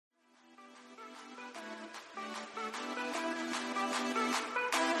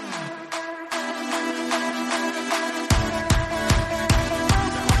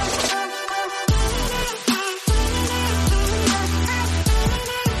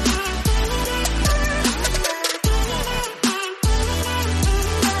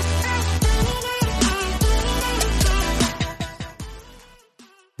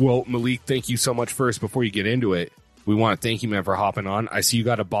Well, Malik, thank you so much. First, before you get into it, we want to thank you, man, for hopping on. I see you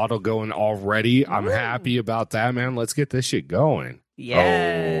got a bottle going already. I'm happy about that, man. Let's get this shit going.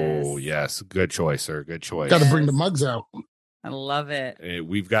 Yes. Oh, yes. Good choice, sir. Good choice. Got to bring the mugs out. I love it.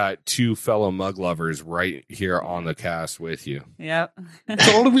 We've got two fellow mug lovers right here on the cast with you. Yep. That's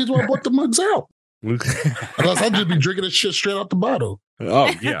the only reason why I brought the mugs out. Unless I'd just be drinking this shit straight out the bottle.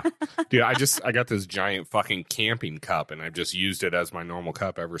 Oh, yeah. Dude, I got this giant fucking camping cup, and I've just used it as my normal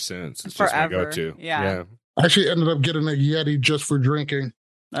cup ever since. It's just my go-to. Yeah. I actually ended up getting a Yeti just for drinking.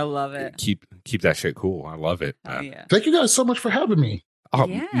 I love it. Keep that shit cool. I love it. Oh, yeah. Thank you guys so much for having me.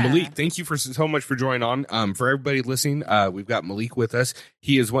 Yeah. Malik, thank you so much for joining on. For everybody listening, we've got Malik with us.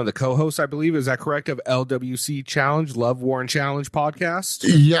 He is one of the co-hosts, I believe. Is that correct? Of L.W.C. Challenge, Love, War, and Challenge podcast?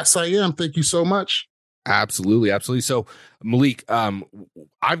 Yes, I am. Thank you so much. Absolutely. Absolutely. So, Malik,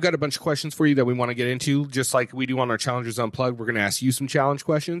 I've got a bunch of questions for you that we want to get into, just like we do on our Challengers Unplugged. We're going to ask you some challenge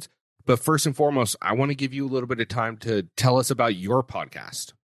questions. But first and foremost, I want to give you a little bit of time to tell us about your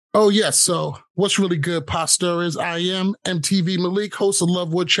podcast. Oh, yes. So what's really good, Pastor, is I am MTV Malik, host of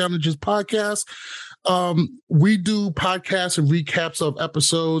Love Wood Challenges podcast. We do podcasts and recaps of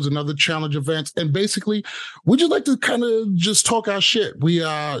episodes and other challenge events. And basically, we just like to kind of just talk our shit. We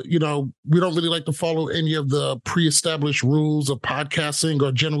don't really like to follow any of the pre-established rules of podcasting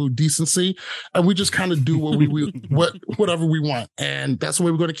or general decency. And we just kind of do whatever we want. And that's the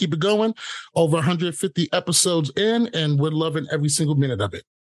way we're going to keep it going. Over 150 episodes in, and we're loving every single minute of it.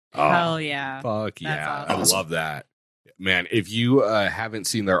 Hell yeah. Fuck yeah. Awesome. I love that. Man, if you haven't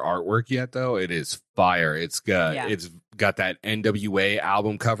seen their artwork yet, though, it is fire. It's got that NWA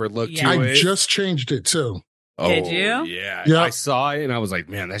album cover look to it. I just changed it, too. Oh, Did you? Yeah. Yeah. I saw it, and I was like,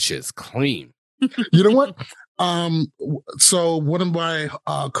 man, that shit's clean. You know what? So one of my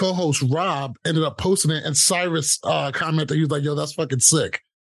co-hosts, Rob, ended up posting it, and Cyrus commented, he was like, yo, that's fucking sick.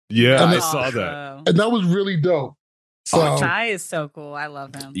 Yeah, And I saw that. And that was really dope. So, Ty is so cool. I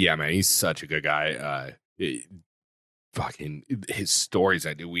love him. Yeah, man, he's such a good guy. Fucking his stories,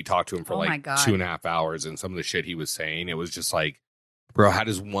 we talked to him for like 2.5 hours, and some of the shit he was saying, it was just like, bro, how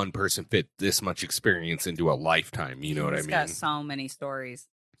does one person fit this much experience into a lifetime? You know what I mean? He's got so many stories.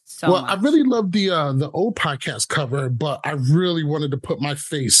 I really love the old podcast cover, but I really wanted to put my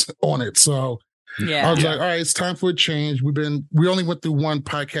face on it. So I was like, all right, it's time for a change. We only went through one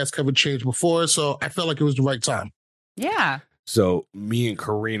podcast cover change before, so I felt like it was the right time. Yeah. So me and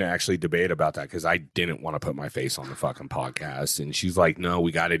Karina actually debate about that because I didn't want to put my face on the fucking podcast. And she's like, no,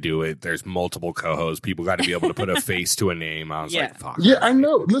 we got to do it. There's multiple co-hosts. People got to be able to put a face to a name. I was like, fuck. Yeah, I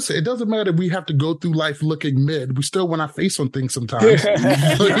know. Listen, it doesn't matter if we have to go through life looking mid. We still want our face on things sometimes. You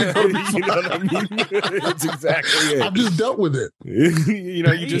know what I mean? That's exactly it. I've just dealt with it. you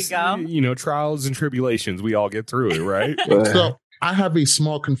know, trials and tribulations. We all get through it, right? So I have a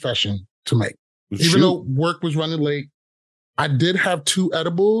small confession to make. Even though work was running late, I did have 2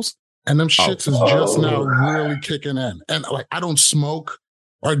 edibles, and them shits is just now really kicking in. And like, I don't smoke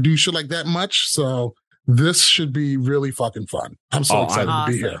or do shit like that much, so this should be really fucking fun. I'm so excited to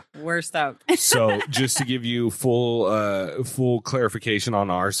be here. We're stoked. So just to give you full clarification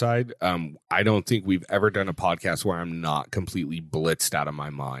on our side, I don't think we've ever done a podcast where I'm not completely blitzed out of my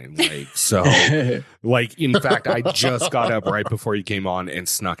mind. In fact, I just got up right before you came on and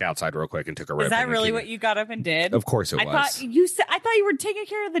snuck outside real quick and took a rip. Is that really what you got up and did? Of course it was. I thought you were taking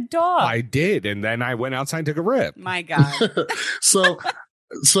care of the dog. I did, and then I went outside and took a rip. My God. So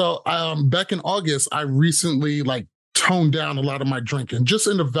back in August, I recently toned down a lot of my drinking, just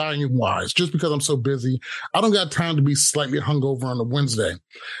in the volume wise, just because I'm so busy. I don't got time to be slightly hungover on a Wednesday.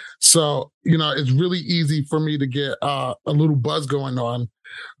 So, it's really easy for me to get a little buzz going on.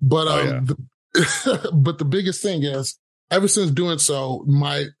 But but the biggest thing is, ever since doing so,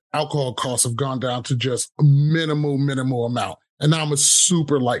 my alcohol costs have gone down to just minimal amount. And now I'm a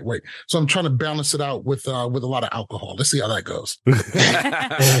super lightweight. So I'm trying to balance it out with a lot of alcohol. Let's see how that goes.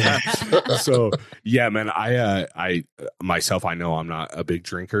 So, yeah, man, I myself, I know I'm not a big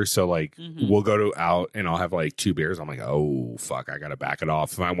drinker. So we'll go out and I'll have 2 beers. I'm like, oh, fuck, I got to back it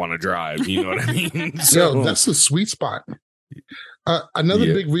off if I want to drive. You know what I mean? So that's the sweet spot.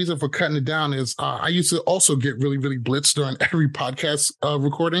 Another big reason for cutting it down is I used to also get really, really blitzed during every podcast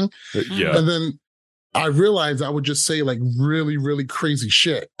recording. Yeah. And then I realized I would just say really, really crazy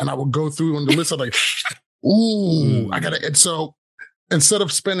shit. And I would go through on the list. I'm like, ooh, I got to. And so instead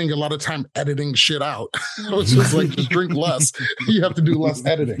of spending a lot of time editing shit out, I was just like, just drink less. You have to do less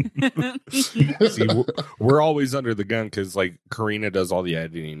editing. See, we're always under the gun because like Karina does all the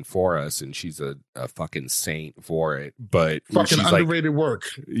editing for us, and she's a fucking saint for it. But Fucking she's underrated work.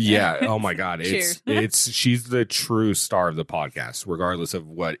 Yeah. Oh my God. Cheers. She's the true star of the podcast, regardless of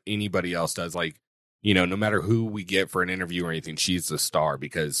what anybody else does. Like, you know, no matter who we get for an interview or anything, she's the star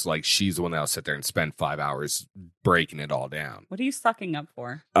because like she's the one that'll sit there and spend 5 hours breaking it all down. What are you sucking up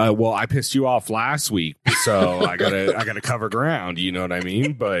for? Well, I pissed you off last week, so I gotta cover ground. You know what I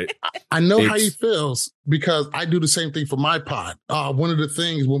mean? But I know how he feels because I do the same thing for my pod. One of the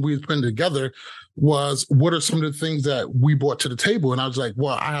things when we was putting together was what are some of the things that we brought to the table? And I was like,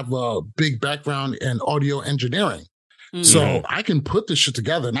 well, I have a big background in audio engineering. So I can put this shit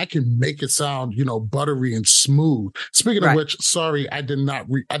together and I can make it sound, you know, buttery and smooth. Speaking of which, sorry, I did not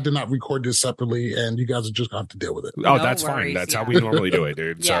record this separately, and you guys are just gonna have to deal with it. Oh, that's fine. That's how we normally do it,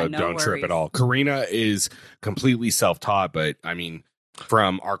 dude. So don't trip at all. Karina is completely self-taught, but I mean,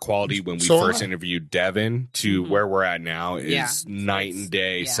 from our quality when we first interviewed Devin to where we're at now is night and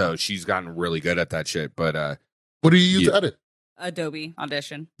day. Yeah. So she's gotten really good at that shit. But what do you use to edit? Adobe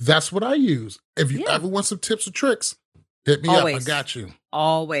Audition. That's what I use. If you ever want some tips or tricks, hit me up. I got you.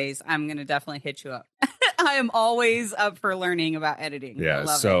 Always. I'm going to definitely hit you up. I am always up for learning about editing. Yeah.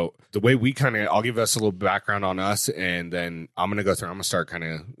 So the way we I'll give us a little background on us, and then I'm going to start kind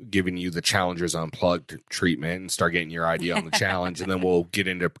of giving you the Challengers Unplugged treatment and start getting your idea on the challenge. And then we'll get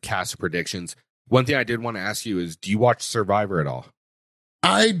into cast predictions. One thing I did want to ask you is, do you watch Survivor at all?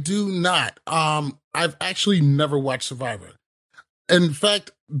 I do not. I've actually never watched Survivor. In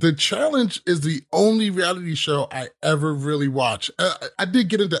fact, The Challenge is the only reality show I ever really watch. I did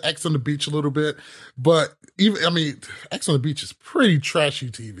get into X on the Beach a little bit, but X on the Beach is pretty trashy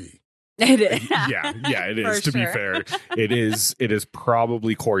TV. It is. Yeah, it is. To be fair, it is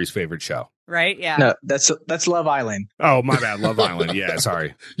probably Corey's favorite show. Right? Yeah. No, that's Love Island. Oh, my bad. Love Island. Yeah,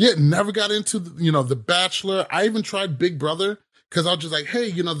 sorry. Yeah, never got into The Bachelor. I even tried Big Brother. Because I was just like,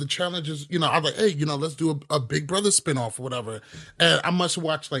 hey, the challenge is, I was like, hey, let's do a Big Brother spinoff or whatever. And I must have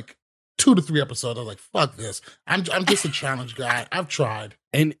watched like 2 to 3 episodes. I was like, fuck this. I'm just a challenge guy. I've tried.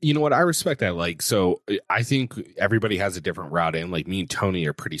 And you know what? I respect that. Like, so I think everybody has a different route in. Like me and Tony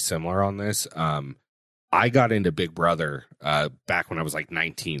are pretty similar on this. I got into Big Brother back when I was like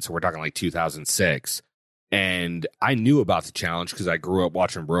 19. So we're talking like 2006. And I knew about the challenge because I grew up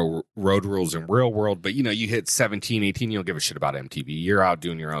watching Road Rules in Real World. But, you hit 17, 18, you don't give a shit about MTV. You're out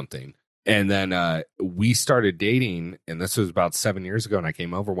doing your own thing. And then we started dating, and this was about 7 years ago. And I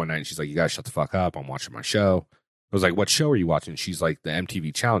came over one night, and she's like, you got to shut the fuck up. I'm watching my show. I was like, what show are you watching? She's like, the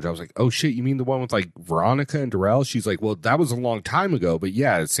MTV Challenge. I was like, oh, shit, you mean the one with like Veronica and Darrell? She's like, well, that was a long time ago. But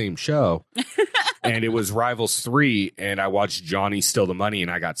yeah, same show. And it was Rivals 3. And I watched Johnny Steal the Money,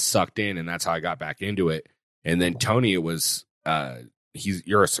 and I got sucked in. And that's how I got back into it. And then Tony, it was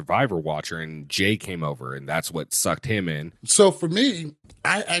you're a Survivor watcher, and Jay came over, and that's what sucked him in. So for me,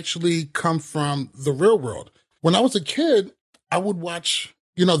 I actually come from the real world. When I was a kid, I would watch,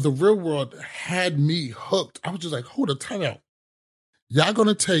 the real world had me hooked. I was just like, hold a time out. Y'all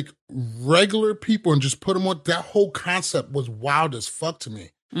gonna take regular people and just put them on. That whole concept was wild as fuck to me.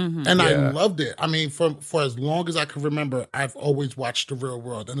 Mm-hmm. And I loved it. I mean, for as long as I can remember, I've always watched the real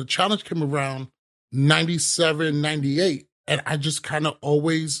world. And the challenge came around 97, 98. And I just kind of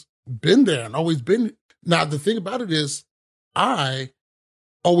always been there and always been. Now, the thing about it is I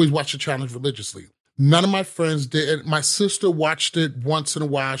always watch the challenge religiously. None of my friends did. My sister watched it once in a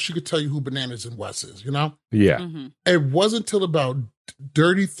while. She could tell you who Bananas and Wes is, Yeah. Mm-hmm. It wasn't until about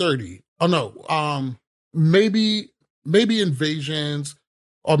Dirty 30. Oh, no. Maybe Invasions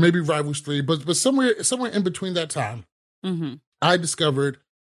or maybe Rivals 3. But somewhere in between that time, I discovered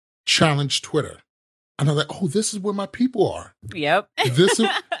Challenge Twitter. And I was like, oh, this is where my people are. Yep.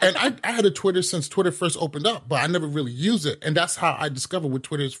 And I had a Twitter since Twitter first opened up, but I never really used it. And that's how I discovered what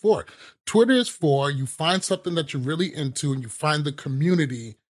Twitter is for. Twitter is for you find something that you're really into and you find the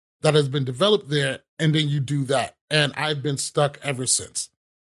community that has been developed there, and then you do that. And I've been stuck ever since.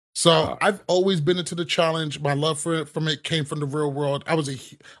 So I've always been into the challenge. My love for it came from the real world. I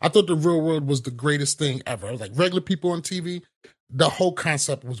thought the real world was the greatest thing ever. I was like, regular people on TV, the whole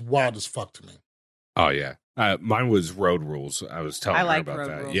concept was wild as fuck to me. Oh, yeah. Mine was Road Rules. I was telling her about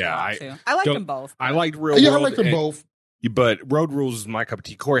that. Rules yeah, I liked them both. I liked Real World. Yeah, I liked them both. But Road Rules is my cup of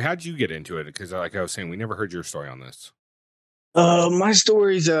tea. Corey, how'd you get into it? Because like I was saying, we never heard your story on this. My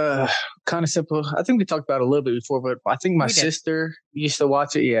story's kind of simple. I think we talked about it a little bit before, but I think my sister used to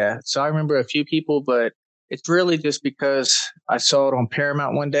watch it. Yeah. So I remember a few people, but it's really just because I saw it on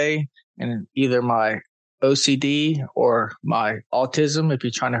Paramount one day, and either my OCD or my autism, if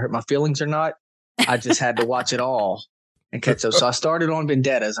you're trying to hurt my feelings or not. I just had to watch it all and catch up. So I started on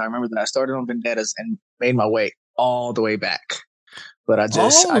Vendettas. I remember that I started on Vendettas and made my way all the way back. But I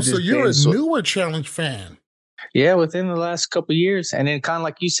just so you're a newer challenge fan. Yeah, within the last couple of years. And then kind of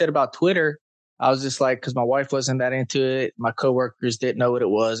like you said about Twitter, I was just like, because my wife wasn't that into it. My coworkers didn't know what it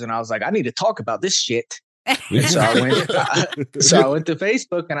was. And I was like, I need to talk about this shit. So I went to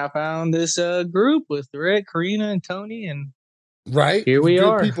Facebook and I found this group with Rick, Karina, and Tony. And here we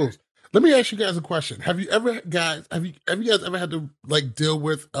are. People. Let me ask you guys a question. Have you guys ever had to like deal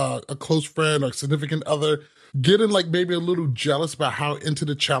with a close friend or significant other getting like maybe a little jealous about how into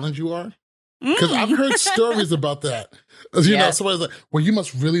the challenge you are? Because I've heard stories about that. You know, somebody's like, well, you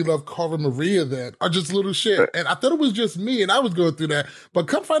must really love Carver Maria then, or just little shit. And I thought it was just me and I was going through that. But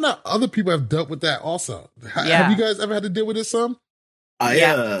come find out other people have dealt with that also. Have you guys ever had to deal with this some?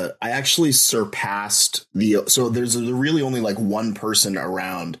 I actually surpassed so there's really only like one person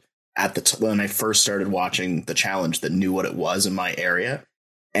around at when I first started watching the challenge that knew what it was in my area.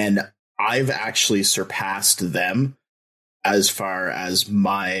 And I've actually surpassed them as far as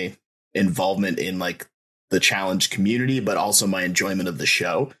my involvement in like the challenge community, but also my enjoyment of the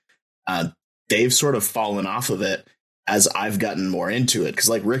show. They've sort of fallen off of it as I've gotten more into it. Because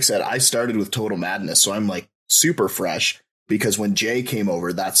like Rick said, I started with Total Madness, so I'm like super fresh because when Jay came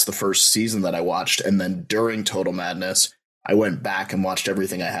over, that's the first season that I watched. And then during Total Madness, I went back and watched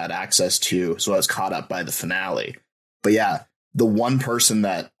everything I had access to. So I was caught up by the finale. But yeah, the one person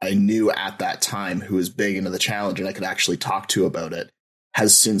that I knew at that time who was big into the challenge and I could actually talk to about it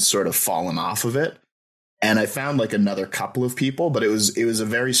has since sort of fallen off of it. And I found like another couple of people, but it was a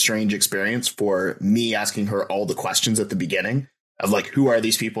very strange experience for me asking her all the questions at the beginning of like, who are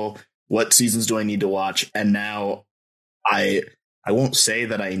these people? What seasons do I need to watch? And now I won't say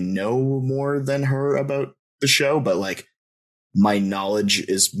that I know more than her about the show, but like my knowledge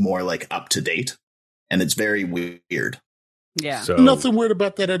is more like up to date and it's very weird. Yeah. So, nothing weird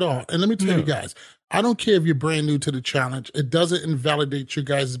about that at all. And let me tell you guys, I don't care if you're brand new to the challenge. It doesn't invalidate you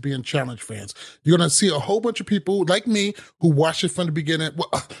guys as being challenge fans. You're going to see a whole bunch of people like me who watched it from the beginning. Well,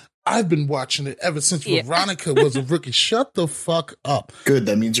 I've been watching it ever since Veronica was a rookie. Shut the fuck up. Good.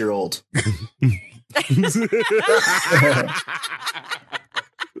 That means you're old. In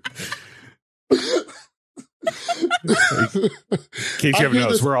case you haven't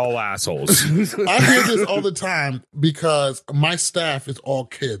noticed, we're all assholes. I hear this all the time because my staff is all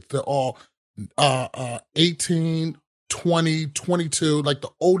kids. They're all 18, 20, 22. Like the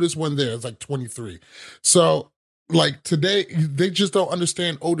oldest one there is like 23. So like today, they just don't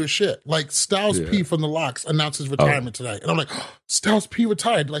understand older shit. Like Styles P from the L.W.C announced his retirement today. And I'm like, oh, Styles P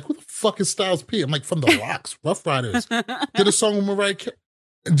retired. Like, who the fuck is Styles P? I'm like, from the L.W.C, Rough Riders. Did a song with Mariah Carey.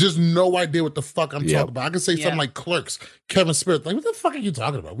 Just no idea what the fuck I'm talking about. I can say something like Clerks, Kevin Smith. Like, what the fuck are you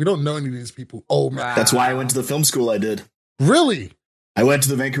talking about? We don't know any of these people. Oh, man. That's why I went to the film school I did. Really? I went to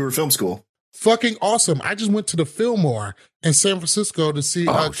the Vancouver Film School. Fucking awesome. I just went to the Fillmore in San Francisco to see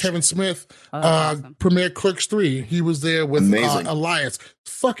Kevin Smith awesome. premiere Clerks 3. He was there with Elias.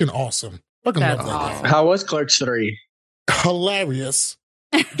 Fucking awesome. Fucking love that. Awesome. How was Clerks 3? Hilarious.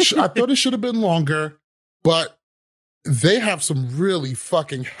 I thought it should have been longer, but they have some really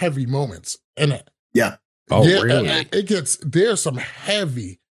fucking heavy moments in it. Yeah. Oh, really? There's some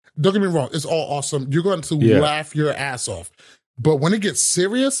heavy. Don't get me wrong. It's all awesome. You're going to laugh your ass off. But when it gets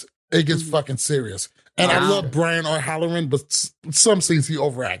serious, it gets fucking serious. And I love Brian O'Halloran, but some scenes he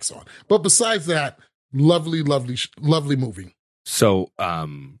overacts on. But besides that, lovely, lovely, lovely movie. So,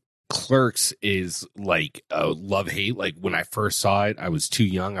 Clerks is like a love-hate. Like when I first saw it, I was too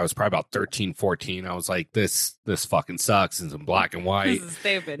young. I was probably about 13, 14. I was like, this fucking sucks. It's in black and white. This is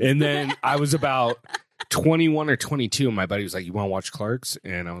stupid. And then I was about 21 or 22, and my buddy was like, you want to watch Clerks?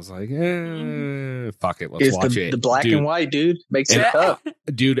 And I was like, fuck it. Let's watch it. The black and white, dude. Makes it tough.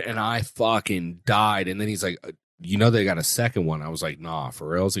 Dude, and I fucking died. And then he's like, you know they got a second one. I was like, nah, for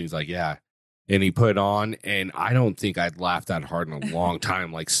real? So he's like, yeah. And he put it on, and I don't think I'd laughed that hard in a long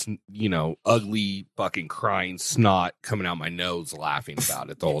time. Like, you know, ugly fucking crying snot coming out my nose laughing about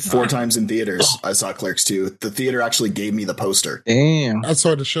it the whole time. 4 times in theaters, I saw Clerks 2. The theater actually gave me the poster. Damn. I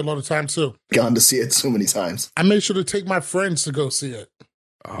saw the shit all the time, too. Gone to see it so many times. I made sure to take my friends to go see it.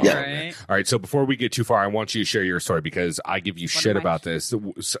 Oh, yeah. All right. So before we get too far, I want you to share your story because I give you shit about this.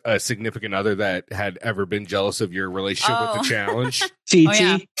 A significant other that had ever been jealous of your relationship with the challenge. TT. Oh,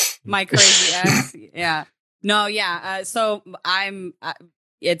 yeah. My crazy ex. Yeah. No, yeah. So I'm,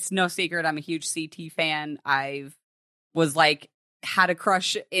 it's no secret. I'm a huge CT fan. Was like, had a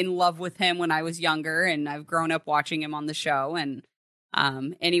crush in love with him when I was younger, and I've grown up watching him on the show. And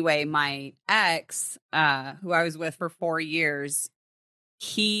Anyway, my ex, who I was with for 4 years,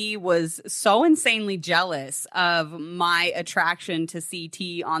 he was so insanely jealous of my attraction to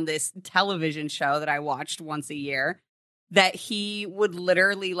CT on this television show that I watched once a year that he would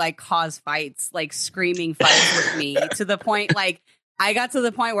literally like cause fights, like screaming fights with me to the point, like I got to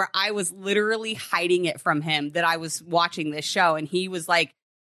the point where I was literally hiding it from him that I was watching this show. And he was like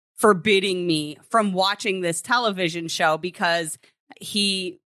forbidding me from watching this television show because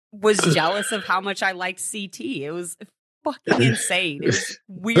he was jealous of how much I liked CT. It was fucking insane. It was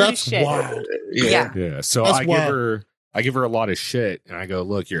weird as shit. Wild. Yeah. So That's I give her a lot of shit, and I go,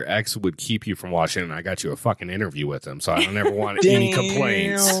 look, your ex would keep you from watching, and I got you a fucking interview with him, so I don't ever want any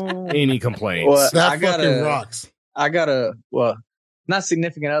complaints. Any complaints. Well, That fucking rocks. I got not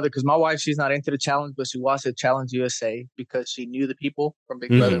significant other, because my wife, she's not into the challenge, but she watched Challenge USA because she knew the people from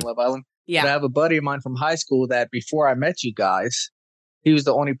Big Brother and Love Island. Yeah. But I have a buddy of mine from high school that before I met you guys, he was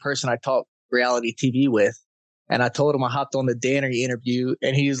the only person I talked reality TV with. And I told him I hopped on the Danny interview,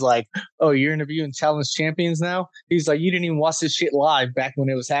 and he's like, "Oh, you're interviewing Challenge Champions now?" He's like, "You didn't even watch this shit live back when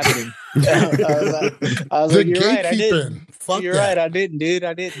it was happening." I was like, "You're right, I didn't." You're right, I didn't, dude.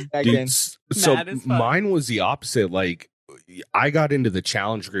 I didn't back then. So mine was the opposite. Like, I got into the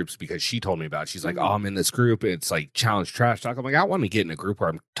challenge groups because she told me about it. She's like, "Oh, I'm in this group. It's like challenge trash talk." I'm like, I want to get in a group where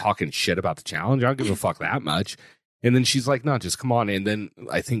I'm talking shit about the challenge. I don't give a fuck that much. And then she's like, no, just come on. And then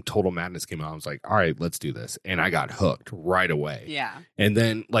I think Total Madness came out. I was like, all right, let's do this. And I got hooked right away. Yeah. And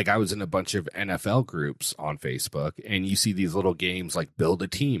then like I was in a bunch of NFL groups on Facebook, and you see these little games like build a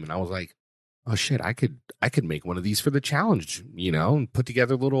team. And I was like, oh shit, I could make one of these for the challenge, you know, and put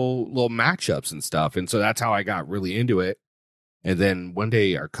together little matchups and stuff. And so that's how I got really into it. And then one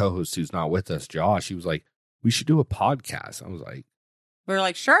day our co-host, who's not with us, Josh, he was like, we should do a podcast. I was like, we were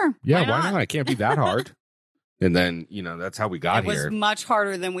like, sure. Yeah, why not? It can't be that hard. And then, you know, that's how we got here. It was much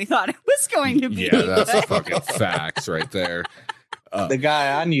harder than we thought it was going to be. Yeah, that's fucking facts right there. The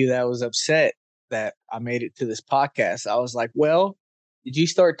guy I knew that was upset that I made it to this podcast, I was like, well, did you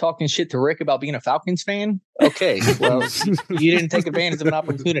start talking shit to Rick about being a Falcons fan? Okay, well, you didn't take advantage of an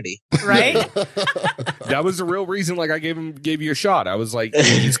opportunity. Right? That was the real reason, like, I gave you a shot. I was like,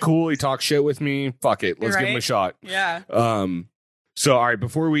 he's cool. He talks shit with me. Fuck it. Let's give him a shot. Yeah. So, all right,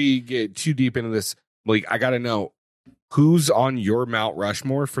 before we get too deep into this, like, I got to know, who's on your Mount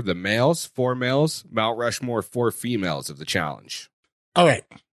Rushmore for the males, 4 males, Mount Rushmore 4 females of the challenge? All right.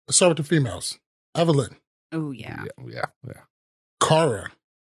 Let's start with the females. Evelyn. Oh, yeah. Yeah. Cara.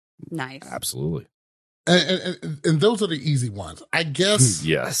 Nice. Absolutely. And those are the easy ones, I guess.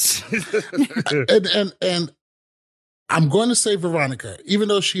 Yes. and I'm going to say Veronica, even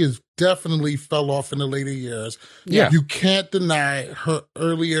though she has definitely fell off in the later years. Yeah. You can't deny her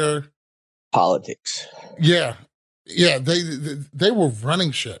earlier politics. Yeah. They were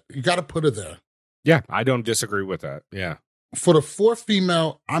running shit. You got to put her there. Yeah, I don't disagree with that. Yeah. For the 4th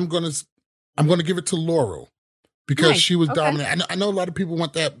female, I'm gonna give it to Laurel because she was dominant. I know a lot of people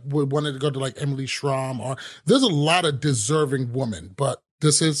wanted to go to like Emily Schramm, or there's a lot of deserving women, but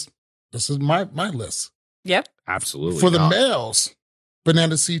this is my list. Yep, absolutely. For the males,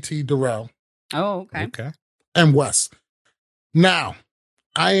 Banana CT, Darrell. Oh, okay. And Wes. Now,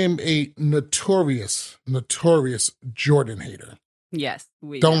 I am a notorious Jordan hater. Yes.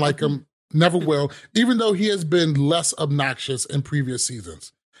 Don't like him. Never will. Even though he has been less obnoxious in previous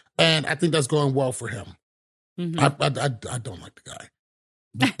seasons. And I think that's going well for him. Mm-hmm. I don't like the guy.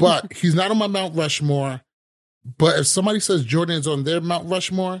 But he's not on my Mount Rushmore. But if somebody says Jordan is on their Mount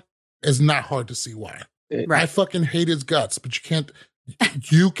Rushmore, it's not hard to see why. Right. I fucking hate his guts, but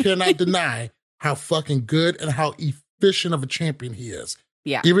you cannot deny how fucking good and how efficient of a champion he is.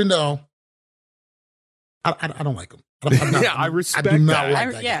 Yeah. Even though I don't like him. I respect that.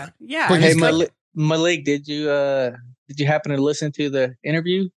 Like that guy. Yeah. But hey, Malik, did you happen to listen to the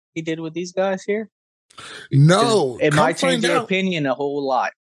interview he did with these guys here? No. It might change your opinion a whole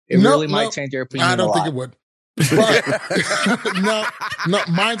lot. It really might change your opinion. I don't think it would. But no,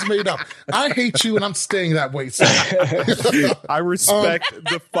 mine's made up. I hate you and I'm staying that way. So. I respect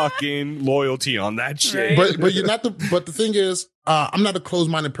the fucking loyalty on that shit. But you're not but the thing is, I'm not a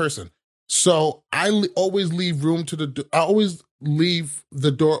closed-minded person. So I always leave room I always leave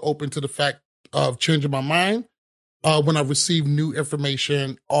the door open to the fact of changing my mind when I receive new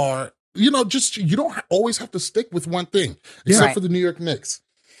information, or, you don't always have to stick with one thing, except for the New York Knicks.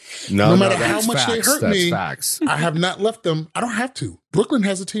 No matter how much they hurt me, I have not left them. I don't have to. Brooklyn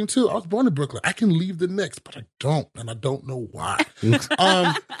has a team too. I was born in Brooklyn. I can leave the Knicks, but I don't, and I don't know why.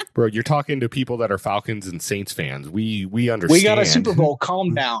 Bro, you're talking to people that are Falcons and Saints fans. We understand. We got a Super Bowl.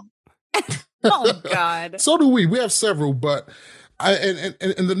 Calm down. Oh God. So do we. We have several, but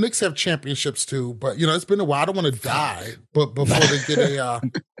And the Knicks have championships too, but it's been a while. I don't want to die, but before they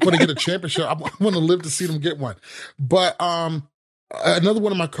get a championship, I want to live to see them get one. But another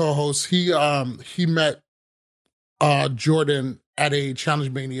one of my co-hosts, he met Jordan at a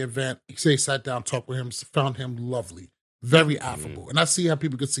Challenge Mania event. He said he sat down, talked with him, found him lovely, very affable, and I see how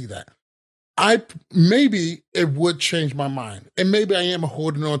people could see that. Maybe it would change my mind, and maybe I am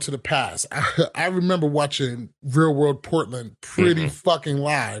holding on to the past. I remember watching Real World Portland pretty fucking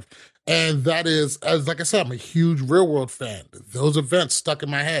live, and that is, as like I said, I'm a huge Real World fan. Those events stuck in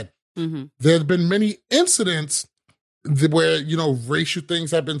my head. There's been many incidents where racial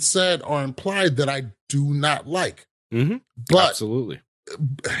things have been said or implied that I do not like. But absolutely,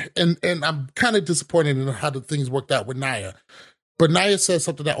 and I'm kind of disappointed in how the things worked out with Naya. But Naya said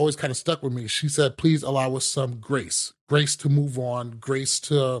something that always kind of stuck with me. She said, please allow us some grace to move on, grace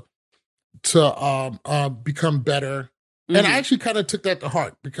to become better. And I actually kind of took that to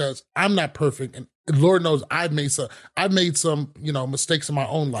heart because I'm not perfect. And Lord knows I've made some, mistakes in my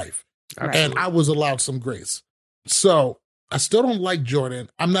own life. Absolutely. And I was allowed some grace. So I still don't like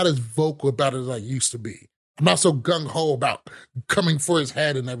Jordan. I'm not as vocal about it as I used to be. I'm not so gung-ho about coming for his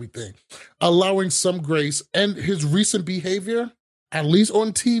head and everything. Allowing some grace, and his recent behavior, at least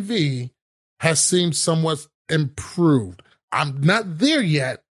on TV, has seemed somewhat improved. I'm not there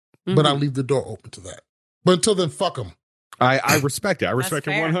yet, but I'll leave the door open to that. But until then, fuck him. I respect it. I respect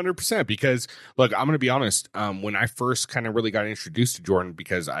it 100% because, look, I'm going to be honest. When I first kind of really got introduced to Jordan,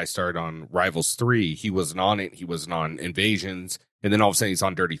 because I started on Rivals 3, he wasn't on it. He wasn't on Invasions. And then all of a sudden he's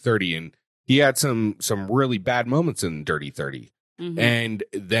on Dirty 30. And he had some really bad moments in Dirty 30. And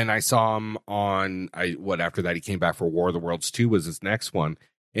then I saw him on, after that he came back for War of the Worlds 2 was his next one.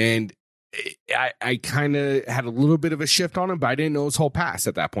 And I kind of had a little bit of a shift on him, but I didn't know his whole past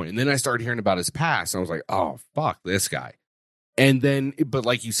at that point. And then I started hearing about his past. And I was like, oh, fuck this guy. And then, but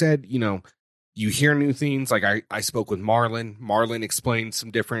like you said, you hear new things. Like I spoke with Marlon. Marlon explained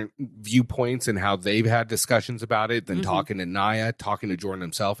some different viewpoints and how they've had discussions about it, then talking to Naya, talking to Jordan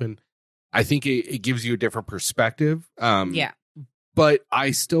himself. And I think it gives you a different perspective. But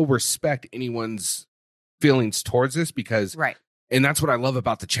I still respect anyone's feelings towards this because, and that's what I love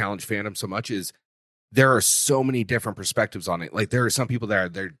about the Challenge fandom so much is there are so many different perspectives on it. Like there are some people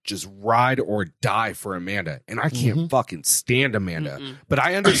they're just ride or die for Amanda, and I can't fucking stand Amanda, but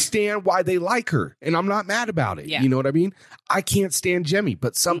I understand why they like her, and I'm not mad about it. You know what I mean? I can't stand Jemmy,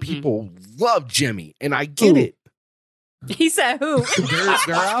 but some people love Jemmy, and I get it. He said who?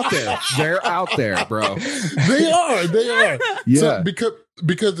 They're out there. They're out there, bro. They are. Yeah. So,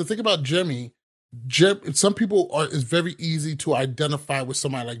 because the thing about Jemmy, some people it's very easy to identify with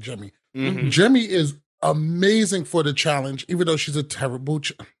somebody like Jemmy. Jemmy is amazing for the challenge, even though she's even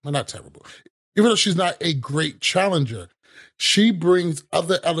though she's not a great challenger. She brings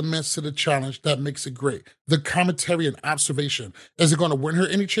other elements to the challenge that makes it great. The commentary and observation. Is it going to win her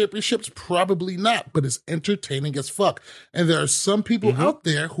any championships? Probably not, but it's entertaining as fuck. And there are some people out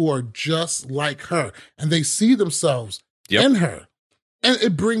there who are just like her, and they see themselves in her. And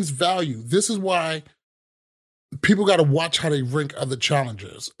it brings value. This is why people got to watch how they rank other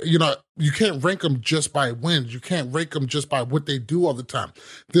challengers. You can't rank them just by wins. You can't rank them just by what they do all the time.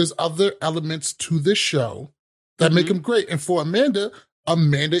 There's other elements to this show that make them great. And for Amanda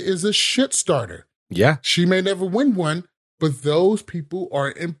is a shit starter. Yeah. She may never win one, but those people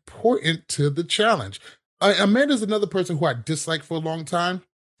are important to the challenge. Amanda's another person who I disliked for a long time,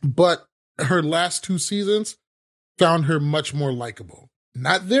 but her last 2 seasons found her much more likable.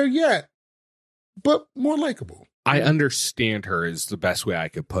 Not there yet, but more likable. I understand her is the best way I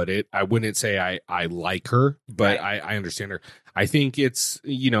could put it. I wouldn't say I like her, but I understand her. I think it's,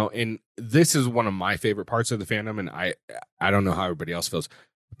 and this is one of my favorite parts of the fandom, and I don't know how everybody else feels,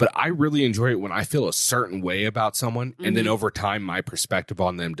 but I really enjoy it when I feel a certain way about someone, and then over time, my perspective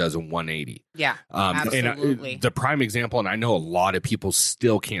on them does a 180. Yeah, absolutely. And the prime example, and I know a lot of people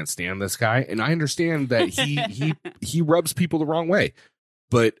still can't stand this guy, and I understand that he rubs people the wrong way.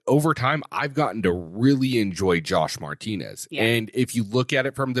 But over time, I've gotten to really enjoy Josh Martinez. Yeah. And if you look at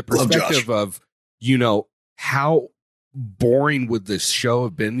it from the perspective of, how boring would this show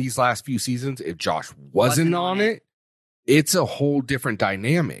have been these last few seasons if Josh wasn't on it? It's a whole different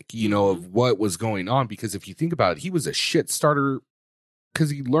dynamic, of what was going on. Because if you think about it, he was a shit starter because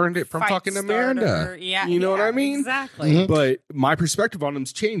he learned it from fucking Amanda. Yeah, you know what I mean? Exactly. But my perspective on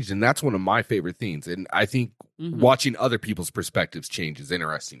him's changed, and that's one of my favorite things. And I think watching other people's perspectives change is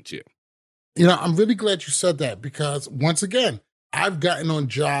interesting too. I'm really glad you said that because once again, I've gotten on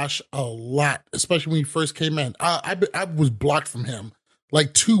Josh a lot, especially when he first came in. I was blocked from him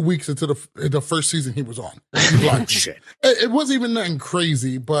like 2 weeks into the first season he was on. Like, Shit. it wasn't even nothing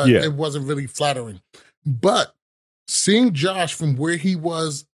crazy, but it wasn't really flattering. But seeing Josh from where he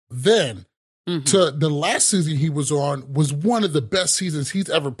was then to the last season he was on was one of the best seasons he's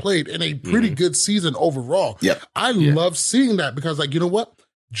ever played, and a pretty good season overall. Yep. I love seeing that because, like, you know what?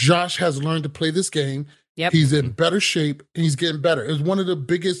 Josh has learned to play this game. Yep. He's in better shape, and he's getting better. It was one of the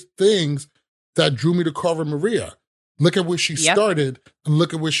biggest things that drew me to Carver Maria. Look at where she started and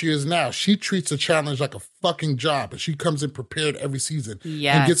look at where she is now. She treats a challenge like a fucking job, and she comes in prepared every season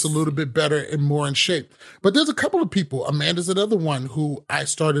and gets a little bit better and more in shape. But there's a couple of people. Amanda's another one who I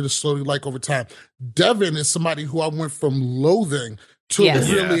started to slowly like over time. Devin is somebody who I went from loathing to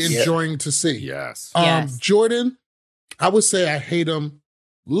really enjoying to see. Yes. Jordan, I would say I hate him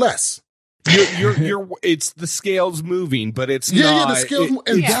less. You're it's the scale's moving, but it's not. The scale's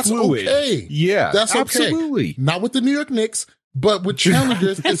and that's fluid. Okay. Yeah, that's absolutely. Okay. Not with the New York Knicks, but with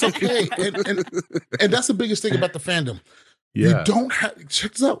challengers, it's okay. And that's the biggest thing about the fandom. Yeah. You don't have,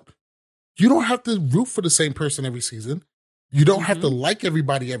 check this out. You don't have to root for the same person every season. You don't have to like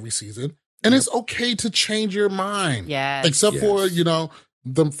everybody every season. And it's okay to change your mind. Yeah. Except for,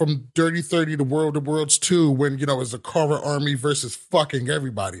 them from Dirty 30 to World of Worlds 2 when, it's the Carver Army versus fucking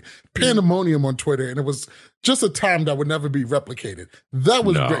everybody. Pandemonium on Twitter, and it was just a time that would never be replicated. That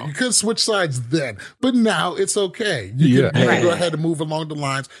was great. You couldn't switch sides then, but now it's okay. You can go ahead and move along the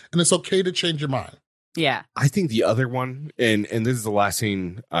lines, and it's okay to change your mind. Yeah. I think the other one, and this is the last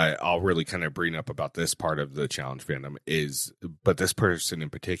thing I'll really kind of bring up about this part of the challenge fandom but this person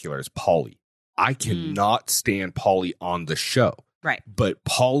in particular is Paulie. I cannot stand Paulie on the show. Right. But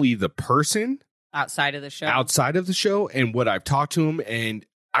Paulie, the person outside of the show and what I've talked to him, and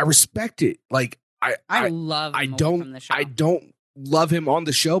I respect it. Like I love him from the show. I don't love him on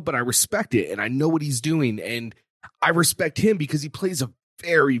the show, but I respect it. And I know what he's doing. And I respect him because he plays a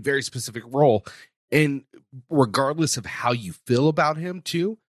very, very specific role. And regardless of how you feel about him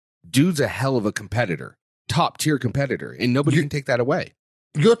too, dude's a hell of a competitor, top tier competitor. And nobody can take that away.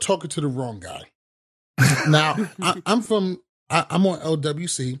 You're talking to the wrong guy. Now, I'm on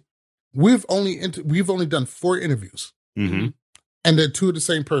L.W.C. We've only done 4 interviews, and they're 2 of the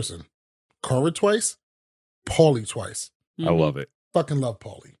same person. Carver twice, Paulie twice. I love it. Fucking love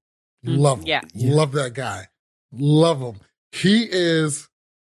Paulie. Love him. Love that guy. Love him. He is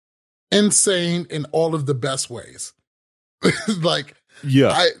insane in all of the best ways. But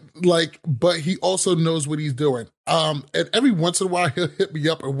he also knows what he's doing. And every once in a while he'll hit me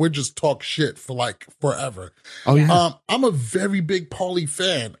up and we'll just talk shit for like forever. Oh yeah. I'm a very big Paulie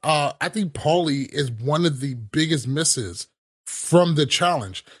fan. I think Paulie is one of the biggest misses from the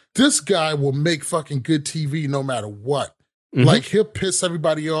challenge. This guy will make fucking good TV no matter what. Like, he'll piss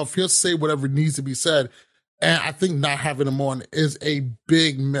everybody off. He'll say whatever needs to be said. And I think not having him on is a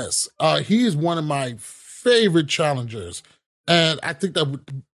big miss. He is one of my favorite challengers. And I think that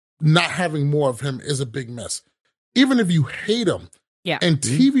not having more of him is a big miss. Even if you hate him, and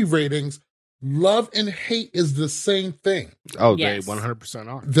TV ratings, love and hate is the same thing. Oh, they 100%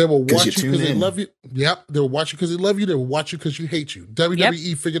 are. They will watch you because they love you. Yep, they will watch you because they love you. They will watch you because you hate you.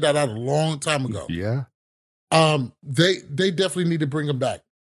 WWE figured that out a long time ago. Yeah. They definitely need to bring him back.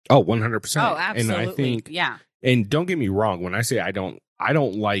 Oh, 100%. Oh, absolutely. And I think, and don't get me wrong, when I say I don't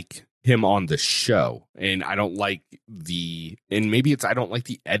like him on the show, and I don't like I don't like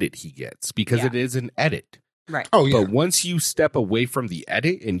the edit he gets, because it is an edit. Right. Oh, yeah. But once you step away from the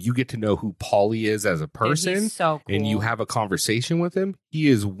edit and you get to know who Paulie is as a person, so cool. and you have a conversation with him, he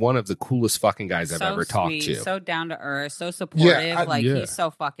is one of the coolest fucking guys I've ever talked to. So down to earth, so supportive. He's so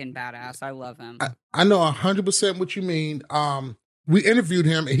fucking badass. I love him. I know 100% what you mean. We interviewed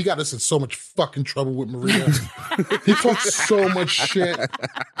him, and he got us in so much fucking trouble with Maria. He talked so much shit.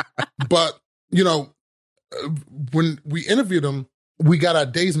 But, when we interviewed him, we got our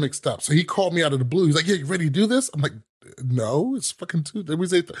days mixed up. So he called me out of the blue. He's like, "Yeah, you ready to do this?" I'm like, "No, it's fucking Tuesday." We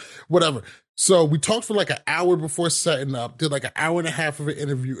say whatever. So we talked for like an hour before setting up, did like an hour and a half of an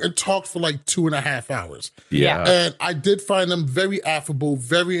interview, and talked for like 2.5 hours. Yeah. And I did find them very affable,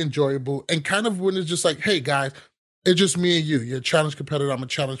 very enjoyable, and kind of when it's just like, "Hey, guys, it's just me and you. You're a challenge competitor. I'm a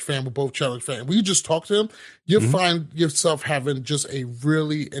challenge fan. We're both challenge fans." When you just talk to him, you'll find yourself having just a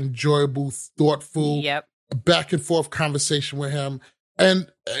really enjoyable, thoughtful, back and forth conversation with him. And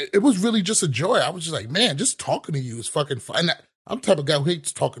it was really just a joy. I was just like, man, just talking to you is fucking fun. And I'm the type of guy who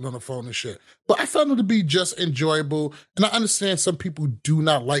hates talking on the phone and shit. But I found him to be just enjoyable. And I understand some people do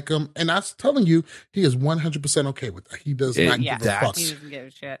not like him. And I was telling you, he is 100% okay with that. He does not give a fuck. He doesn't give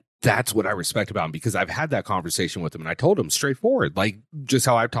a shit. That's what I respect about him, because I've had that conversation with him and I told him straightforward, like just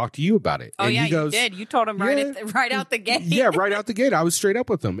how I've talked to you about it. Oh, and yeah, he goes, you did. You told him right out the gate. Yeah, right out the gate. I was straight up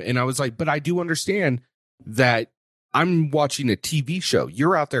with him. And I was like, but I do understand that I'm watching a TV show.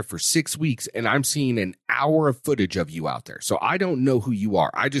 You're out there for 6 weeks and I'm seeing an hour of footage of you out there. So I don't know who you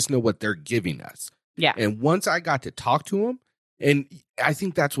are. I just know what they're giving us. Yeah. And once I got to talk to him, and I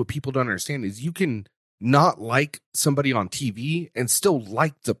think that's what people don't understand is you can not like somebody on TV and still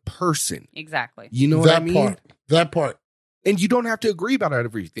like the person. Exactly. You know what I mean? That part. And you don't have to agree about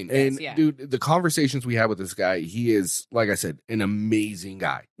everything. Yes, and dude, the conversations we had with this guy, he is, like I said, an amazing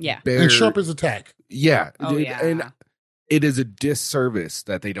guy. Yeah. And sharp as a tack. Yeah. Oh, dude. yeah. And it is a disservice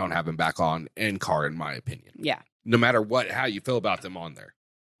that they don't have him back on NCAR, in my opinion. Yeah. No matter how you feel about them on there.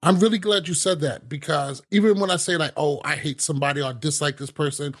 I'm really glad you said that, because even when I say like, oh, I hate somebody or I dislike this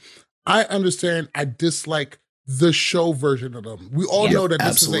person, I understand I dislike the show version of them. We all know that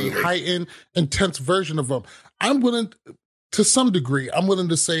this is a heightened, intense version of them. I'm willing, to some degree,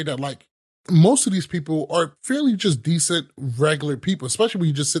 to say that like most of these people are fairly just decent, regular people, especially when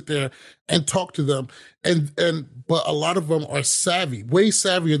you just sit there and talk to them. But a lot of them are savvy, way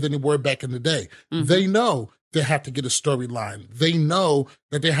savvier than they were back in the day. Mm-hmm. They know they have to get a storyline. They know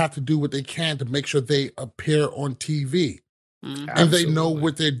that they have to do what they can to make sure they appear on TV. Mm-hmm. And they know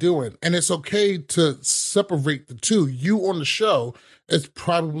what they're doing. And it's okay to separate the two. You on the show is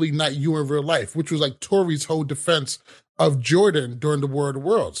probably not you in real life, which was like Tori's whole defense of Jordan during the War of the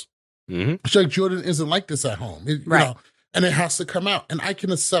Worlds. Mm-hmm. It's like Jordan isn't like this at home. You know, and it has to come out. And I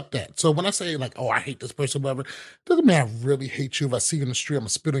can accept that. So when I say like, oh, I hate this person, whatever, doesn't mean I really hate you. If I see you in the street, I'm going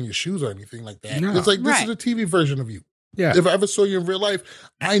to spit on your shoes or anything like that. No. It's like, this is a TV version of you. Yeah. If I ever saw you in real life,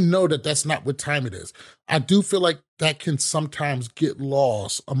 I know that that's not what time it is. I do feel like that can sometimes get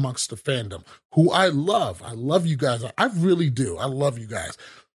lost amongst the fandom, who I love. I love you guys. I really do. I love you guys.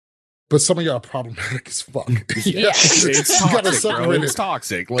 But some of y'all are problematic as fuck. Yeah. It's toxic, bro. It's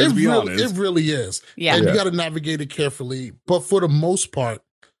toxic. Let's be honest. It really is. Yeah. And you got to navigate it carefully. But for the most part,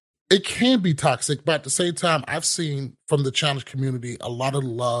 it can be toxic. But at the same time, I've seen from the challenge community a lot of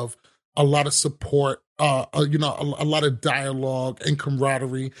love, a lot of support, a lot of dialogue and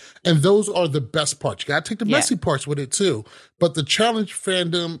camaraderie. And those are the best parts. You got to take the messy parts with it too. But the challenge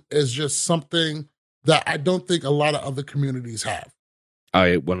fandom is just something that I don't think a lot of other communities have.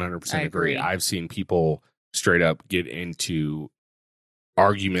 I 100% agree. I've seen people straight up get into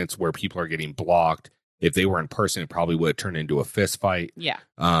arguments where people are getting blocked. If they were in person, it probably would turn into a fist fight. Yeah.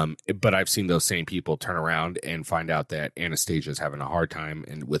 But I've seen those same people turn around and find out that Anastasia's having a hard time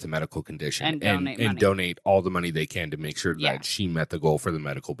and with a medical condition and donate all the money they can to make sure that she met the goal for the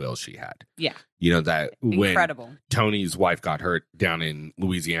medical bills she had. Yeah. You know, that incredible. When Tony's wife got hurt down in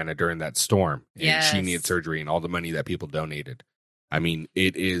Louisiana during that storm and she needed surgery and all the money that people donated. I mean,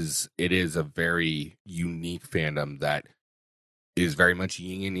 it is a very unique fandom that is very much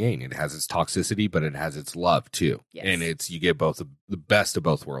yin and yang. It has its toxicity, but it has its love too. Yes. And you get both the best of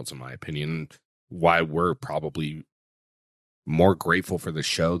both worlds, in my opinion. Why we're probably more grateful for the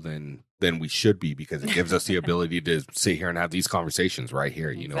show than we should be, because it gives us the ability to sit here and have these conversations right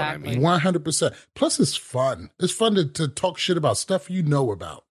here. You know what I mean? 100%. Plus, it's fun. It's fun to talk shit about stuff you know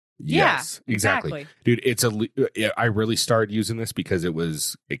about. Yes, exactly. Dude, I really started using this because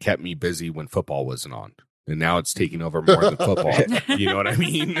it kept me busy when football wasn't on. And now it's taking over more than football. You know what I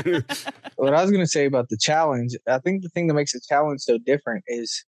mean? What I was going to say about the challenge, I think the thing that makes the challenge so different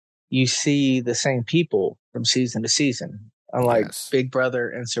is you see the same people from season to season, unlike Big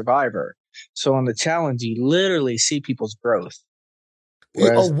Brother and Survivor. So on the challenge, you literally see people's growth.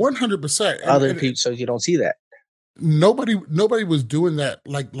 100%. Other people, so you don't see that. Nobody was doing that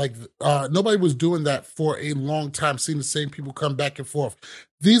nobody was doing that for a long time, seeing the same people come back and forth.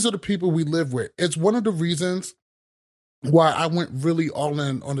 These are the people we live with. It's one of the reasons why I went really all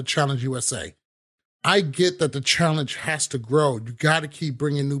in on the Challenge USA. I get that the challenge has to grow. You got to keep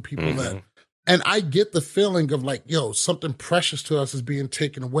bringing new people in. And I get the feeling of like, something precious to us is being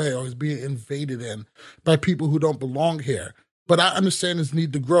taken away or is being invaded in by people who don't belong here. But I understand this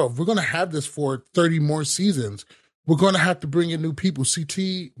need to grow. If we're going to have this for 30 more seasons, we're going to have to bring in new people.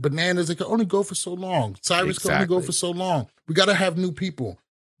 CT, Bananas, they can only go for so long. Cyrus can only go for so long. We got to have new people.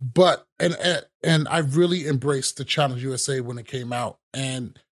 But, and I really embraced the Challenge USA when it came out.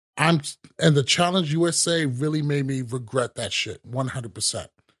 And the Challenge USA really made me regret that shit 100%.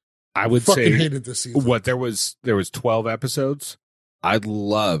 I would fucking say hated this season. There was 12 episodes. I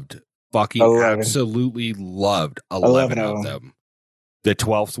loved fucking 11. absolutely loved 11 of them. The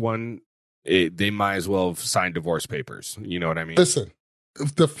 12th one, they might as well have signed divorce papers. You know what I mean? Listen,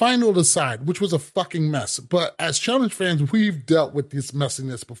 the final aside, which was a fucking mess, but as challenge fans, we've dealt with this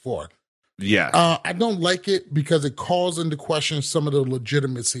messiness before. Yeah. I don't like it because it calls into question some of the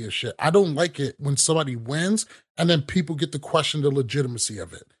legitimacy of shit. I don't like it when somebody wins and then people get to question the legitimacy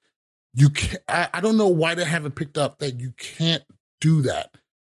of it. You can't, I don't know why they haven't picked up that you can't do that.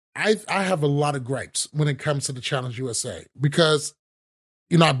 I have a lot of gripes when it comes to the Challenge USA because,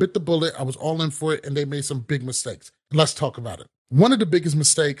 you know, I bit the bullet, I was all in for it, and they made some big mistakes. Let's talk about it. One of the biggest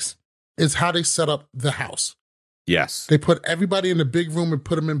mistakes is how they set up the house. Yes. They put everybody in the big room and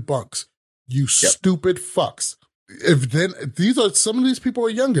put them in bunks. You stupid fucks. Some of these people are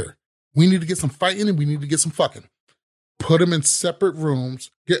younger. We need to get some fighting and we need to get some fucking. Put them in separate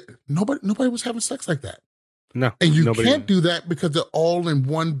rooms. Nobody was having sex like that. No. And you can't do that because they're all in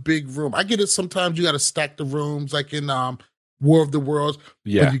one big room. I get it. Sometimes you got to stack the rooms like in War of the Worlds.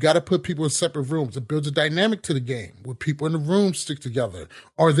 Yeah. But you got to put people in separate rooms. It builds a dynamic to the game where people in the room stick together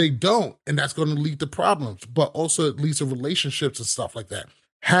or they don't. And that's going to lead to problems, but also it leads to relationships and stuff like that.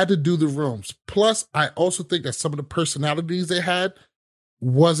 Had to do the rooms. Plus, I also think that some of the personalities they had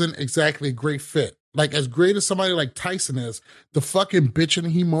wasn't exactly a great fit. Like, as great as somebody like Tyson is, the fucking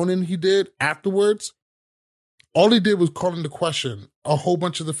bitching he moaning he did afterwards, all he did was call into question a whole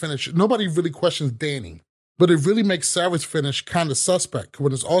bunch of the finish. Nobody really questions Danny, but it really makes Sarah's finish kind of suspect.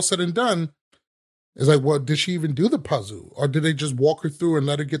 When it's all said and done, it's like, well, did she even do the puzzle? Or did they just walk her through and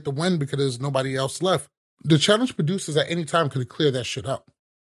let her get the win because there's nobody else left? The challenge producers at any time could have cleared that shit up.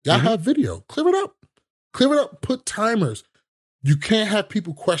 Y'all have video. Clear it up. Clear it up. Put timers. You can't have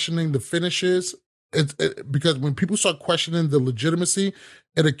people questioning the finishes because when people start questioning the legitimacy,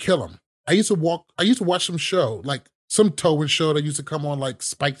 it'll kill them. I used to watch some show, like some towing show that used to come on like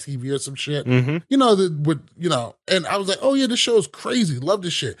Spike TV or some shit. You know, and I was like, oh yeah, this show is crazy. Love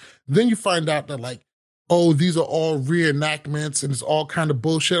this shit. Then you find out that like, oh, these are all reenactments and it's all kind of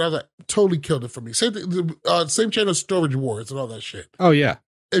bullshit. I was like, totally killed it for me. Same channel, Storage Wars and all that shit. Oh yeah.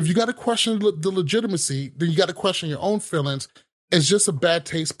 If you got to question the legitimacy, then you got to question your own feelings. It's just a bad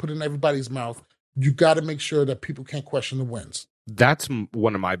taste put in everybody's mouth. You got to make sure that people can't question the wins. That's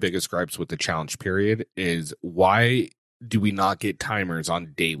one of my biggest gripes with the challenge period is why do we not get timers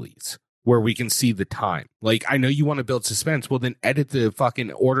on dailies where we can see the time? Like, I know you want to build suspense. Well, then edit the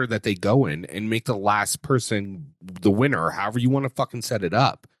fucking order that they go in and make the last person the winner, or however you want to fucking set it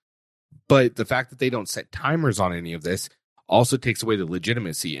up. But the fact that they don't set timers on any of this also takes away the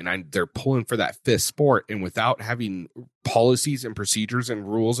legitimacy, and they're pulling for that fifth sport. And without having policies and procedures and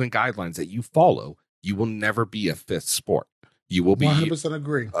rules and guidelines that you follow, you will never be a fifth sport. You will be 100%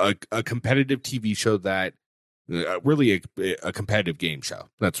 agree. A competitive TV show that really a competitive game show.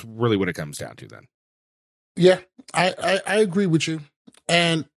 That's really what it comes down to then. Yeah, I agree with you.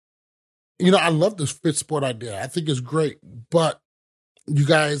 And, you know, I love this fifth sport idea. I think it's great, but you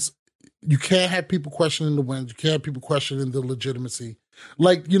guys, you can't have people questioning the wins. You can't have people questioning the legitimacy.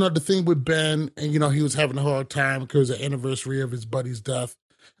 Like, you know, the thing with Ben, and, you know, he was having a hard time because it was the anniversary of his buddy's death.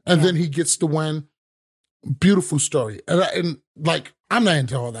 And then he gets the win. Beautiful story. And like, I'm not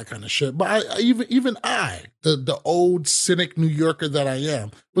into all that kind of shit. But even I, the old cynic New Yorker that I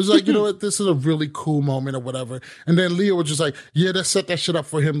am, was like, you know what, this is a really cool moment or whatever. And then Leo was just like, yeah, they set that shit up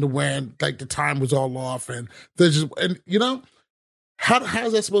for him to win. Like, the time was all off. And you know, How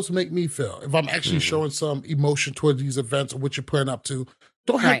is that supposed to make me feel? If I'm actually showing some emotion towards these events or what you're putting up to,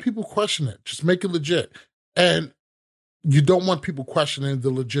 don't have people question it. Just make it legit. And you don't want people questioning the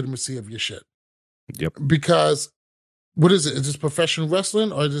legitimacy of your shit. Yep. Because what is it? Is this professional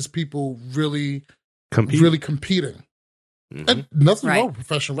wrestling or is this people really competing? And nothing wrong with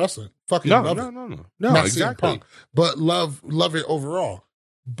professional wrestling. Fucking love it. No, Not exactly. CM Punk, but love it overall.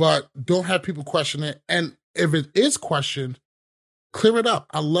 But don't have people question it. And if it is questioned, clear it up.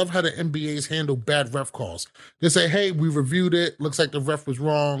 I love how the NBA's handle bad ref calls. They say, hey, we reviewed it. Looks like the ref was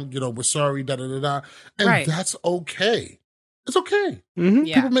wrong. You know, we're sorry, da-da-da-da. And that's okay. It's okay.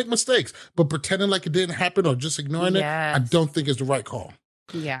 People make mistakes. But pretending like it didn't happen or just ignoring it, I don't think is the right call.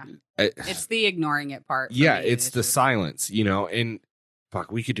 Yeah. It's the ignoring it part. Yeah, it's the silence, you know, and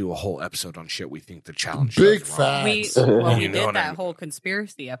fuck, we could do a whole episode on shit we think the challenge Big does wrong. facts. We did that whole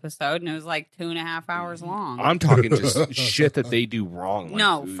conspiracy episode, and it was like 2.5 hours long. I'm talking just shit that they do wrong. Like,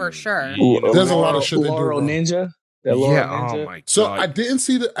 no, for sure. You know, there's a lot of shit they do Laurel wrong. Ninja. Yeah, Ninja. oh my god. So I didn't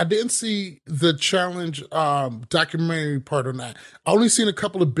see the challenge documentary part on that. I only seen a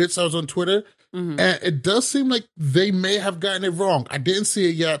couple of bits. I was on Twitter, and it does seem like they may have gotten it wrong. I didn't see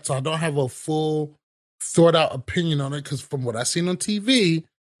it yet, so I don't have a full thought out opinion on it. Because from what I seen on TV,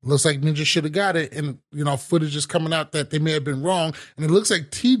 Looks like Ninja should have got it. And, footage is coming out that they may have been wrong. And it looks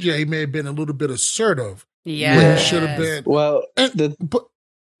like TJ may have been a little bit assertive. Yeah. When he should have been. Well, but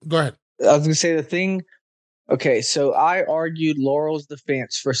go ahead. I was going to say the thing. Okay, so I argued Laurel's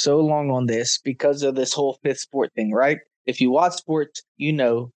defense for so long on this because of this whole fifth sport thing, right? If you watch sports,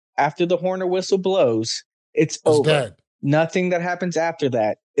 after the horn or whistle blows, it's over. Dead. Nothing that happens after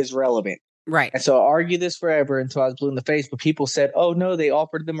that is relevant. Right. And so I argued this forever until I was blue in the face. But people said, oh, no, they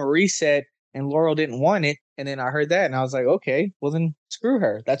offered them a reset and Laurel didn't want it. And then I heard that and I was like, okay, well, then screw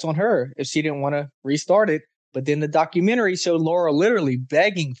her. That's on her if she didn't want to restart it. But then the documentary showed Laurel literally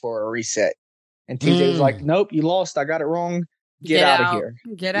begging for a reset. And TJ was like, nope, you lost. I got it wrong. Get out of here.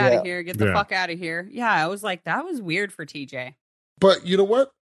 Get out of here. Get the fuck out of here. Yeah, I was like, that was weird for TJ. But you know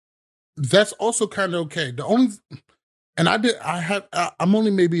what? That's also kind of okay. The only, and I'm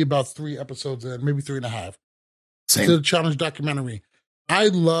only maybe about 3 episodes in, maybe 3.5. Same. To the challenge documentary. I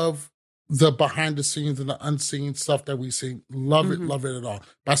love the behind the scenes and the unseen stuff that we see. Love it at all.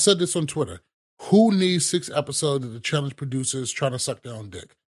 But I said this on Twitter. Who needs 6 episodes of the challenge producers trying to suck their own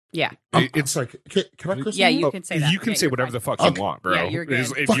dick? Yeah. It's like, can I curse? Yeah, you can say that. You can say whatever the fuck you want, bro. Yeah, you're good.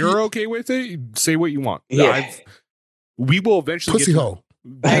 If you're okay with it, say what you want. Yeah. We will eventually Pussy hole.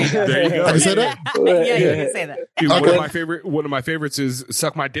 There you go. I can say that? Yeah, you can say that. Dude, Okay. one of my favorites is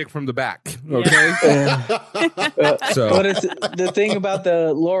suck my dick from the back. Okay. So But it's, the thing about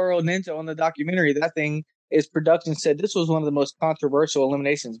the Laurel Ninja on the documentary, that thing is production said this was one of the most controversial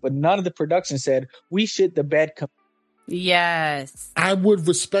eliminations, but none of the production said we shit the bed. Yes. I would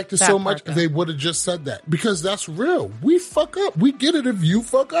respect it That so part, much though. if they would have just said that, because that's real. We fuck up. We get it if you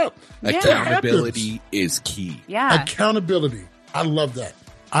fuck up. Yeah. accountability is key. Yeah. Accountability. I love that.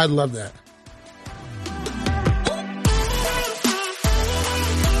 I love that.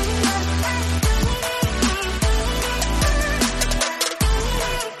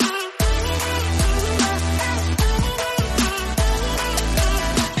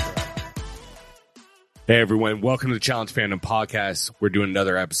 Hey everyone, welcome to the Challenge Fandom Podcast. We're doing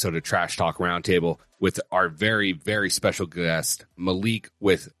another episode of Trash Talk Roundtable with our very, very special guest, Malik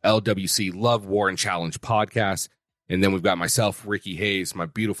with L.W.C. Love, War, and Challenge Podcast. And then we've got myself, Ricky Hayes, my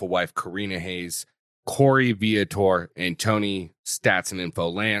beautiful wife, Karina Hayes, Corey Viator, and Tony Stats and Info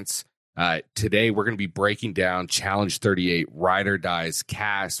Lance. Today, we're going to be breaking down Challenge 38 Ride or Dies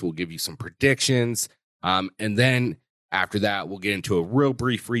cast. We'll give you some predictions. And then after that, we'll get into a real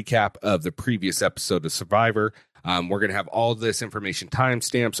brief recap of the previous episode of Survivor. We're going to have all this information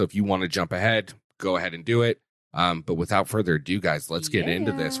timestamped, so if you want to jump ahead, go ahead and do it. But without further ado, guys, let's get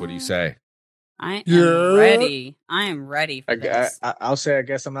into this. What do you say? I am ready. I am ready for this. I'll say, I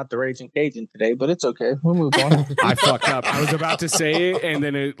guess I'm not the Raging Cajun today, but it's okay. We'll move on. I fucked up. I was about to say it, and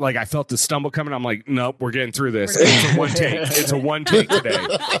then I felt the stumble coming. I'm like, nope, we're getting through this. It's a one take. It's a one take today.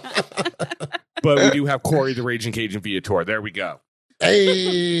 But we do have Corey, the Raging Cajun Viator. There we go.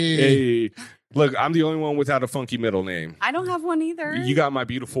 Hey. Look, I'm the only one without a funky middle name. I don't have one either. You got my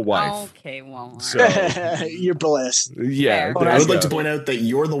beautiful wife. Okay, well. So, You're blessed. yeah. Fair. I would like to point out that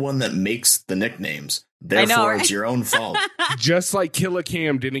you're the one that makes the nicknames. Therefore, right? it's your own fault. Just like Killa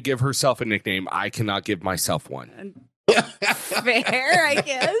Cam didn't give herself a nickname, I cannot give myself one. Fair, I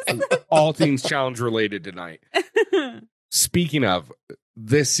guess. All things challenge related tonight. Speaking of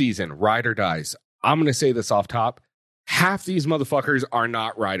this season, Ride or Dies, I'm going to say this off top. Half these motherfuckers are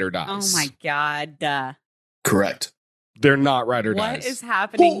not Ride or Dies. Oh my God. Correct. They're not Ride or What Dies. is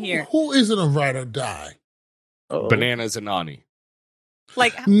happening here? Who isn't a ride or die? Uh-oh. Bananas and Nani.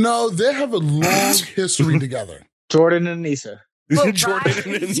 Like, No, they have a long history together. Jordan and Nisa. well, Jordan right.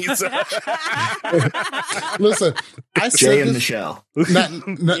 and Anissa. Listen, I Jay said and this. Michelle.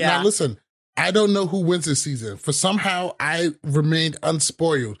 Now, listen, I don't know who wins this season. For somehow I remained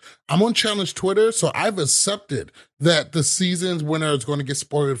unspoiled. I'm on Challenge Twitter, so I've accepted that the season's winner is going to get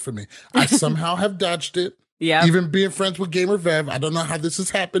spoiled for me. I somehow have dodged it. Yeah. Even being friends with Gamer Vev, I don't know how this has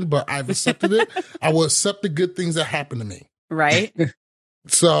happened, but I've accepted it. I will accept the good things that happen to me. Right?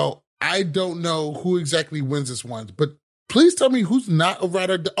 So I don't know who exactly wins this one, but please tell me who's not a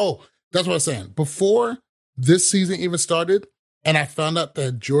rider. Oh, that's what I'm saying. Before this season even started, and I found out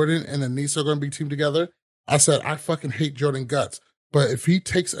that Jordan and Anissa are going to be teamed together, I said, I fucking hate Jordan guts. But if he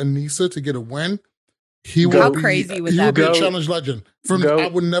takes Anissa to get a win, he will How be, crazy would he that will be a be? challenge legend. I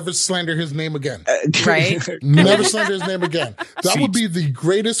would never slander his name again. Right? Never slander his name again. That would See- be the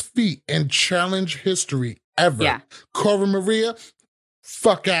greatest feat in challenge history ever. Yeah. Cora Maria,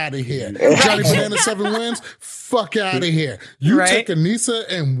 fuck out of here. Johnny Banana 7 wins, fuck out of here. You Right. take Anissa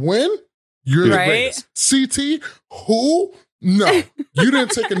and win, you're the Right. greatest. CT, who? No, you didn't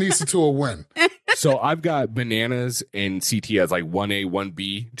take Anissa to a win. So I've got Bananas and CT as like 1A,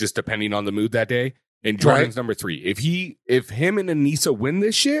 1B, just depending on the mood that day. And Jordan's number 3. If him and Anissa win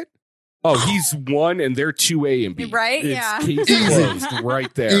this shit, he's 1 and they're 2A and B. Right? It's Yeah. case closed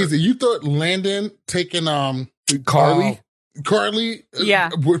right there. Easy. You thought Landon taking Carly? Yeah.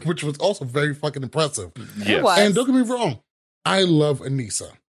 Which was also very fucking impressive. It was. And don't get me wrong, I love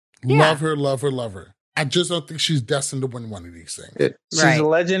Anissa. Yeah. Love her. I just don't think she's destined to win one of these things. She's Right. a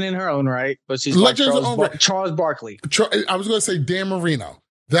legend in her own right, but she's Legend like in her own right. Charles Barkley. I was going to say Dan Marino.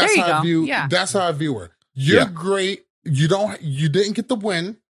 That's There you how I go. view. Yeah. That's how I view her. You're great. You didn't get the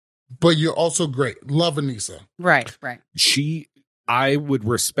win, but you're also great. Love Anissa. Right. I would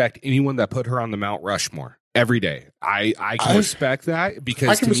respect anyone that put her on the Mount Rushmore every day. I can respect that because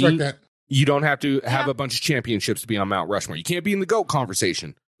I can respect that. You don't have to have a bunch of championships to be on Mount Rushmore. You can't be in the GOAT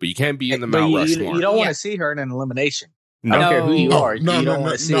conversation, but you can be in the Mount Rushmore. You don't want to see her in an elimination. No. I don't care who you are. No, you don't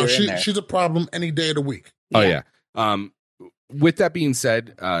want to see her in there. She's a problem any day of the week. Oh yeah. With that being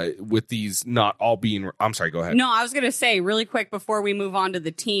said, with these not all being, I'm sorry, go ahead. No, I was going to say really quick before we move on to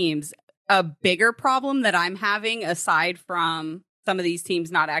the teams, a bigger problem that I'm having aside from some of these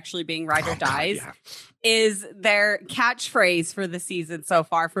teams not actually being ride or dies is their catchphrase for the season so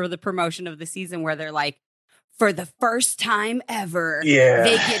far, for the promotion of the season, where they're like, for the first time ever,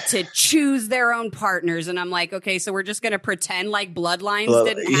 they get to choose their own partners. And I'm like, okay, so we're just going to pretend like bloodlines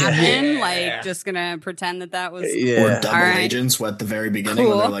didn't happen. Like, just going to pretend that was. Or double agents at the very beginning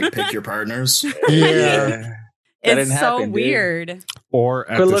when they're like, pick your partners. It's so weird. Or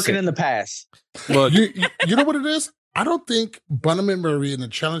quit looking in the past. Look, you know what it is? I don't think Bunham and Murray and the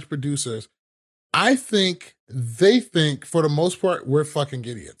challenge producers, I think they think for the most part we're fucking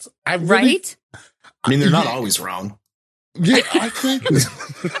idiots. Right? I mean, they're not always wrong. Yeah, I think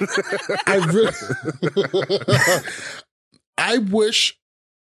I wish,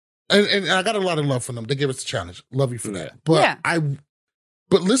 and I got a lot of love for them. They gave us a challenge. Love you for that. But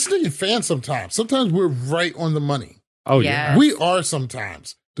but listen to your fans sometimes. Sometimes we're right on the money. Oh yeah, we are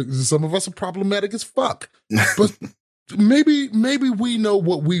sometimes. Some of us are problematic as fuck. But maybe we know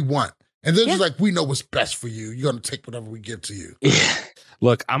what we want. And they're just like, we know what's best for you. You're going to take whatever we give to you.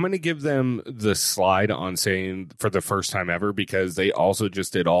 Look, I'm going to give them the slide on saying for the first time ever, because they also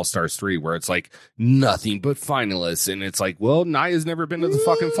just did All Stars 3, where it's like nothing but finalists. And it's like, well, Naya's never been to the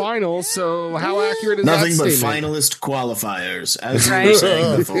fucking finals. So how accurate is nothing that but statement? finalist qualifiers, as you were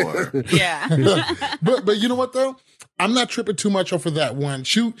saying before. But you know what, though? I'm not tripping too much off of that one.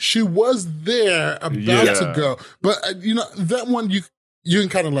 She was there about to go. But, that one you can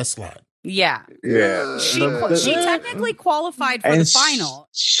kind of let slide. Yeah. She technically qualified for and the final.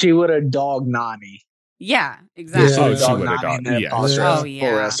 She would have dogged Nani. Yeah, exactly. She would have dogged. Oh,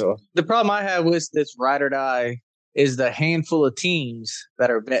 yeah. The problem I have with this ride or die is the handful of teams that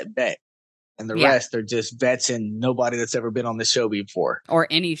are bet. And the rest are just vets and nobody that's ever been on the show before. Or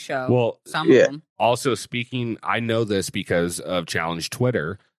any show. Well, some of them. Also speaking, I know this because of Challenge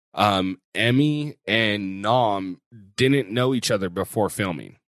Twitter. Emmy and Nom didn't know each other before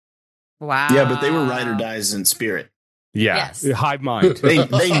filming. Wow. Yeah, but they were ride or dies in spirit. Yeah. Yes. Hive mind.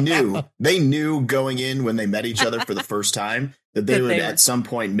 They knew going in when they met each other for the first time that they would at some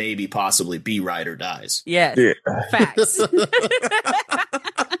point maybe possibly be ride or dies. Yes. Facts.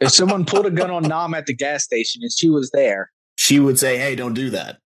 If someone pulled a gun on Nam at the gas station and she was there, she would say, hey, don't do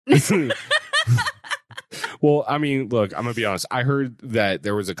that. Well, I mean, look, I'm going to be honest. I heard that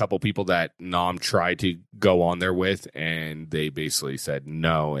there was a couple people that Nom tried to go on there with, and they basically said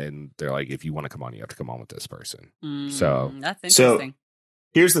no. And they're like, if you want to come on, you have to come on with this person. So that's interesting. So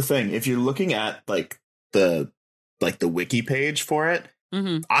here's the thing. If you're looking at the wiki page for it,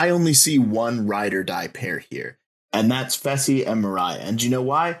 I only see one ride or die pair here. And that's Fessy and Mariah. And do you know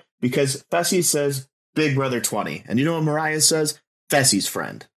why? Because Fessy says Big Brother 20. And you know what Mariah says? Fessy's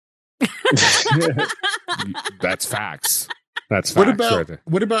friend. That's facts. That's facts.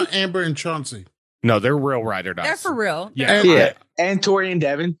 What about Amber and Chauncey? No, they're real ride or dies. They're for real. Yeah. And Tori and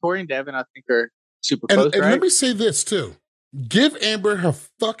Devin. Tori and Devin, I think, are super close, and right? let me say this, too. Give Amber her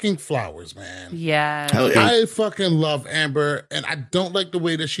fucking flowers, man. Yeah. I fucking love Amber, and I don't like the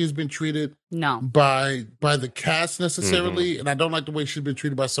way that she's been treated by the cast necessarily, and I don't like the way she's been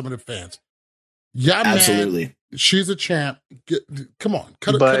treated by some of the fans. Yeah, absolutely. Man, she's a champ. Come on,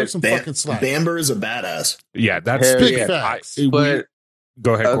 cut her some fucking slack. Bamber is a badass. Yeah, that's big facts.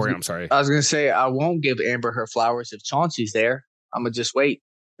 Go ahead, Corey. I'm sorry. I was going to say, I won't give Amber her flowers if Chauncey's there. I'm going to just wait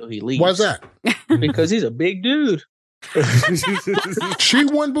till he leaves. Why's that? Because he's a big dude. She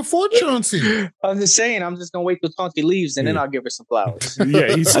won before Chauncey. I'm just saying, I'm just going to wait till Chauncey leaves and then I'll give her some flowers.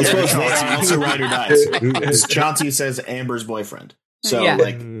 Yeah, he's I suppose also ride or dies. Chauncey says Amber's boyfriend. So,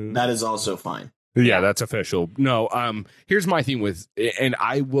 that is also fine. Yeah, that's official. No, here's my thing with, and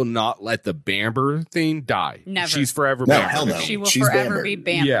I will not let the Bamber thing die. Never. She's forever No, Bamber. hell no. She will She's forever Bamber. be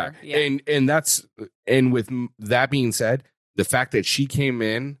Bamber. Yeah. And with that being said, the fact that she came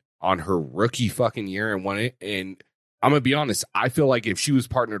in on her rookie fucking year and won it, and I'm gonna be honest, I feel like if she was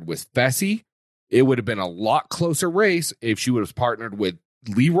partnered with Fessy, it would have been a lot closer race. If she would have partnered with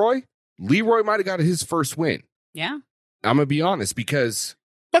Leroy might have got his first win. Yeah. I'm gonna be honest, because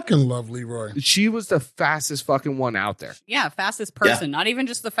Fucking love Leroy. she was the fastest fucking one out there. Yeah, fastest person. Not even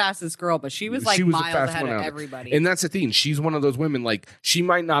just the fastest girl, but she was like She was the miles fastest ahead one of out there. everybody. And that's the thing. She's one of those women, like, she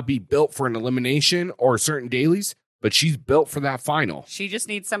might not be built for an elimination or certain dailies, but she's built for that final. She just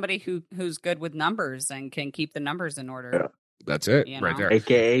needs somebody who's good with numbers and can keep the numbers in order. Yeah. That's it You right know? there.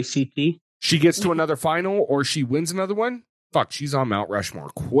 AKA CT. She gets to another final or she wins another one. Fuck, she's on Mount Rushmore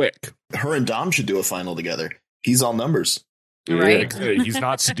quick. Her and Dom should do a final together. He's all numbers. Right. Yeah, he's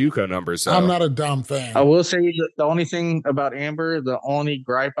not Sudoku numbers. So. I'm not a Dom fan. I will say the only thing about Amber, the only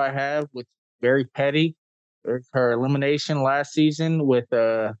gripe I have, which is very petty, is her elimination last season with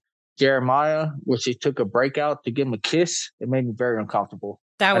Jeremiah, where she took a breakout to give him a kiss. It made me very uncomfortable.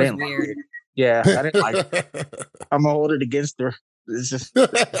 That I was didn't like weird. it. Yeah, I didn't like it. I'm gonna hold it against her. It's just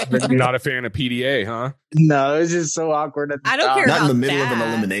Not a fan of PDA, huh? no, it's just so awkward. I don't care Not about in the middle of an that.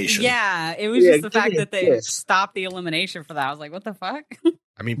 elimination. Yeah, it was Yeah, just the give fact me a that they kiss. stopped the elimination for that. I was like, what the fuck?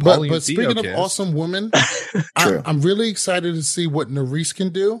 I mean, but Pauline speaking of Theo awesome women, True. I'm really excited to see what Nerys can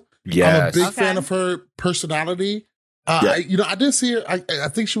do. Yes. I'm a big Okay. fan of her personality. Yeah. I didn't see her. I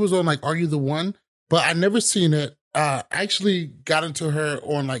think she was on like Are You the One? But I never seen it. I actually got into her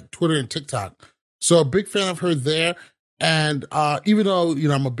on like Twitter and TikTok. So a big fan of her there. And even though,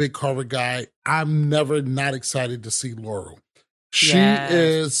 I'm a big Carver guy, I'm never not excited to see Laurel. She Yes.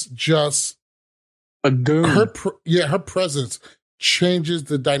 is just a goon. her presence changes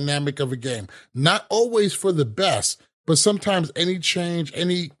the dynamic of a game. Not always for the best, but sometimes any change,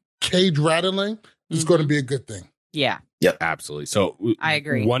 any cage rattling is going to be a good thing. Yeah. Absolutely. So I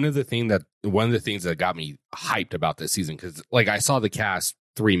agree. One of the things that got me hyped about this season, because like I saw the cast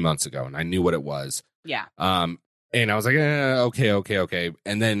 3 months ago and I knew what it was. Yeah. And I was like, okay.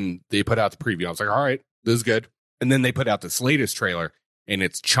 And then they put out the preview. I was like, all right, this is good. And then they put out this latest trailer, and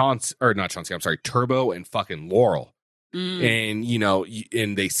it's Turbo and fucking Laurel. And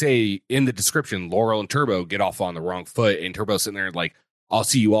and they say in the description, Laurel and Turbo get off on the wrong foot, and Turbo's sitting there like, I'll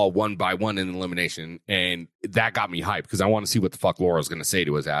see you all one by one in the elimination. And that got me hyped because I want to see what the fuck Laurel's going to say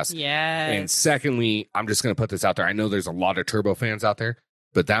to his ass. Yes. And secondly, I'm just going to put this out there. I know there's a lot of Turbo fans out there,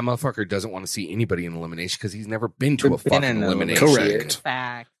 but that motherfucker doesn't want to see anybody in elimination because he's never been to a fucking elimination. Correct.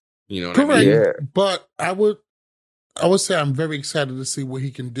 Fact. You know what Correct. I mean? Yeah. But I would say I'm very excited to see what he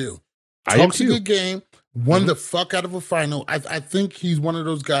can do. I am Talks a too. good game, won the fuck out of a final. I think he's one of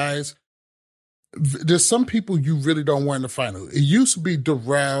those guys. There's some people you really don't want in the final. It used to be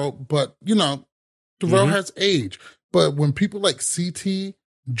Darrell, but Darrell has age. But when people like CT,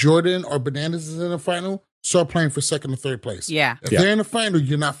 Jordan, or Bananas is in the final, start playing for second or third place. Yeah. If they're in the final,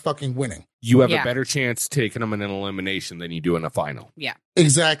 you're not fucking winning. You have Yeah. a better chance taking them in an elimination than you do in a final. Yeah.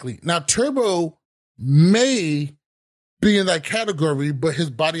 Exactly. Now, Turbo may be in that category, but his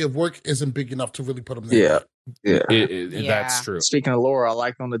body of work isn't big enough to really put him there. Yeah. Yeah. That's true. Speaking of Laurel, I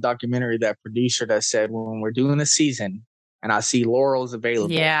liked on the documentary that producer that said when we're doing a season and I see Laurel's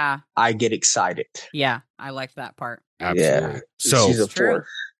available, Yeah. I get excited. Yeah. I liked that part. Absolutely. Yeah. So, She's a True. force.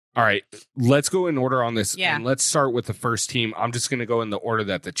 all right, let's go in order on this. Yeah. And let's start with the first team. I'm just going to go in the order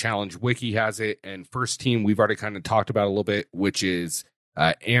that the Challenge Wiki has it. And first team, we've already kind of talked about a little bit, which is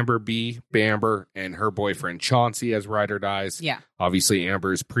Amber B, Bamber, and her boyfriend Chauncey as Ride or Dies. Yeah. Obviously,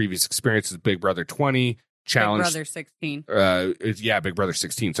 Amber's previous experience is Big Brother 20. Challenge. Big Brother 16. Big Brother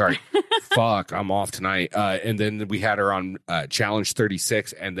 16. Sorry. Fuck, I'm off tonight. And then we had her on Challenge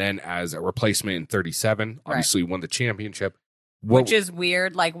 36, and then as a replacement in 37. Obviously, won the championship. Which is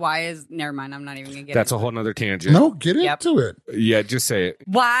weird. Like, why is... Never mind. I'm not even going to get That's into a it. whole nother tangent. No, get Yep. into it. Yeah, just say it.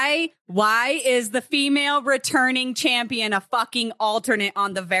 Why is the female returning champion a fucking alternate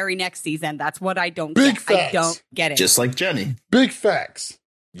on the very next season? That's what I don't Big get. I facts. don't get it. Just like Jenny. Big facts.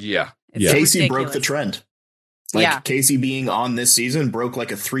 Yeah. It's Yeah. Casey ridiculous. broke the trend. Like Yeah. Casey being on this season broke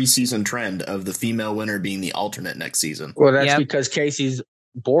like a 3-season trend of the female winner being the alternate next season. Well, that's Yep. because Casey's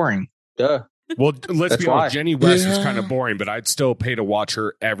boring. Duh. Well, let's That's be honest. why. Jenny West is Yeah. kind of boring, but I'd still pay to watch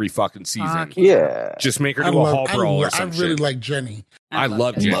her every fucking season. Fuck. Yeah. Just make her do a hall brawl or I some really shit. like Jenny. I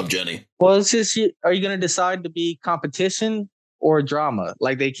love it. Jenny. Love Jenny. Well, it's just, are you going to decide to be competition or drama?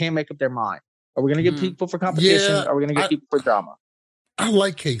 Like, they can't make up their mind. Are we going to get Mhm. people for competition? Yeah, or are we going to get people for drama? I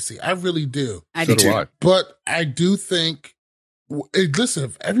like Casey. I really do. I So do. do I. But I do think listen,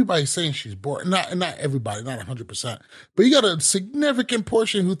 if everybody's saying she's boring, not everybody, not 100%, but you got a significant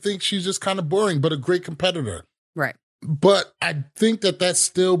portion who thinks she's just kind of boring, but a great competitor. Right. But I think that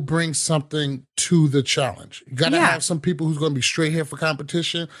still brings something to the challenge. You got to have some people who's going to be straight here for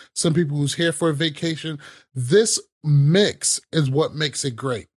competition, some people who's here for a vacation. This mix is what makes it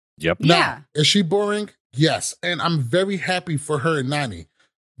great. Yep. Now, is she boring? Yes. And I'm very happy for her and Nani.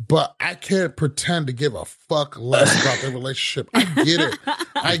 But I can't pretend to give a fuck less about their relationship. I get it.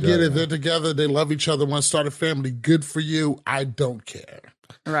 I get it. They're together. They love each other. Want to start a family. Good for you. I don't care.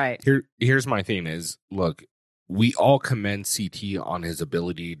 Right. Here's my thing is, look, we all commend CT on his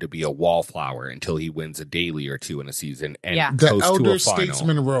ability to be a wallflower until he wins a daily or two in a season and the goes elder to a final.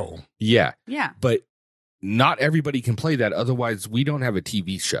 statesman role. Yeah. Yeah. But not everybody can play that. Otherwise, we don't have a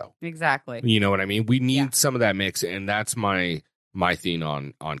TV show. Exactly. You know what I mean? We need some of that mix, and that's my thing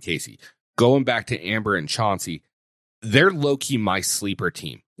on Casey. Going back to Amber and Chauncey, they're low-key my sleeper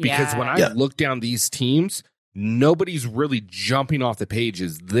team. Because when I look down these teams, nobody's really jumping off the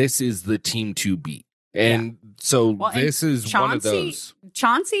pages. This is the team to beat. And so this is Chauncey, one of those.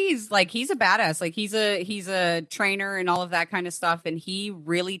 Chauncey's like, he's a badass. Like he's a trainer and all of that kind of stuff. And he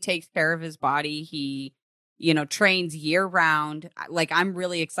really takes care of his body. He, trains year round. Like, I'm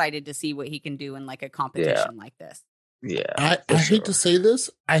really excited to see what he can do in like a competition like this. Yeah. I hate to say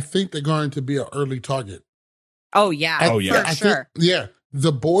this. I think they're going to be an early target. Oh, yeah. For sure.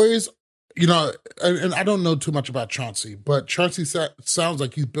 The boys, and I don't know too much about Chauncey, but Chauncey sounds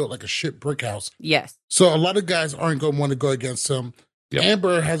like he's built like a shit brick house. Yes. So a lot of guys aren't going to want to go against him. Yep.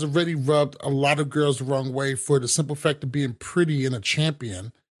 Amber has already rubbed a lot of girls the wrong way for the simple fact of being pretty and a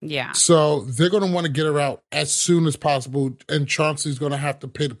champion. Yeah. So they're going to want to get her out as soon as possible, and Chauncey's going to have to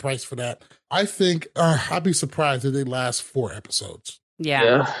pay the price for that. I think I'd be surprised if they last 4 episodes.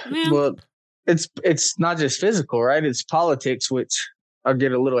 Yeah. Well, it's not just physical, right? It's politics, which I'll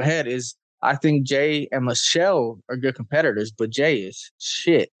get a little ahead. Is I think Jay and Michelle are good competitors, but Jay is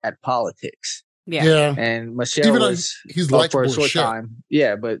shit at politics. Yeah. And Michelle he's like for a short time.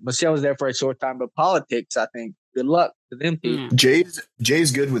 Yeah, but Michelle was there for a short time. But politics, I think, good luck to them two.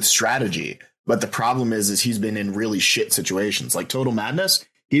 Jay's good with strategy, but the problem is he's been in really shit situations. Like Total Madness,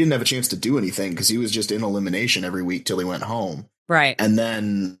 he didn't have a chance to do anything because he was just in elimination every week till he went home. Right. And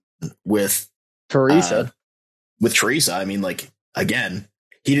then with Teresa, I mean, like, again,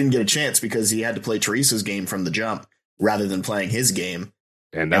 he didn't get a chance because he had to play Teresa's game from the jump rather than playing his game.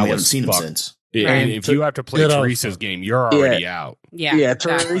 And we haven't seen him since. Yeah, right. And if you have to play Teresa's game, you're already out. Yeah.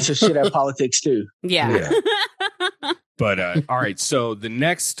 Teresa shit at politics too. Yeah. But all right, so the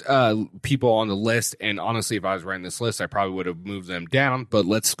next people on the list, and honestly, if I was writing this list, I probably would have moved them down. But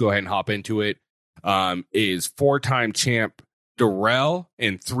let's go ahead and hop into it. Is 4-time champ Darrell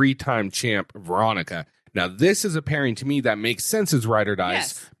and 3-time champ Veronica. Now, this is a pairing to me that makes sense as Ride or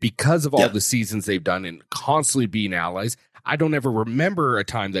Dice because of all the seasons they've done and constantly being allies. I don't ever remember a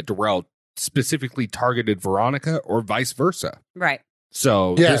time that Darrell specifically targeted Veronica or vice versa. Right.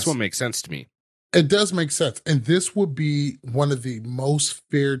 So this one makes sense to me. It does make sense. And this would be one of the most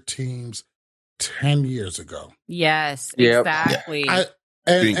feared teams 10 years ago. Yes, exactly.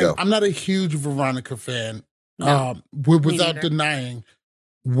 And I'm not a huge Veronica fan. No, without denying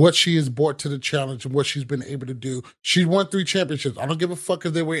what she has brought to the challenge and what she's been able to do. She won 3 championships. I don't give a fuck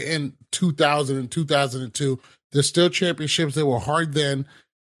if they were in 2000 and 2002. They're still championships. They were hard then.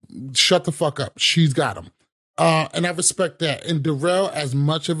 Shut the fuck up. She's got them. And I respect that. And Darrell, as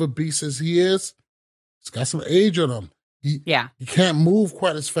much of a beast as he is, he's got some age on him. He can't move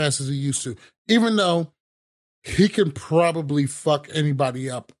quite as fast as he used to. Even though he can probably fuck anybody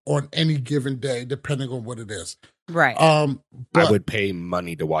up on any given day, depending on what it is. Right. But I would pay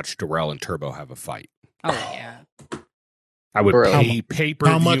money to watch Darrell and Turbo have a fight. Oh, yeah. I would pay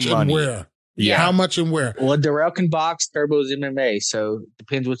pay-per-view how much money. And where? Yeah. How much and where? Well, Darrell can box, Turbo's MMA, so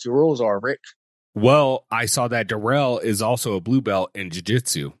depends what your rules are, Rick. Well, I saw that Darrell is also a blue belt in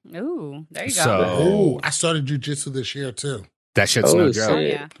jiu-jitsu. Ooh, there you go. So, I started jiu-jitsu this year, too. That shit's no joke. Oh,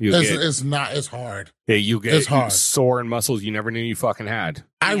 yeah. It's not as hard. Yeah, you get it's hard. Sore and muscles you never knew you fucking had.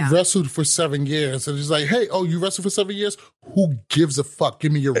 I wrestled for 7 years, and it's like, hey, you wrestled for 7 years? Who gives a fuck?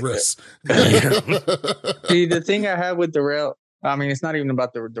 Give me your wrist. See, the thing I have with Darrell, I mean, it's not even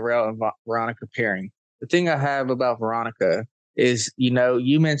about the Darrell and Veronica pairing. The thing I have about Veronica is,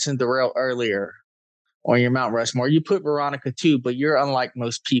 you mentioned Darrell earlier on your Mount Rushmore. You put Veronica too, but you're unlike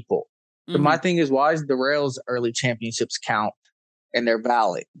most people. Mm-hmm. But my thing is, why does Darrell's early championships count? And they're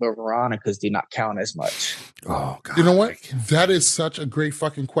valid, but Veronica's do not count as much. Oh, God. You know what? That is such a great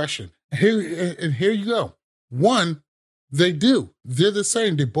fucking question. Here you go. One, they do. They're the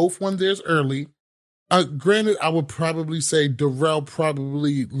same. They both won theirs early. Granted, I would probably say Darrell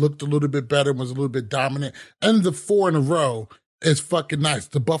probably looked a little bit better and was a little bit dominant. And the 4 in a row is fucking nice.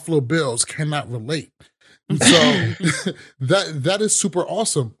 The Buffalo Bills cannot relate. So that is super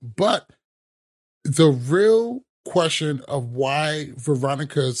awesome. But the real question of why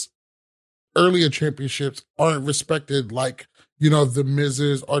Veronica's earlier championships aren't respected like, the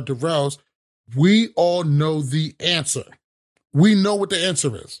Miz's or Darrell's, we all know the answer. We know what the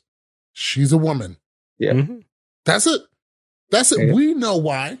answer is. She's a woman. Yeah. Mm-hmm. That's it. Yeah. We know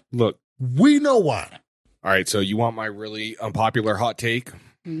why. Look. We know why. All right, so you want my really unpopular hot take?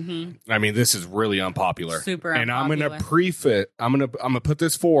 Mm-hmm. I mean, this is really unpopular. Super and unpopular. I'm gonna put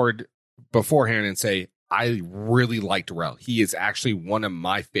this forward beforehand and say I really like Darrell. He is actually one of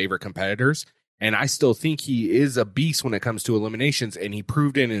my favorite competitors, and I still think he is a beast when it comes to eliminations. And he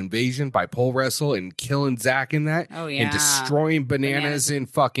proved it in Invasion by pole wrestle and killing Zach in that, and destroying bananas in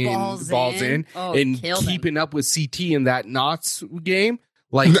fucking balls in and keeping up with CT in that Knots game.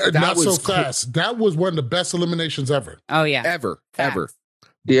 Like that not was so fast. That was one of the best eliminations ever. Oh yeah, ever.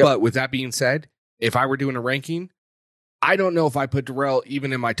 Yep. But with that being said, if I were doing a ranking, I don't know if I put Darrell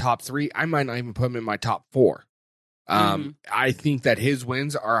even in my top 3. I might not even put him in my top 4. I think that his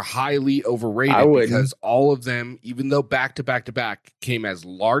wins are highly overrated because all of them, even though back to back came as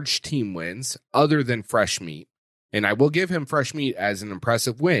large team wins, other than Fresh Meat, and I will give him Fresh Meat as an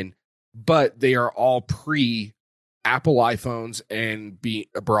impressive win, but they are all pre Apple iPhones and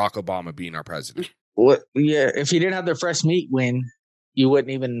Barack Obama being our president. What? Yeah, if you didn't have the Fresh Meat win, you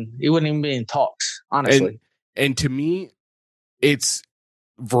wouldn't even be in talks, honestly. And to me, it's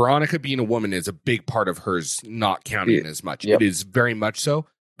Veronica being a woman is a big part of hers not counting as much. Yep. It is very much so.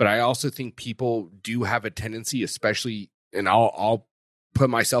 But I also think people do have a tendency, especially, and I'll put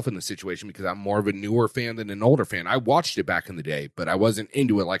myself in the situation because I'm more of a newer fan than an older fan. I watched it back in the day, but I wasn't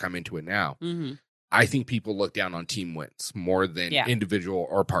into it like I'm into it now. Mm-hmm. I think people look down on team wins more than individual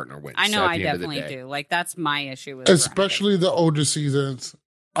or partner wins. I know, I definitely do. Like, that's my issue with especially the older seasons.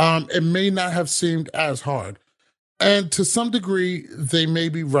 It may not have seemed as hard. And to some degree, they may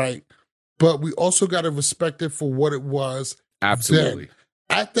be right, but we also got to respect it for what it was. Absolutely. Then.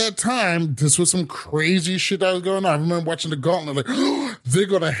 At that time, this was some crazy shit that was going on. I remember watching the Gauntlet, like, oh, they're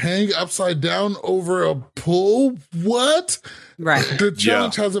going to hang upside down over a pool? What? Right. The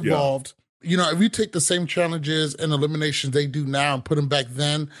challenge has evolved. If you take the same challenges and eliminations they do now and put them back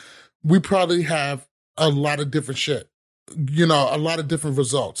then, we probably have a lot of different shit. A lot of different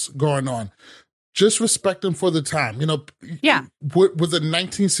results going on. Just respect them for the time. Yeah. Would the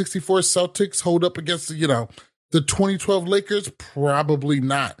 1964 Celtics hold up against, the 2012 Lakers? Probably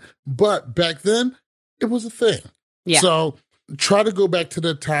not. But back then, it was a thing. Yeah. So try to go back to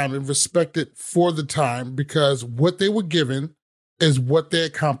the time and respect it for the time because what they were given is what they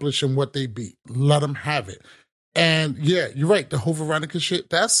accomplished and what they beat. Let them have it. And yeah, you're right. The whole Veronica shit,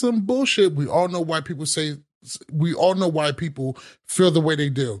 that's some bullshit. We all know why people feel the way they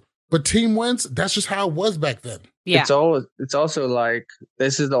do. But team wins, that's just how it was back then. Yeah. It's also like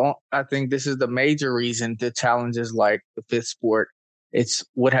I think this is the major reason the challenge is like the fifth sport. It's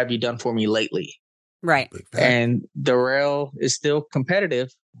what have you done for me lately? Right. And Darrell is still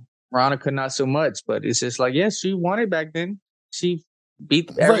competitive. Veronica not so much, but it's just like, yes, she won it back then. She beat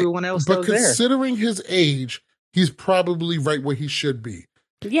everyone else that was there. But considering his age, he's probably right where he should be.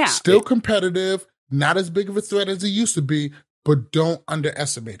 Yeah. Still competitive, not as big of a threat as he used to be, but don't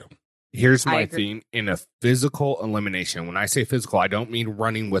underestimate him. Here's my thing in a physical elimination. When I say physical, I don't mean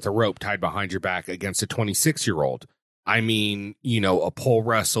running with a rope tied behind your back against a 26-year-old. I mean, a pole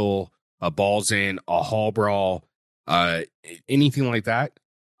wrestle, a balls in, a hall brawl, anything like that.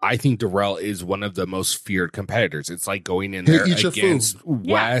 I think Darrell is one of the most feared competitors. It's like going in there against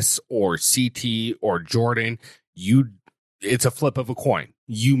Wes or CT or Jordan. It's a flip of a coin.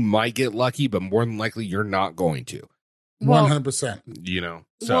 You might get lucky, but more than likely you're not going to. 100%.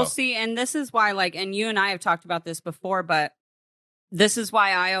 So. Well, see, and this is why, and you and I have talked about this before, but this is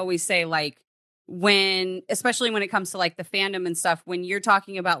why I always say, especially when it comes to the fandom and stuff, when you're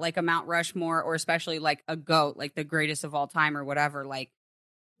talking about a Mount Rushmore or especially a GOAT, the greatest of all time or whatever,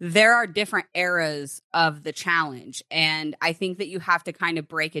 there are different eras of the challenge. And I think that you have to kind of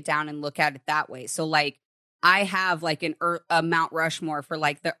break it down and look at it that way. So I have a Mount Rushmore for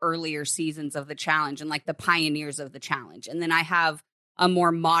the earlier seasons of the challenge and the pioneers of the challenge. And then I have a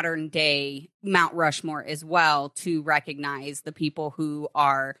more modern day Mount Rushmore as well to recognize the people who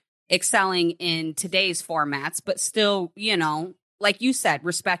are excelling in today's formats, but still, like you said,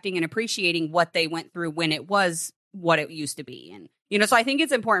 respecting and appreciating what they went through when it was what it used to be. And, so I think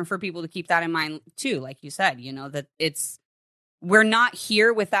it's important for people to keep that in mind too. Like you said, that we're not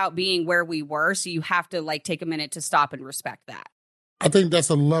here without being where we were. So you have to like take a minute to stop and respect that. I think that's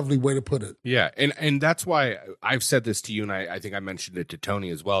a lovely way to put it. Yeah. And that's why I've said this to you, and I think I mentioned it to Tony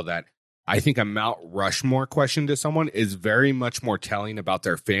as well, that I think a Mount Rushmore question to someone is very much more telling about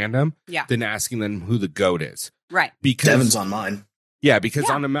their fandom than asking them who the GOAT is. Right. Because Devin's on mine. Yeah, because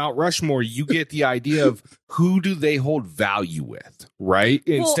on a Mount Rushmore, you get the idea of who do they hold value with, right?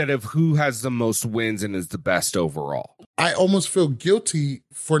 Instead of who has the most wins and is the best overall. I almost feel guilty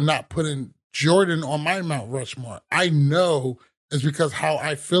for not putting Jordan on my Mount Rushmore. I know it's because how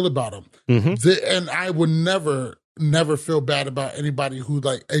I feel about him. And I would never feel bad about anybody who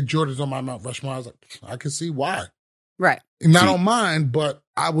like, hey, Jordan's on my Mount Rushmore. I was like, I can see why. Right. Not on mine, but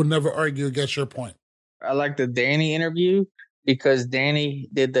I would never argue against your point. I like the Danny interview because Danny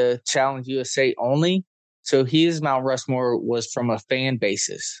did the Challenge USA only. So his Mount Rushmore was from a fan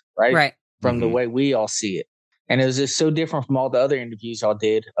basis, right? Right. From the way we all see it. And it was just so different from all the other interviews y'all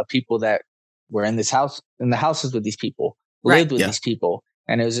did of people that were in the houses with these people, lived with these people.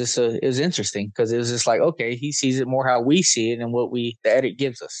 And it was just, it was interesting because it was just like, okay, he sees it more how we see it and what the edit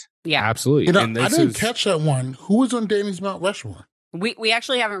gives us. Yeah, absolutely. You know, I didn't catch that one. Who was on Danny's Mount Rushmore? We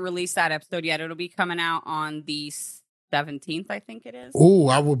actually haven't released that episode yet. It'll be coming out on the 17th, I think it is. Oh,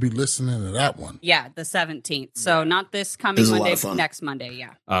 I will be listening to that one. Yeah, the 17th. So not this coming Monday, next Monday.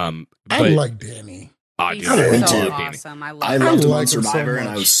 Yeah. I like Danny. He's so awesome. I loved him on Survivor, and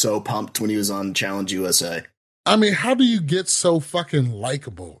I was so pumped when he was on Challenge USA. I mean, how do you get so fucking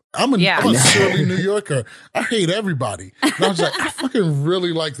likable? I'm a surly New Yorker. I hate everybody. And I was like, I fucking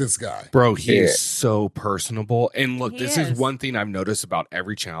really like this guy. Bro, he is so personable. And look, this is one thing I've noticed about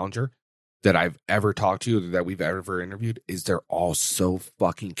every challenger that I've ever talked to, that we've ever interviewed, is they're all so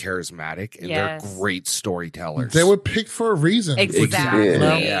fucking charismatic and they're great storytellers. They were picked for a reason. Exactly. You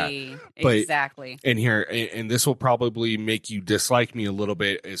know? Exactly. And here, and this will probably make you dislike me a little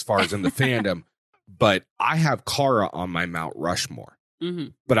bit as far as in the fandom, but I have Cara on my Mount Rushmore,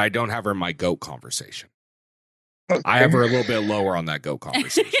 but I don't have her in my GOAT conversation. Okay. I have her a little bit lower on that GOAT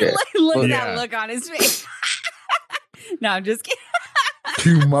conversation. Look at that look on his face. No, I'm just kidding.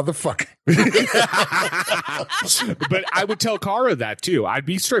 You motherfucker. But I would tell Cara that too. I'd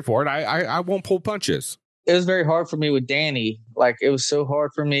be straightforward. I won't pull punches. It was very hard for me with Danny. Like, it was so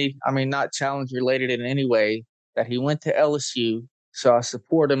hard for me. I mean, not challenge related in any way, that he went to LSU. So I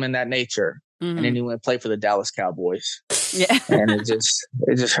support him in that nature. And then he went to play for the Dallas Cowboys. Yeah. And it just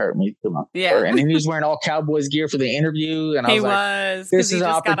hurt me too much. Yeah. And then he was wearing all Cowboys gear for the interview. And I was like, this is an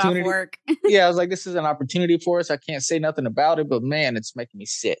opportunity. Got off work. Yeah, I was like, this is an opportunity for us. I can't say nothing about it, but man, it's making me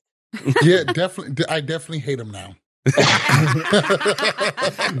sick. Yeah, definitely. I definitely hate him now.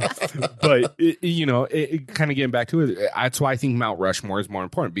 But, it kind of getting back to it, that's why I think Mount Rushmore is more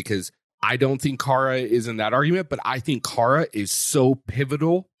important, because I don't think Cara is in that argument, but I think Cara is so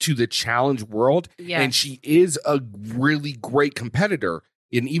pivotal to the challenge world. Yes. And she is a really great competitor.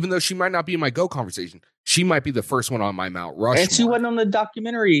 And even though she might not be in my GO conversation, she might be the first one on my Mount Rushmore. And she wasn't on the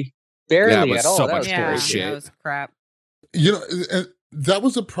documentary barely at all. So much bullshit. That was crap. That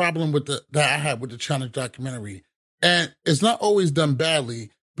was a problem with that I had with the challenge documentary. And it's not always done badly,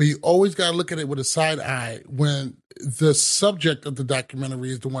 but you always got to look at it with a side eye when the subject of the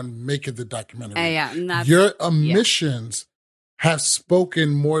documentary is the one making the documentary. Your omissions have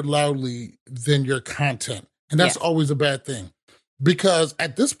spoken more loudly than your content. And that's always a bad thing. Because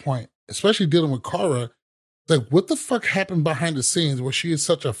at this point, especially dealing with Cara, like, what the fuck happened behind the scenes where she is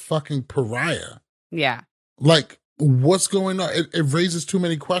such a fucking pariah? Yeah. Like, what's going on? It raises too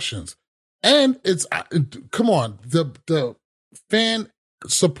many questions. And it's, come on, the fan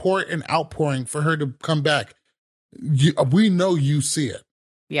support and outpouring for her to come back. We know you see it.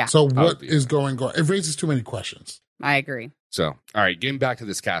 Yeah. So what is going on? It raises too many questions. I agree. So, all right, getting back to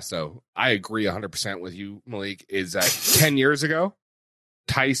this cast, though, I agree 100% with you, Malik, is that 10 years ago,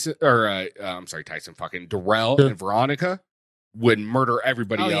 Tyson fucking Darrell and Veronica would murder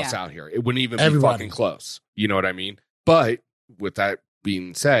everybody else out here. It wouldn't even be fucking close. You know what I mean? But with that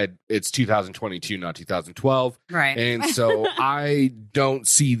being said, it's 2022, not 2012. Right. And so I don't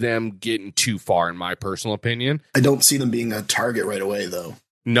see them getting too far, in my personal opinion. I don't see them being a target right away, though.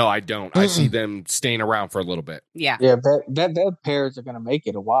 No, I don't. I see them staying around for a little bit. Yeah. Yeah, that pairs are going to make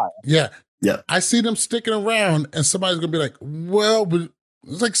it a while. Yeah. Yeah. I see them sticking around, and somebody's going to be like, well, but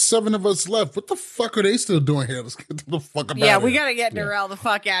there's like 7 of us left. What the fuck are they still doing here? Let's get the fuck out of here. Yeah, we got to get Darrell the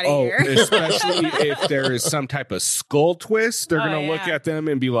fuck out of here. Especially if there is some type of skull twist. They're going to look at them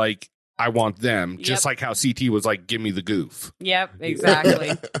and be like, I want them. Just like how CT was like, give me the goof. Yep,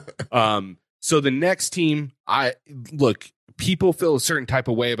 exactly. So the next team, people feel a certain type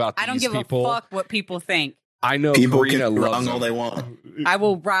of way about these people. I don't give a fuck what people think. I know People Karina can loves wrong them. all they want. I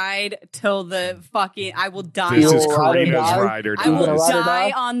will ride till the fucking. I will die. This on is this Karina's fucking hill. ride or I will die. Ride or die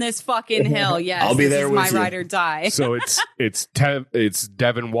die? on this fucking hill. Yes, I'll be this there is my with you. ride or die. So it's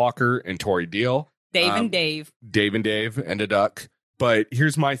Devin Walker and Tori Deal. Dave and Dave. Dave and Dave and a duck. But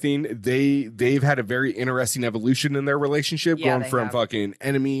here's my thing. They've had a very interesting evolution in their relationship, Yeah, going they from have. fucking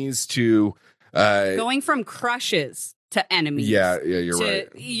enemies to Going from crushes to enemies. yeah, you're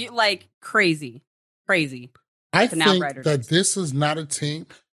right. Like crazy. I So now think Ryder that does. this is not a team.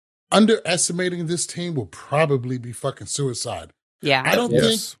 Underestimating this team will probably be fucking suicide. Yeah. I don't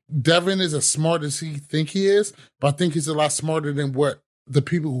Yes. think Devin is as smart as he think he is, but I think he's a lot smarter than what the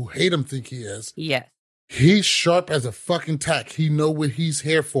people who hate him think he is. Yes. He's sharp as a fucking tack. He know what he's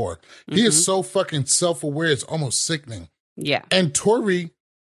here for. He is so fucking self-aware, it's almost sickening. Yeah. And Tori,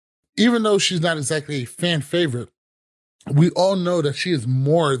 even though she's not exactly a fan favorite, we all know that she is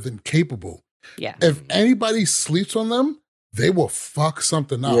more than capable. Yeah. If anybody sleeps on them, they will fuck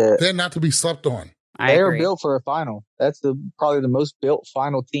something up. Yeah. They're not to be slept on. I They are agree. built for a final. That's probably the most built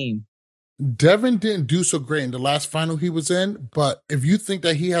final team. Devin didn't do so great in the last final he was in, but if you think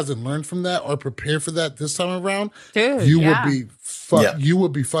that he hasn't learned from that or prepared for that this time around, Dude, you yeah.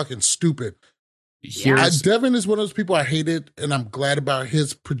 would be fucking stupid. Here's Devin is one of those people I hated, and I'm glad about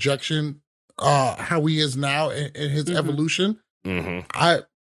his projection, how he is now and his Mhm. evolution. Mhm.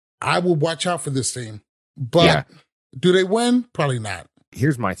 I will watch out for this team, but Yeah. do they win? Probably not.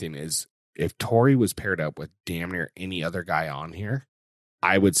 Here's my thing is if Tori was paired up with damn near any other guy on here,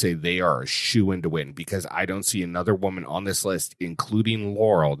 I would say they are a shoe-in to win because I don't see another woman on this list, including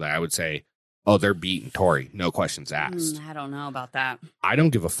Laurel, that I would say, oh, they're beating Tori. No questions asked. I don't know about that. I don't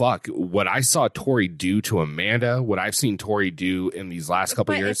give a fuck. What I saw Tori do to Amanda, what I've seen Tori do in these last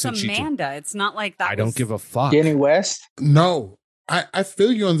couple But years it's since Amanda. It's not like that. I don't give a fuck. Jenny West. No, I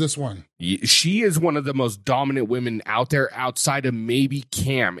feel you on this one. She is one of the most dominant women out there outside of maybe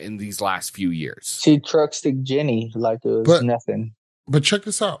Cam in these last few years. She truck stick Jenny like it was But- nothing. But check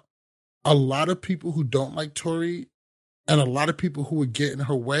this out. A lot of people who don't like Tori and a lot of people who would get in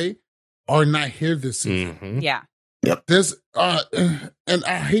her way are not here this season. Mhm. Yeah. There's and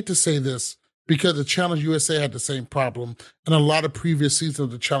I hate to say this because the Challenge USA had the same problem, and a lot of previous seasons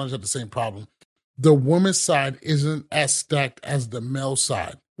of the Challenge had the same problem. The women's side isn't as stacked as the male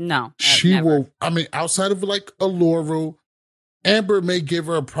side. No. She never. will, I mean, outside of like a Laurel, Amber may give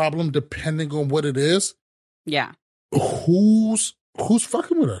her a problem depending on what it is. Yeah. Who's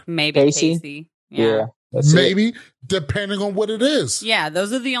fucking with her? Maybe Casey? Casey. Yeah. That's it. Maybe, depending on what it is. Yeah,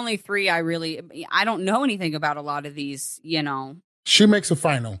 those are the only three I don't know anything about a lot of these, She makes a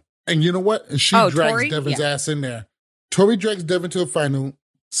final. And you know what? And she Oh, drags Tori? Devin's Yeah. ass in there. Tori drags Devin to a final,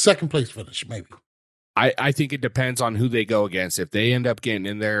 second place finish, maybe. I think it depends on who they go against. If they end up getting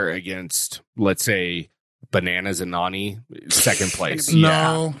in there against, let's say, Bananas and Nani, second place.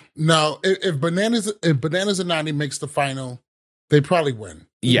 No. If Bananas and Nani makes the final, they probably win.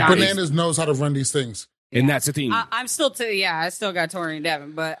 Yeah. Bananas knows how to run these things. And that's the thing. I'm still I still got Tori and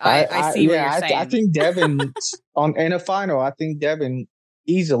Devin, but I see what you're saying. I think Devin in a final. I think Devin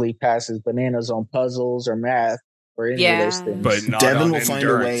easily passes Bananas on puzzles or math or any of those things. But not Devin on will find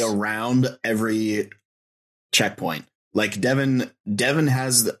a way endurance. around every checkpoint. Like Devin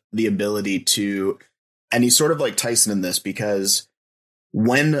has the ability to, and he's sort of like Tyson in this because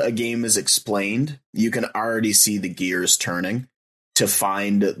when a game is explained, you can already see the gears turning to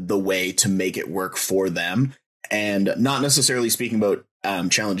find the way to make it work for them. And not necessarily speaking about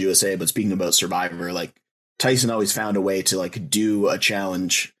Challenge USA, but speaking about Survivor, like Tyson always found a way to like do a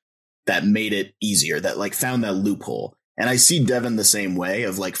challenge that made it easier, that like found that loophole. And I see Devin the same way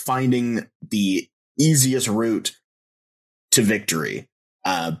of like finding the easiest route to victory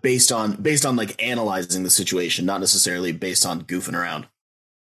based on like analyzing the situation, not necessarily based on goofing around.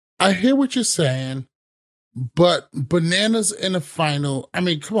 I hear what you're saying, but Bananas in a final. I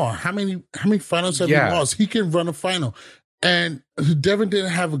mean, come on, how many finals have he lost? He can run a final, and Devin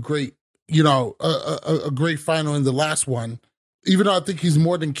didn't have a great, a great final in the last one. Even though I think he's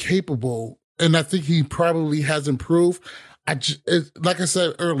more than capable, and I think he probably has improved. Like I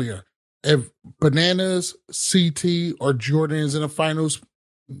said earlier, if Bananas, CT, or Jordan is in the finals,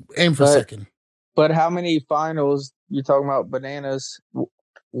 aim for second. But how many finals you talking about? Bananas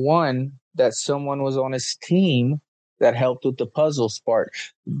won that someone was on his team that helped with the puzzles part.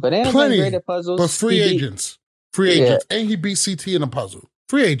 Bananas ain't great at puzzles, but free agents, and he beat CT in a puzzle.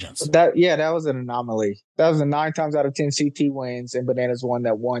 Free agents. That was an anomaly. That was a 9 times out of 10 CT wins, and Bananas won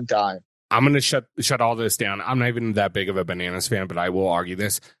that one time. I'm going to shut all this down. I'm not even that big of a Bananas fan, but I will argue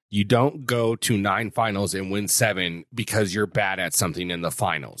this. You don't go to 9 finals and win 7 because you're bad at something in the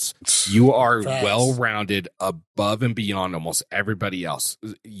finals. You are well-rounded above and beyond almost everybody else.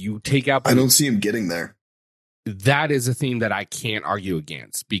 You take out... I don't see him getting there. That is a thing that I can't argue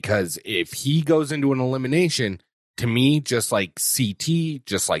against, because if he goes into an elimination, to me, just like CT,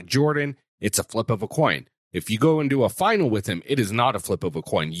 just like Jordan, it's a flip of a coin. If you go into a final with him, it is not a flip of a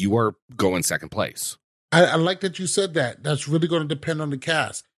coin. You are going second place. I like that you said that. That's really going to depend on the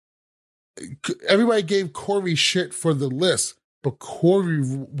cast. Everybody gave Corey shit for the list, but Corey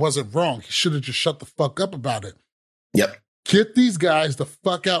wasn't wrong. He should have just shut the fuck up about it. Yep. Get these guys the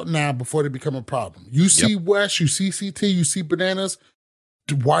fuck out now before they become a problem. You see Wes, you see CT, you see Bananas.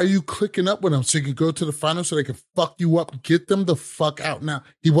 Why are you clicking up with them so you can go to the final so they can fuck you up? Get them the fuck out now.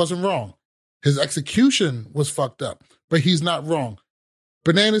 He wasn't wrong. His execution was fucked up, but he's not wrong.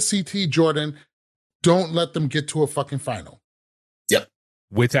 Bananas, CT, Jordan, don't let them get to a fucking final. Yep.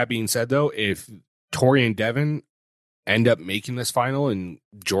 With that being said, though, if Tori and Devin end up making this final and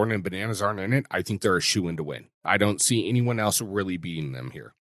Jordan and Bananas aren't in it, I think they're a shoo-in to win. I don't see anyone else really beating them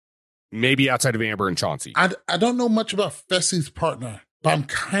here. Maybe outside of Amber and Chauncey. I don't know much about Fessy's partner, but I'm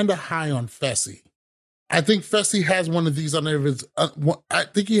kind of high on Fessy. I think Fessy has one of these under his... I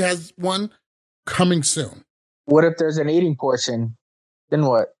think he has one coming soon. What if there's an eating portion? Then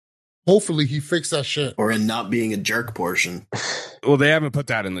what? Hopefully he fixed that shit. Or in not being a jerk portion. Well, they haven't put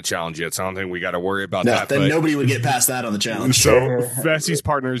that in the challenge yet, so I don't think we got to worry about that. Then nobody would get past that on the challenge. So Fessy's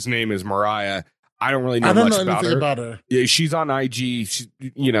partner's name is Mariah. I don't really know much about her. Yeah, she's on IG.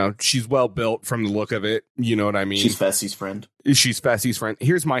 She's well built from the look of it. You know what I mean? She's Fessy's friend.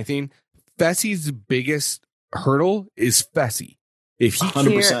 Here's my thing. Fessy's biggest hurdle is Fessy. If he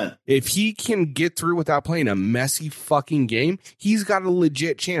 100%. If he can get through without playing a messy fucking game, he's got a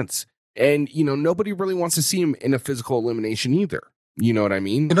legit chance. And, nobody really wants to see him in a physical elimination either. You know what I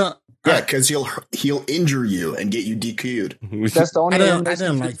mean? Yeah, because he'll injure you and get you DQ'd. That's the only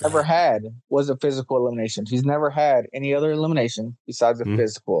elimination he's ever had was a physical elimination. He's never had any other elimination besides a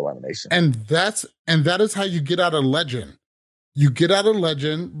physical elimination. And that is how you get out of legend. You get out of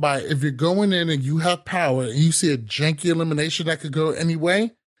legend by, if you're going in and you have power and you see a janky elimination that could go any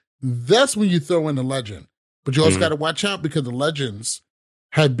way, that's when you throw in the legend. But you also got to watch out, because the legends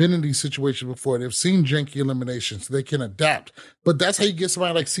have been in these situations before. They've seen janky eliminations. So they can adapt. But that's how you get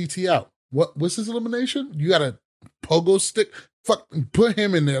somebody like CT out. What's his elimination? You got a pogo stick? Put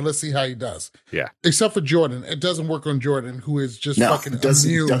him in there. Let's see how he does. Yeah. Except for Jordan. It doesn't work on Jordan, who is just fucking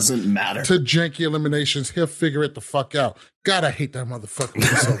immune doesn't matter to janky eliminations. He'll figure it the fuck out. God, I hate that motherfucker.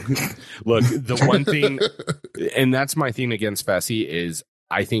 He's so good. Look, the one thing, and that's my thing against Fessy, is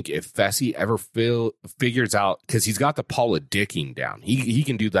I think if Fessy ever figures out, because he's got the Paula Dicking down, he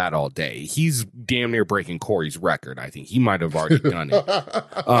can do that all day. He's damn near breaking Corey's record. I think he might have already done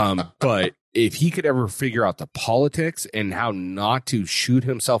it. But if he could ever figure out the politics and how not to shoot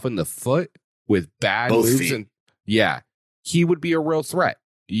himself in the foot with bad Both moves, feet. and he would be a real threat.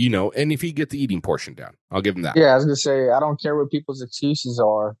 And if he get the eating portion down, I'll give him that. Yeah, I was gonna say, I don't care what people's excuses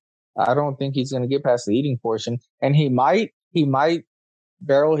are. I don't think he's gonna get past the eating portion, and he might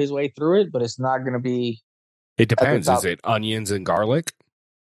barrel his way through it, but it's not going to be. It depends. Is it onions and garlic?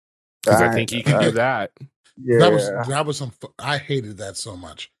 Because I think he can do that. Yeah, that was some. I hated that so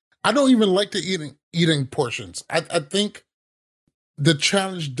much. I don't even like the eating portions. I think the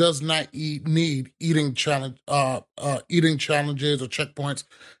challenge does not need eating challenges or checkpoints.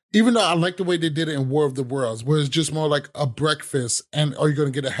 Even though I like the way they did it in War of the Worlds, where it's just more like a breakfast, and are you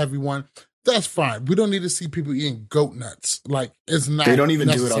going to get a heavy one? That's fine. We don't need to see people eating goat nuts. Like, it's not. They don't even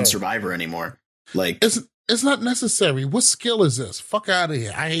necessary. do it on Survivor anymore. Like, it's not necessary. What skill is this? Fuck out of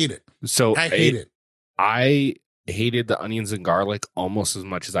here. I hate it. So I hate it. I hated the onions and garlic almost as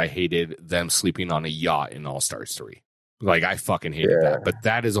much as I hated them sleeping on a yacht in All Stars 3. Like, I fucking hated that. But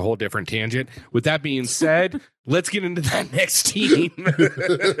that is a whole different tangent. With that being said, let's get into that next team.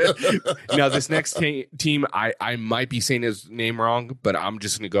 Now, this next team, I might be saying his name wrong, but I'm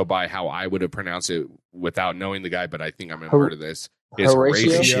just going to go by how I would have pronounced it without knowing the guy, but I think I'm going to heard of this. Is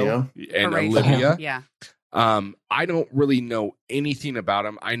Horatio and Olivia. Yeah. I don't really know anything about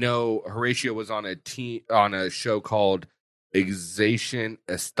him. I know Horatio was on a show called Exation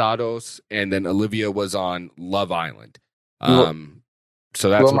Estados, and then Olivia was on Love Island. So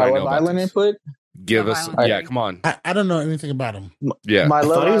that's what I know Love about Island this. Input? Give us, come on. I don't know anything about him. Yeah, My I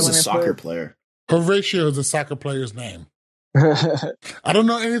Love thought he was a Island soccer input? player. Horatio is a soccer player's name. I don't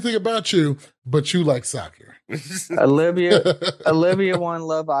know anything about you, but you like soccer. Olivia won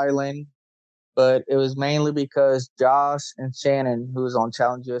Love Island. but it was mainly because Josh and Shannon, who was on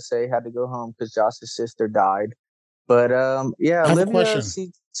Challenge USA, had to go home because Josh's sister died. But yeah, I have a Olivia,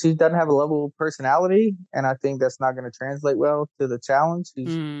 question. she doesn't have a lovable personality, and I think that's not going to translate well to the challenge.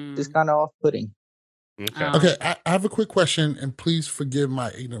 She's just kind of off-putting. Okay. Okay, I have a quick question, and please forgive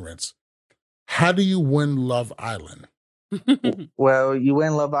my ignorance. How do you win Love Island? Well, you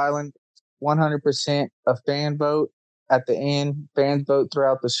win Love Island 100% a fan vote at the end. Fans vote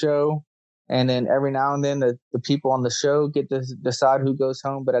throughout the show. And then every now and then the people on the show get to decide who goes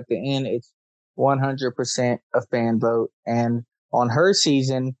home. But at the end, it's 100% a fan vote. And on her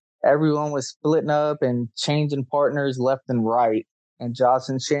season, everyone was splitting up and changing partners left and right. And Josh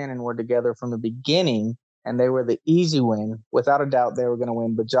and Shannon were together from the beginning, and they were the easy win. Without a doubt, they were going to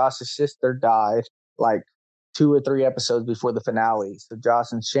win. But Josh's sister died like 2 or 3 episodes before the finale. So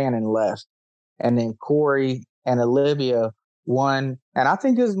Josh and Shannon left. And then Corey and Olivia won. And I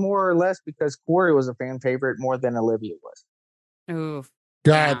think it was more or less because Corey was a fan favorite more than Olivia was. Oof.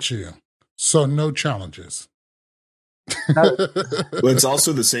 Got you. So no challenges. No. Well, it's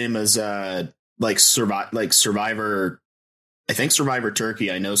also the same as Survivor. I think Survivor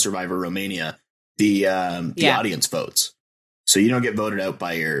Turkey. I know Survivor Romania. The audience votes. So you don't get voted out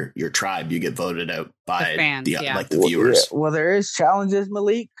by your tribe. You get voted out by fans, the viewers. Well, there is challenges,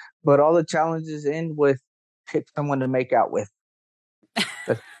 Malik, but all the challenges end with pick someone to make out with.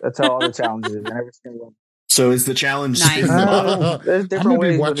 That's how all the challenges is. Every single one. So is the challenge? Nice. There's different ways.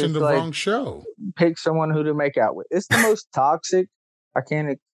 I may be watching the wrong show. Pick someone who to make out with. It's the most toxic. I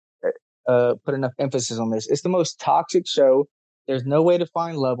can't put enough emphasis on this. It's the most toxic show. There's no way to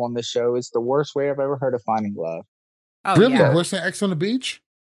find love on this show. It's the worst way I've ever heard of finding love. Oh, Really? yeah. Worse than X on the Beach?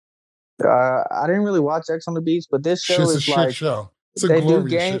 I didn't really watch X on the Beach, but this show It's a is shit like show. It's a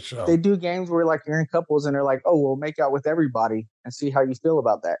glorious shit show. They do games where like you're in couples and they're like, "Oh, we'll make out with everybody and see how you feel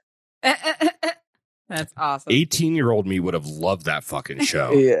about that." That's awesome. 18-year-old me would have loved that fucking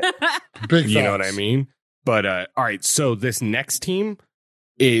show. Yeah. Big You know facts. what I mean? But all right, so this next team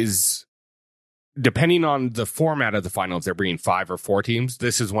is, depending on the format of the final, if they're bringing 5 or 4 teams,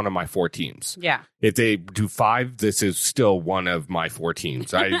 this is one of my 4 teams. Yeah. If they do 5, this is still one of my 4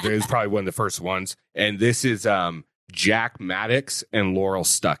 teams. It's probably one of the first ones. And this is Jack Maddox and Laurel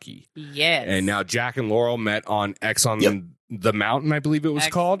Stuckey. Yes. And now Jack and Laurel met on X on the Mountain, I believe it was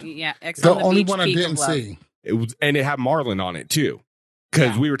called. Yeah. X The on the only Beach, one I Peak of didn't Love. see. It was, and it had Marlon on it too.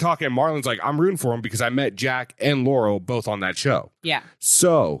 Because Yeah. we were talking, and Marlon's like, I'm rooting for him because I met Jack and Laurel both on that show. Yeah.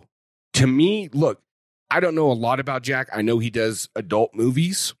 So to me, look, I don't know a lot about Jack. I know he does adult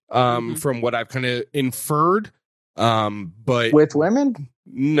movies, from what I've kind of inferred. But With women?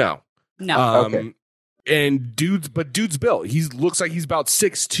 no. No. Okay. And dude's built. He looks like he's about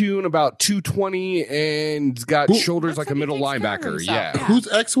 6'2" and about 220 and he's got shoulders Looks like a like he middle takes care of linebacker. himself. Yeah. Yeah. Whose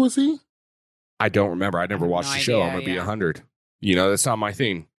ex was he? I don't remember. I never have watched no the show. idea, I'm going to be yeah. 100. You know, that's not my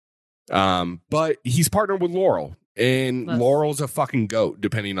thing. But he's partnered with Laurel, and Laurel's a fucking goat,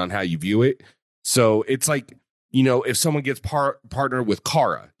 depending on how you view it. So it's like, you know, if someone gets partnered with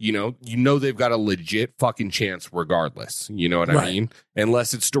Cara, you know they've got a legit fucking chance regardless. You know what I mean?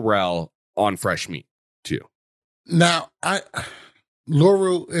 Unless it's Darrell on Fresh Meat, too. Now,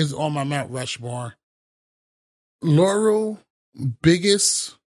 Laurel is on my Mount Rushmore. Laurel,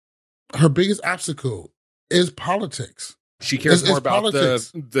 her biggest obstacle is politics. She cares It's more about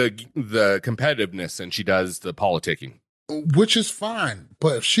politics. the competitiveness than she does the politicking. Which is fine,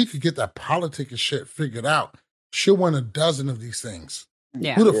 but if she could get that politicking shit figured out, she'll win a dozen of these things.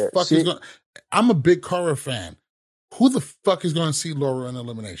 Yeah. Who the fuck is going? I'm a big Cara fan. Who the fuck is going to see Laura in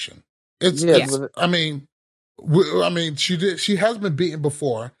elimination? I mean, she has been beaten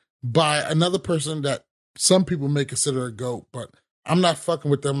before by another person that some people may consider a GOAT, but I'm not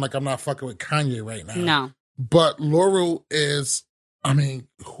fucking with them like I'm not fucking with Kanye right now. No. But Laurel is, I mean,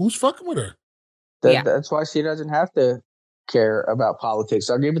 who's fucking with her? That's why she doesn't have to care about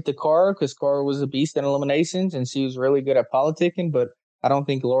politics. I'll give it to Cara because Cara was a beast in eliminations and she was really good at politicking, but I don't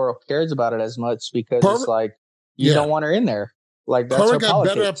think Laurel cares about it as much because it's like you don't want her in there. Like that's Cara her got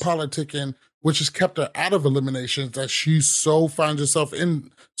politics. better at politicking, which has kept her out of eliminations that she so finds herself in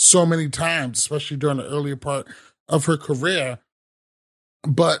so many times, especially during the earlier part of her career.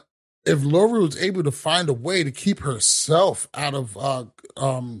 But if Laurel was able to find a way to keep herself out of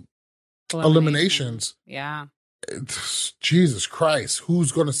eliminations, yeah, Jesus Christ,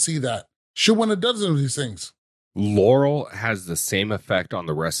 who's going to see that? She'll win a dozen of these things. Laurel has the same effect on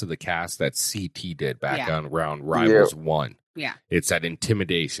the rest of the cast that CT did back on around Rivals 1. Yeah. It's that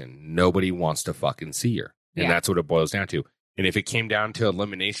intimidation. Nobody wants to fucking see her. And that's what it boils down to. And if it came down to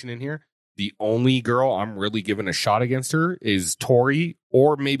elimination in here, The only girl I'm really giving a shot against her is Tori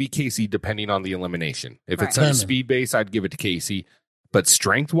or maybe Casey, depending on the elimination. If it's on speed base, I'd give it to Casey. But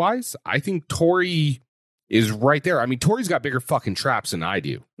strength wise, I think Tori is right there. I mean, Tori's got bigger fucking traps than I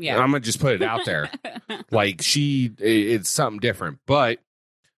do. Yeah. And I'm going to just put it out there. Like it's something different. But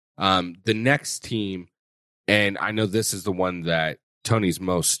the next team, and I know this is the one that Tony's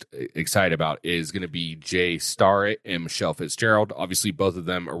most excited about, is going to be Jay Starrett and Michelle Fitzgerald. Obviously, both of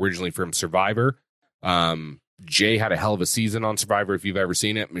them originally from Survivor. Jay had a hell of a season on Survivor if you've ever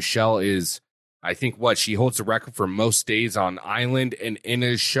seen it. Michelle is, I think, she holds the record for most days on Island and in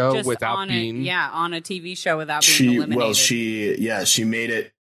a show Just without being... on a TV show without being eliminated. Well, she made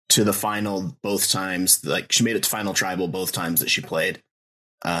it to the final both times. Like, she made it to Final Tribal both times that she played.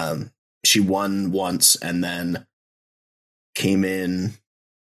 She won once and then came in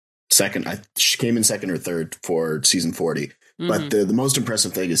second. She came in second or third for season 40. Mm-hmm. But the most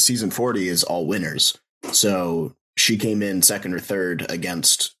impressive thing is season 40 is all winners. So she came in second or third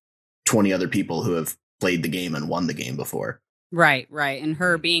against 20 other people who have played the game and won the game before. Right. And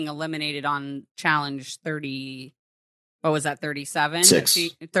her being eliminated on challenge 30, what was that, 37?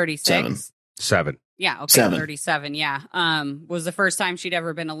 36? 7. Yeah, okay, 7. 37, yeah. Was the first time she'd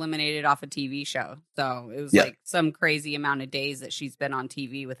ever been eliminated off a TV show. So it was like some crazy amount of days that she's been on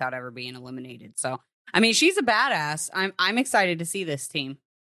TV without ever being eliminated. So, I mean, she's a badass. I'm excited to see this team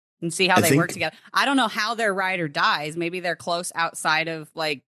and see how they work together. I don't know how their ride or dies. Maybe they're close outside of,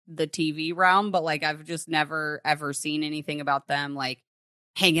 like, the TV realm, but, like, I've just never, ever seen anything about them, like,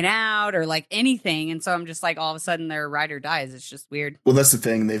 hanging out or like anything, and so I'm just like, all of a sudden their ride or dies. It's just weird. Well, that's the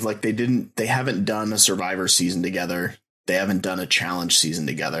thing. They haven't done a Survivor season together. They haven't done a challenge season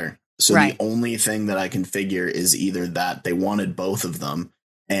together. So the only thing that I can figure is either that they wanted both of them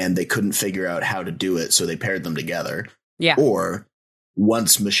and they couldn't figure out how to do it, so they paired them together. Yeah. Or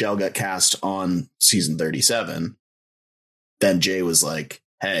once Michelle got cast on season 37, then Jay was like,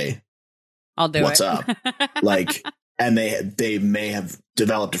 "Hey, I'll do what's it. up?" Like. And they may have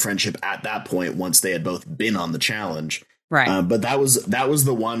developed a friendship at that point once they had both been on the challenge. Right. But that was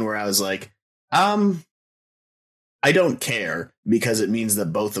the one where I was like, I don't care because it means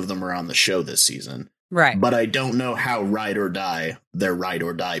that both of them are on the show this season. Right. But I don't know how their ride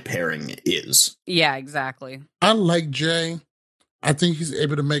or die pairing is. Yeah, exactly. I like Jay. I think he's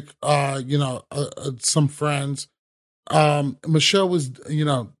able to make, some friends. Michelle was,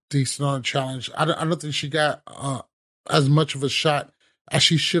 decent on a challenge. I don't think she got as much of a shot as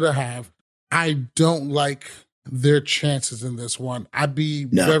she should have. I don't like their chances in this one. I'd be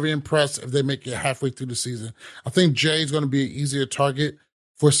very impressed if they make it halfway through the season. I think Jay's going to be an easier target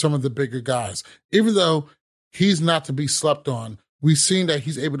for some of the bigger guys. Even though he's not to be slept on, we've seen that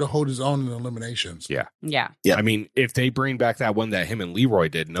he's able to hold his own in eliminations. Yeah. I mean, if they bring back that one that him and Leroy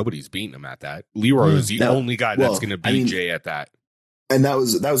did, nobody's beating him at that. Leroy is the only guy that's going to beat Jay at that. And that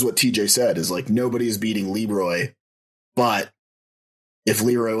was what TJ said, is like, nobody's beating Leroy. But if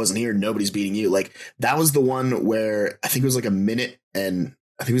Leroy wasn't here, nobody's beating you. Like, that was the one where I think it was like a minute and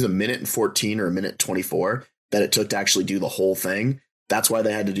 14 or a minute 24 that it took to actually do the whole thing. That's why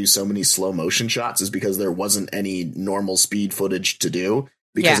they had to do so many slow motion shots, is because there wasn't any normal speed footage to do,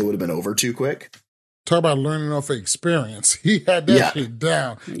 because it would have been over too quick. Talk about learning off of experience. He had that shit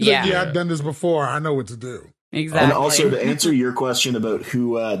down. I've done this before. I know what to do. Exactly. And also, to answer your question about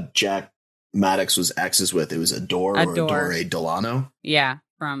who Jack Maddox was exes with, it was Adore Delano. Yeah,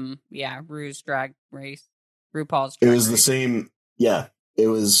 from Rue's Drag Race, RuPaul's Drag Race. It was the same. Yeah, it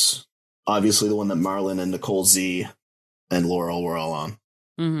was obviously the one that Marlon and Nicole Z and Laurel were all on.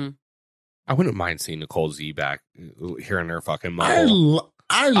 Mm-hmm. I wouldn't mind seeing Nicole Z back, hearing her fucking mumble.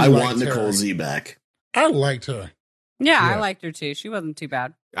 I want Nicole Z back. I liked her. Yeah, I liked her too. She wasn't too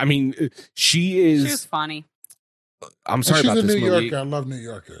bad. I mean, she was funny. I'm sorry about this movie. She's a New Yorker. I love New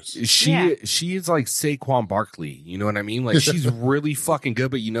Yorkers. She is like Saquon Barkley. You know what I mean? Like, she's really fucking good,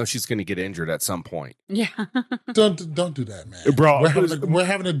 but she's going to get injured at some point. Yeah. Don't do that, man. Bro, we're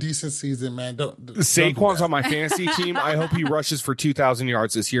having a decent season, man. Saquon's on my fantasy team. I hope he rushes for 2,000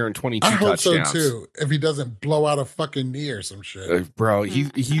 yards this year and 22 touchdowns. I hope so too. If he doesn't blow out a fucking knee or some shit. Bro,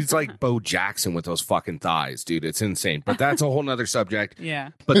 he's like Bo Jackson with those fucking thighs, dude. It's insane. But that's a whole nother subject. Yeah.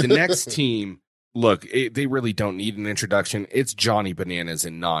 But the next team, look, they really don't need an introduction. It's Johnny Bananas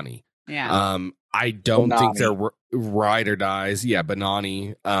and Nani. Yeah. I don't think they're ride or dies. Yeah,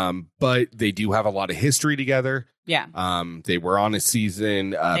 Banani. But they do have a lot of history together. Yeah. They were on a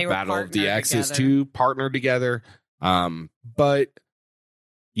season, Battle of the Exes too, partnered together. But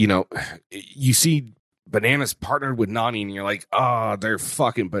you see Bananas partnered with Nani, and you're like, oh, they're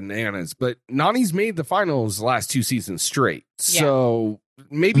fucking bananas. But Nani's made the finals the last 2 seasons straight. So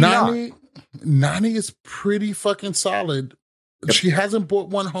maybe Nani, not. Nani is pretty fucking solid. Yep. She hasn't brought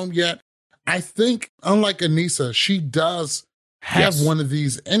one home yet. I think, unlike Anissa, she does have Yes. one of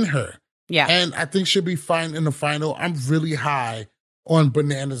these in her. Yeah. And I think she'll be fine in the final. I'm really high on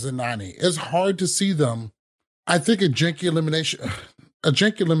Bananas and Nani. It's hard to see them. I think a janky elimination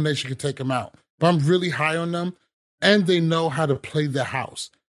could take them out. But I'm really high on them. And they know how to play the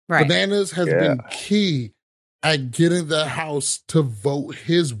house. Right. Bananas has been key at getting the house to vote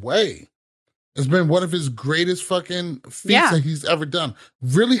his way. It's been one of his greatest fucking feats that he's ever done.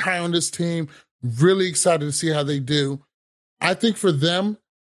 Really high on this team. Really excited to see how they do. I think for them,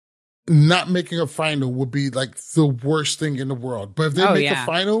 not making a final would be like the worst thing in the world. But if they make a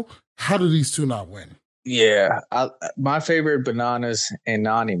final, how do these two not win? Yeah. My favorite Bananas and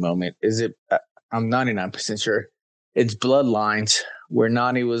Nani moment is I'm 99% sure it's Bloodlines, where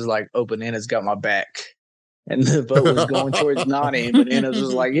Nani was like, "Oh, Bananas got my back." And the vote was going towards Nani. And Bananas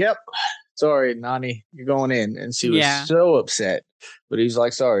was like, "Yep. Sorry, Nani, you're going in." And she was so upset. But he's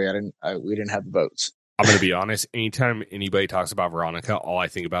like, "Sorry, we didn't have the votes." I'm going to be honest. Anytime anybody talks about Veronica, all I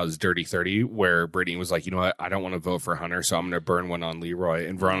think about is Dirty 30, where Brittany was like, you know what? I don't want to vote for Hunter, so I'm going to burn one on Leroy.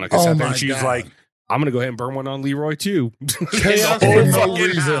 And Veronica sat there and she's like, I'm going to go ahead and burn one on Leroy too. Chaos for no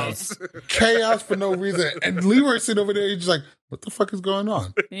reason. Chaos for no reason. And Leroy sitting over there, he's just like, what the fuck is going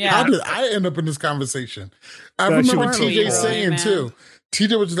on? Yeah. How did I end up in this conversation? I remember TJ saying too.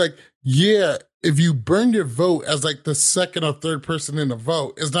 TJ was like, yeah, if you burn your vote as like the second or third person in the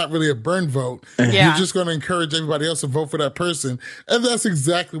vote, it's not really a burn vote. Yeah. You're just going to encourage everybody else to vote for that person. And that's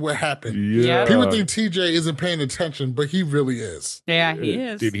exactly what happened. Yeah. People think TJ isn't paying attention, but he really is. Yeah, he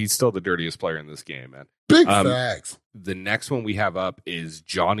is. Dude, he's still the dirtiest player in this game, man. Big facts. The next one we have up is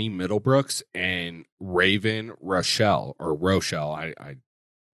Johnny Middlebrooks and Raven Rochelle, or Rochelle. I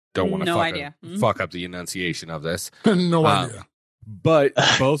don't want to fuck up the enunciation of this. No idea. But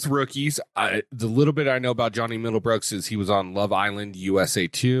both rookies, the little bit I know about Johnny Middlebrooks is he was on Love Island USA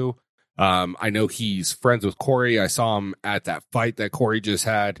 2. I know he's friends with Corey. I saw him at that fight that Corey just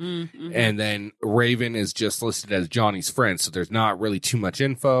had. Mm-hmm. And then Raven is just listed as Johnny's friend, so there's not really too much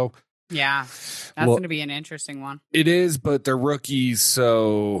info. Yeah, that's going to be an interesting one. It is, but they're rookies,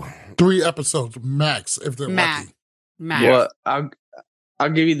 so 3 episodes max if they're lucky. Max. Well, I'll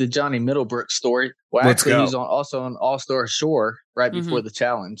give you the Johnny Middlebrook story. Well, actually, he was also on All-Star Shore right before the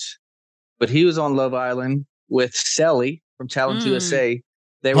challenge. But he was on Love Island with Selly from Challenge USA.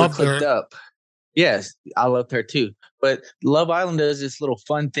 They were clicked up. Yes, I loved her too. But Love Island does this little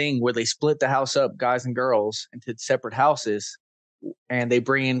fun thing where they split the house up, guys and girls, into separate houses. And they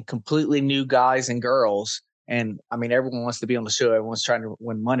bring in completely new guys and girls. And, I mean, everyone wants to be on the show. Everyone's trying to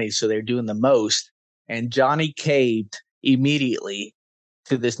win money, so they're doing the most. And Johnny caved immediately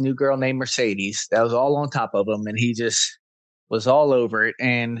to this new girl named Mercedes that was all on top of him, and he just was all over it.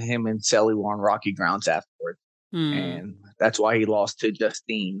 And him and Selly were on rocky grounds afterward, and that's why he lost to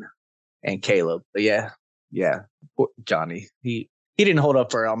Justine and Caleb. But yeah, poor Johnny, he didn't hold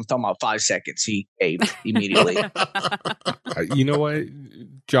up for, I'm talking about 5 seconds. He caved immediately. You know what,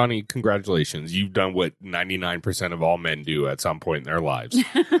 Johnny? Congratulations! You've done what 99% of all men do at some point in their lives.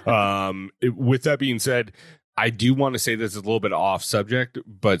 With that being said, I do want to say this is a little bit off subject,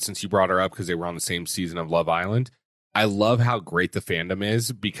 but since you brought her up because they were on the same season of Love Island, I love how great the fandom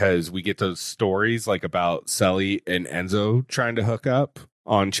is because we get those stories like about Selly and Enzo trying to hook up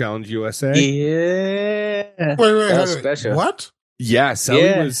on Challenge USA. Yeah. Wait. Special. What? Yeah,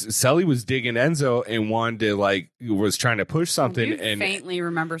 Selly was digging Enzo and wanted to was trying to push something. And faintly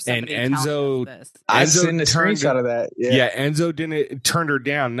remember somebody and Enzo, this. I seen a screenshot of that. Yeah, Enzo turned her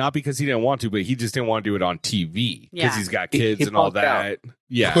down, not because he didn't want to, but he just didn't want to do it on TV because he's got kids and all that. Out.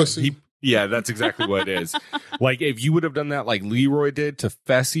 Yeah, that's exactly what it is. Like if you would have done that like Leroy did to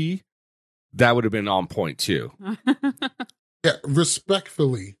Fessy, that would have been on point too. Yeah,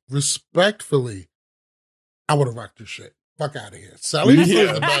 respectfully, I would have rocked your shit. Fuck out of here. Sally,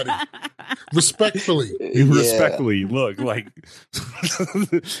 respectfully, look, like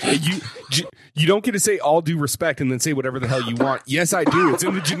you don't get to say all due respect and then say whatever the hell you want. Yes, I do. It's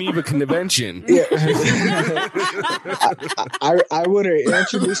in the Geneva Convention. Yeah. I would have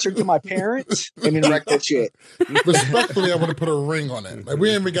introduced her to my parents and then wrecked that shit. Respectfully, I would have put a ring on it. Like, we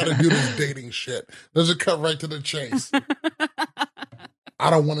ain't even got to do this dating shit. Let's just cut right to the chase.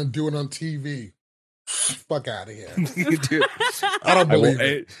 I don't want to do it on TV. Fuck out of here. Dude, I don't believe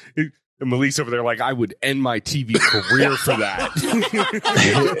it. And Malik's over there like, I would end my TV career for that.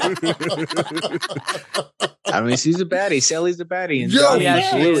 I mean, she's a baddie. Selly's a baddie. And Yo,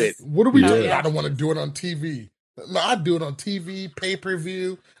 blew it. What are we doing? I don't want to do it on TV. No, I do it on TV,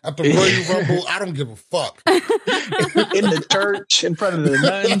 pay-per-view, at the Royal Rumble. I don't give a fuck. In the church, in front of the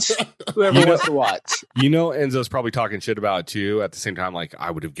nuns, whoever wants to watch. Enzo's probably talking shit about it too. At the same time, like,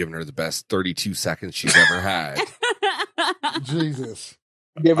 I would have given her the best 32 seconds she's ever had. Jesus.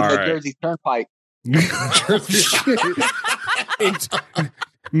 Give her All the right. Jersey Turnpike.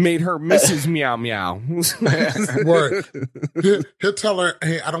 Made her Mrs. Meow Meow. Word. He'll tell her,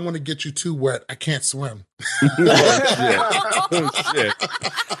 hey, I don't want to get you too wet. I can't swim. Oh, shit.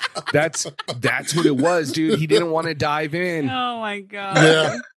 That's what it was, dude. He didn't want to dive in. Oh my god.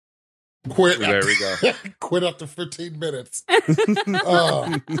 Yeah. Quit. There we go. Quit after 15 minutes. Pissed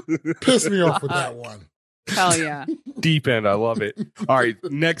me off with that one. Hell yeah. Deep end. I love it. All right.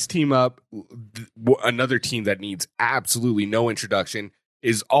 Next team up, another team that needs absolutely no introduction,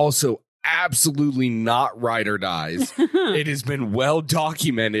 is also absolutely not ride or dies. It has been well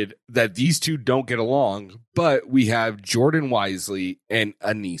documented that these two don't get along, but we have Jordan Wisely and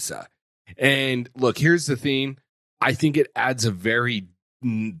Anissa. And look, here's the thing. I think it adds a very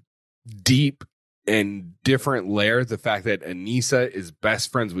deep and different layer. The fact that Anissa is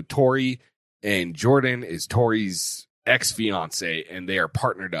best friends with Tori and Jordan is Tori's ex-fiance, and they are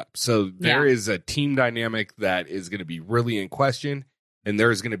partnered up. So there is a team dynamic that is going to be really in question. And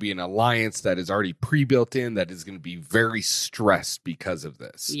there's going to be an alliance that is already pre-built in that is going to be very stressed because of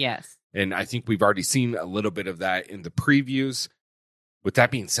this. Yes. And I think we've already seen a little bit of that in the previews. With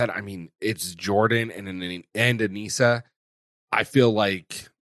that being said, I mean, it's Jordan and Anissa. I feel like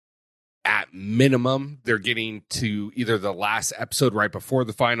at minimum, they're getting to either the last episode right before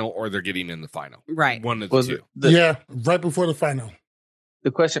the final or they're getting in the final. Right. One of the two. Yeah, right before the final. The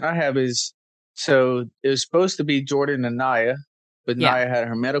question I have is, so it was supposed to be Jordan and Naya, but Naya had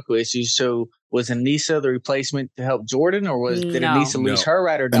her medical issues. So was Anissa the replacement to help Jordan, or did Anissa lose her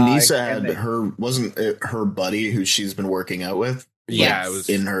ride or die? Anissa had wasn't it her buddy who she's been working out with? Yeah, it was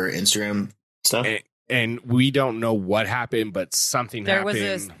in her Instagram stuff. And we don't know what happened, but something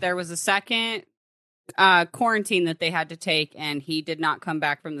happened. There was a second quarantine that they had to take, and he did not come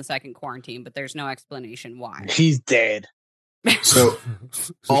back from the second quarantine, but there's no explanation why. He's dead. So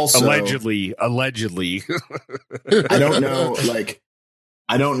also allegedly. I don't know,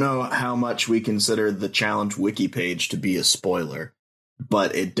 I don't know how much we consider the challenge wiki page to be a spoiler,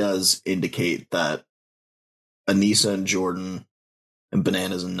 but it does indicate that Anissa and Jordan and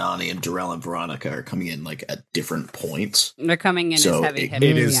Bananas and Nani and Darrell and Veronica are coming in like at different points. They're coming in as heavy hitters.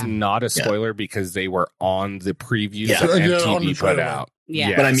 It is not a spoiler because they were on the previews that on MTV the put out.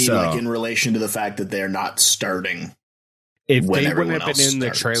 Yeah. But I mean, like in relation to the fact that they're not starting. If they wouldn't have been in the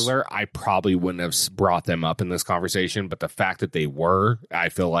trailer, I probably wouldn't have brought them up in this conversation. But the fact that they were, I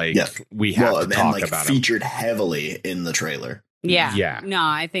feel like we have to talk about them. Featured heavily in the trailer. Yeah. No,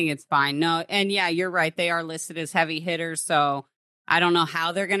 I think it's fine. No, and yeah, you're right. They are listed as heavy hitters. So I don't know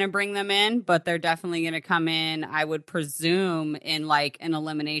how they're going to bring them in, but they're definitely going to come in, I would presume, in like an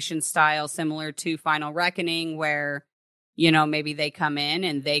elimination style similar to Final Reckoning, where, you know, maybe they come in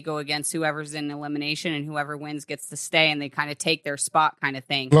and they go against whoever's in elimination and whoever wins gets to stay, and they kind of take their spot kind of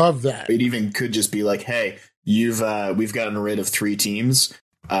thing. Love that. It even could just be like, hey, we've gotten rid of 3 teams.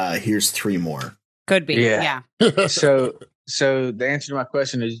 Here's 3 more. Could be. Yeah. So the answer to my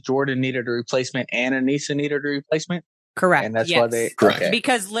question is Jordan needed a replacement and Anissa needed a replacement? Correct. And that's why they... Correct. Okay.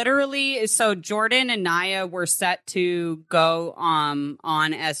 Because literally, so Jordan and Naya were set to go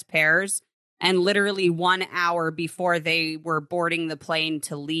on as pairs. And literally 1 hour before they were boarding the plane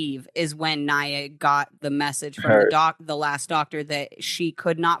to leave is when Naya got the message from the last doctor that she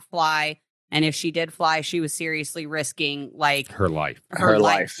could not fly. And if she did fly, she was seriously risking like her life. Her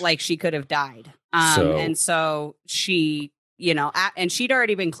life. Like she could have died. And so she, you know, and she'd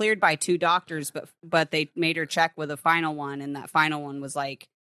already been cleared by 2 doctors, but they made her check with a final one. And that final one was like,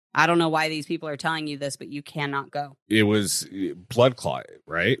 I don't know why these people are telling you this, but you cannot go. It was blood clot,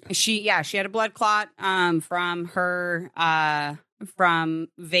 right? She had a blood clot from her from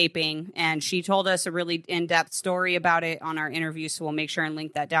vaping, and she told us a really in-depth story about it on our interview. So we'll make sure and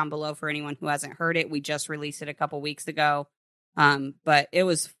link that down below for anyone who hasn't heard it. We just released it a couple weeks ago, but it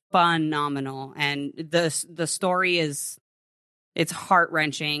was phenomenal, and the story is. It's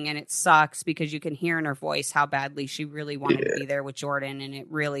heart-wrenching, and it sucks because you can hear in her voice how badly she really wanted to be there with Jordan, and it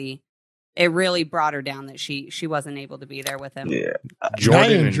really brought her down that she wasn't able to be there with him. Yeah,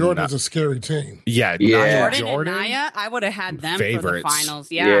 Jordan's a scary team. Yeah. Jordan and Naya, I would have had them favorites for the finals.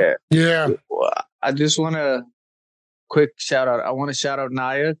 Yeah. Well, I just want to quick shout out. I want to shout out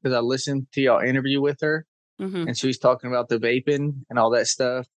Naya because I listened to y'all interview with her, and she was talking about the vaping and all that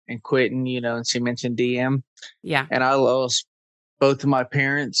stuff and quitting, you know, and she mentioned DM. Yeah, and I lost both of my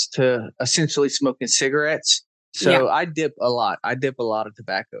parents to essentially smoking cigarettes. So I dip a lot. I dip a lot of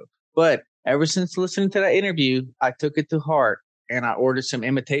tobacco. But ever since listening to that interview, I took it to heart and I ordered some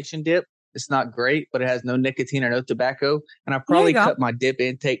imitation dip. It's not great, but it has no nicotine or no tobacco. And I probably cut my dip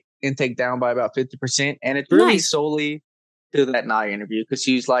intake down by about 50%. And it's really solely to that Nia interview, because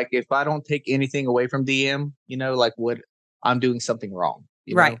she's like, if I don't take anything away from DM, like what I'm doing something wrong.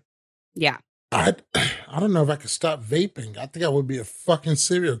 You know? Yeah. I don't know if I could stop vaping. I think I would be a fucking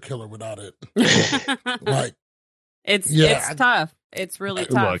serial killer without it. Like, it's tough. It's really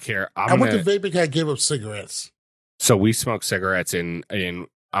tough. Look here, I went to vaping. I gave up cigarettes. So we smoke cigarettes, and I'm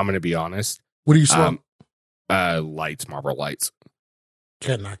going to be honest. What do you smoke? Lights, Marlboro Lights.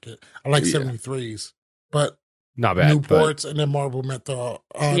 Can't knock it. I like 73s, but not bad. Newports and then Marlboro Menthol.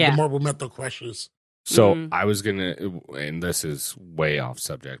 The Marlboro Menthol crushes. So I was gonna, and this is way off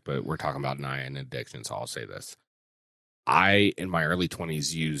subject, but we're talking about Nia and addiction, so I'll say this. I, in my early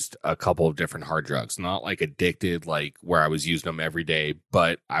 20s, used a couple of different hard drugs, not like addicted, like where I was using them every day,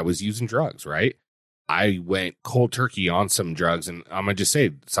 but I was using drugs, right? I went cold turkey on some drugs, and I'm going to just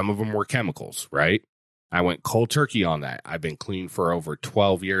say some of them were chemicals, right? I went cold turkey on that. I've been clean for over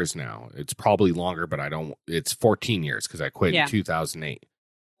 12 years now. It's probably longer, but it's 14 years because I quit in 2008.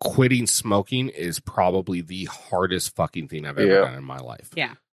 Quitting smoking is probably the hardest fucking thing I've ever done in my life.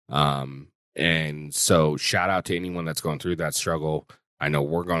 Yeah. And so shout out to anyone that's going through that struggle. I know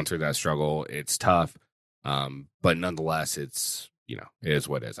we're going through that struggle. It's tough. But nonetheless, it's, it is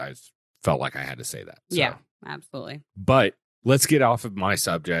what it is. I felt like I had to say that. So. Yeah, absolutely. But let's get off of my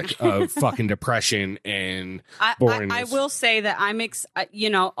subject of fucking depression and boringness. I will say that I'm,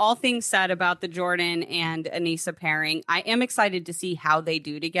 all things said about the Jordan and Anissa pairing, I am excited to see how they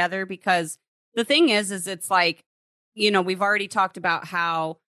do together, because the thing is it's like, we've already talked about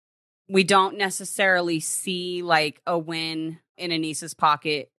how we don't necessarily see like a win in Anissa's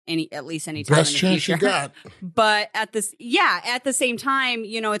pocket at least any time in the future. She got. But at the same time,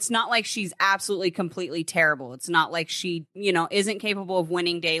 it's not like she's absolutely completely terrible. It's not like she, isn't capable of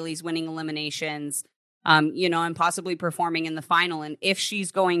winning dailies, winning eliminations, and possibly performing in the final. And if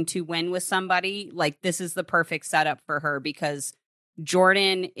she's going to win with somebody, like, this is the perfect setup for her, because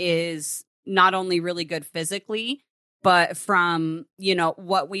Jordan is not only really good physically, but from,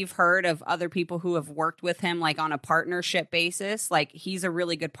 what we've heard of other people who have worked with him, like on a partnership basis, like he's a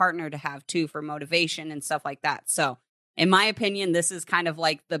really good partner to have too, for motivation and stuff like that. So in my opinion, this is kind of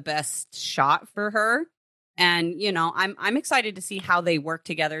like the best shot for her. And, I'm excited to see how they work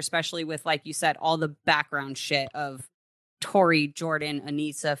together, especially with, like you said, all the background shit of Tori, Jordan,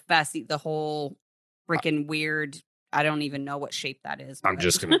 Anissa, Fessy, the whole freaking weird, I don't even know what shape that is. I'm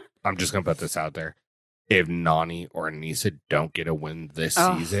just gonna put this out there. If Nani or Anissa don't get a win this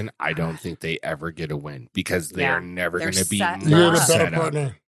season, I don't think they ever get a win, because they are never going to be set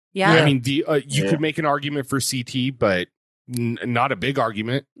up. Yeah. I mean, you could make an argument for CT, but not a big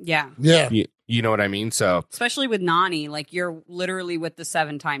argument. Yeah. Yeah. You know what I mean? So, especially with Nani, like, you're literally with the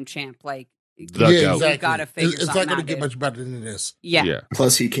 7-time champ. Like, exactly. You gotta figure it's not going to get dude. much better than this. Yeah.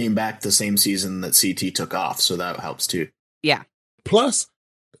 Plus, he came back the same season that CT took off, so that helps too. Yeah. Plus,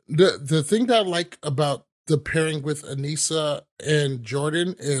 the thing that I like about the pairing with Anissa and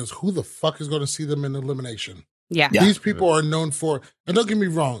Jordan is, who the fuck is going to see them in elimination? Yeah. These people are known for, and don't get me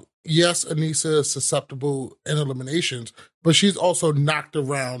wrong, yes, Anissa is susceptible in eliminations, but she's also knocked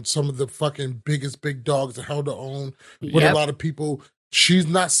around some of the fucking biggest big dogs that held her own with a lot of people. She's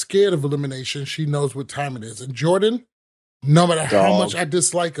not scared of elimination. She knows what time it is. And Jordan, no matter how much I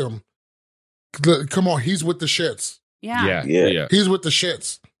dislike him, come on, he's with the shits. Yeah. He's with the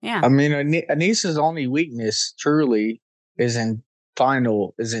shits. Yeah. I mean, Anissa's only weakness truly is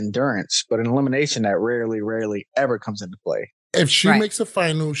endurance, but in elimination, that rarely ever comes into play. If she makes a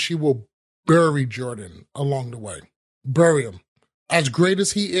final, she will bury Jordan along the way. Bury him. As great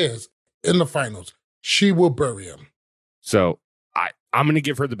as he is in the finals, she will bury him. So I'm going to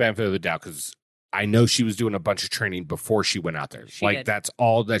give her the benefit of the doubt, because I know she was doing a bunch of training before she went out there. That's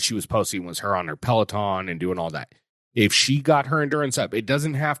all that she was posting, was her on her Peloton and doing all that. If she got her endurance up, it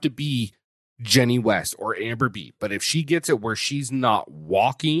doesn't have to be Jenny West or Amber B, but if she gets it where she's not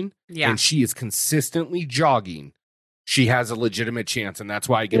walking and she is consistently jogging, she has a legitimate chance. And that's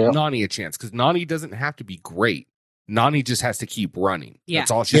why I give Nani a chance, because Nani doesn't have to be great. Nani just has to keep running.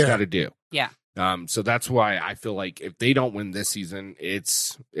 That's all she's got to do. Yeah. So that's why I feel like if they don't win this season,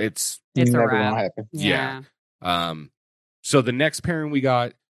 it's never gonna happen. Yeah. So the next pairing we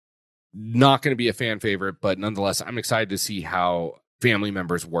got, not going to be a fan favorite, but nonetheless, I'm excited to see how family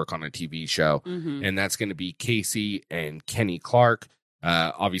members work on a TV show. Mm-hmm. And that's going to be Casey and Kenny Clark.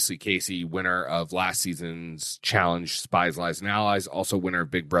 Obviously, Casey, winner of last season's challenge, Spies, Lies, and Allies, also winner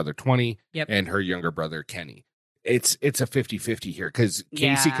of Big Brother 20, and her younger brother, Kenny. it's a 50-50 here because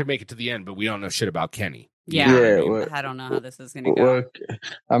Casey could make it to the end, but we don't know shit about Kenny. Yeah, You know what I mean? well, I don't know how this is going to go.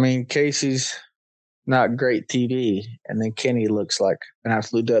 I mean, Casey's not great TV, and then Kenny looks like an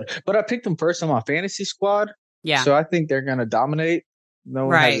absolute dud. But I picked him first on my fantasy squad, so I think they're going to dominate. No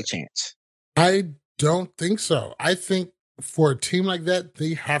one has a chance. I don't think so. I think for a team like that,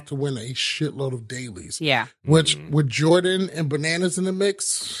 they have to win a shitload of dailies. Yeah. Which with Jordan and Bananas in the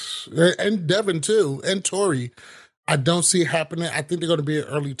mix, and Devin too, and Tori, I don't see it happening. I think they're going to be an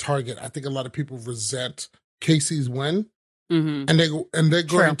early target. I think a lot of people resent Casey's win, and they're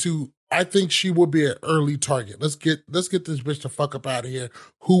going to. I think she will be an early target. Let's get this bitch the fuck up out of here.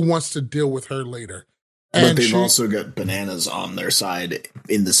 Who wants to deal with her later? And but they've also got Bananas on their side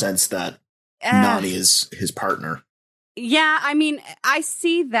in the sense that Nani is his partner. Yeah, I mean, I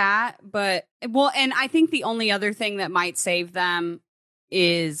see that, but and I think the only other thing that might save them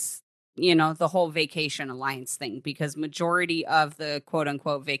is, the whole Vacation Alliance thing, because majority of the quote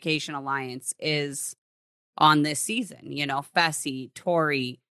unquote Vacation Alliance is on this season. Fessy,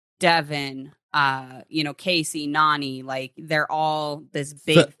 Tori, Devin, Casey, Nani, like they're all this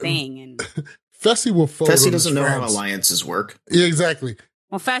big thing. And Fessy will fold. Fessy doesn't know how alliances work. Yeah, exactly.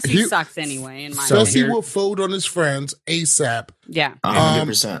 Well, Fessy sucks anyway. In my Fessy will fold on his friends ASAP. Yeah,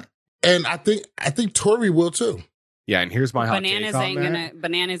 100%. And I think Tori will too. Yeah, and here's my hot take on that.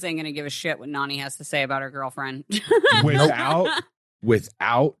 Bananas ain't gonna give a shit what Nani has to say about her girlfriend.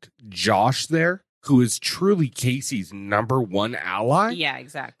 without Josh there, who is truly Casey's number one ally. Yeah,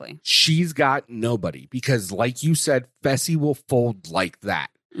 exactly. She's got nobody because, like you said, Fessy will fold like that.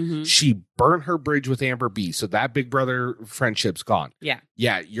 Mm-hmm. She burnt her bridge with Amber B, so that big brother friendship's gone. Yeah.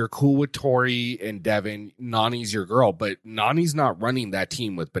 You're cool with Tori and Devin. Nani's your girl, but Nani's not running that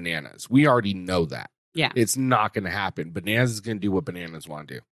team with Bananas. We already know that. Yeah. It's not going to happen. Bananas is going to do what Bananas want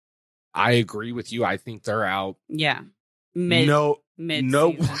to do. I agree with you. I think they're out. Yeah. Mid yeah.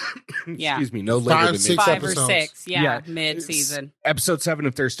 Excuse me. No later than mid. 5 or 6. Yeah. Mid-season. Episode 7,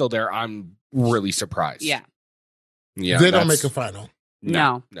 if they're still there, I'm really surprised. Yeah. They don't make a final.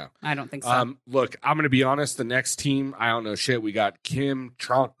 No, I don't think so. Look, I'm going to be honest. The next team, I don't know shit. We got Kim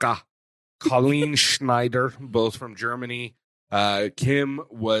Tranka, Colleen Schneider, both from Germany. Kim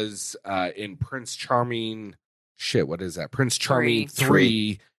was in Prince Charming. Shit, what is that? Prince Charming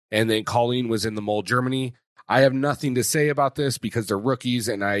 3. And then Colleen was in The Mole Germany. I have nothing to say about this because they're rookies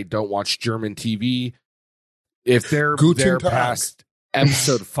and I don't watch German TV. If they're there past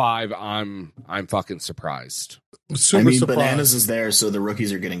episode 5, I'm fucking surprised. Surprised. Bananas is there, so the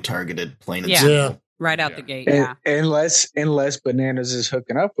rookies are getting targeted plain and simple. simple. Right out the gate. Unless Bananas is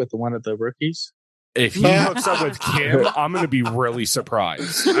hooking up with one of the rookies. If he hooks up with Kim, I'm going to be really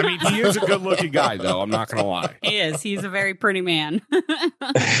surprised. I mean, he is a good-looking guy, though. I'm not going to lie. He is. He's a very pretty man.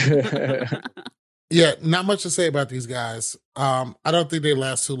 Yeah, not much to say about these guys. I don't think they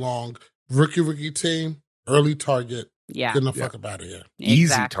last too long. Rookie team, early target. Yeah. Get the fuck up out of here. Exactly.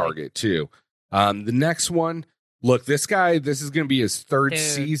 Easy target, too. The next one, look, this guy, this is going to be his third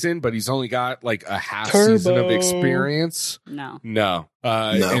season, but he's only got like a half season of experience. No.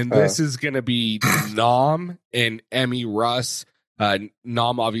 And this is going to be Nom and Emmy Russ.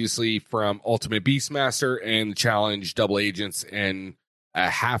 Nom, obviously, from Ultimate Beastmaster and the Challenge, Double Agents, and a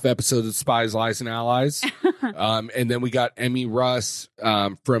half episode of Spies, Lies, and Allies. And then we got Emmy Russ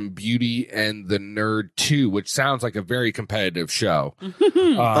from Beauty and the Nerd 2, which sounds like a very competitive show. I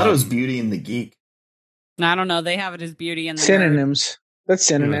thought it was Beauty and the Geek. I don't know. They have it as Beauty and the synonyms. Nerd. That's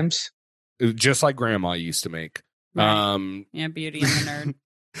synonyms. Just like Grandma used to make. Right. Beauty and the Nerd.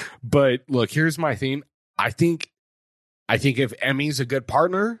 But look, here's my thing. I think if Emmy's a good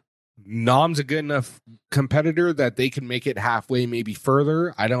partner, Nom's a good enough competitor that they can make it halfway, maybe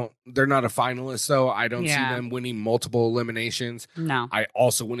further. They're not a finalist, though. I don't see them winning multiple eliminations. No. I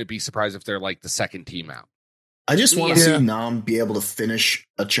also wouldn't be surprised if they're like the second team out. I just want to see Nom be able to finish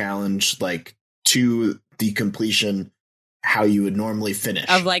a challenge like to the completion how you would normally finish.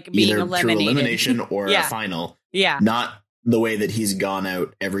 Of like being either eliminated. Through elimination or a final. Yeah. Not the way that he's gone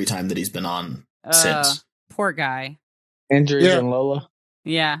out every time that he's been on since. Poor guy. Injuries and Lola.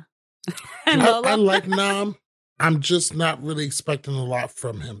 Yeah. I like Nom. I'm just not really expecting a lot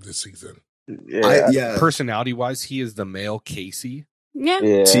from him this season. Personality wise, he is the male Casey.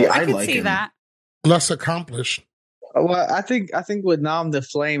 Yeah. See, I can like see him. that. Less accomplished. Well, I think with Nom, the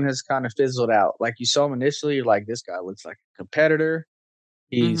flame has kind of fizzled out. Like you saw him initially, you're like, this guy looks like a competitor.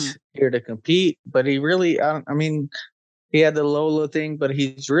 He's here to compete, but he really, I mean, he had the Lola thing, but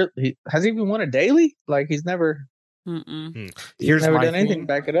he has he even won a daily? Like he's never Here's never my done anything thing. to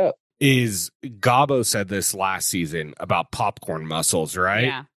back it up. Is Gabo said this last season about popcorn muscles, right?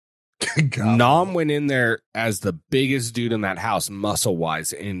 Yeah. Nam went in there as the biggest dude in that house, muscle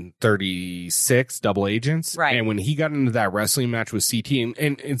wise, in 36 double agents. Right. And when he got into that wrestling match with CT,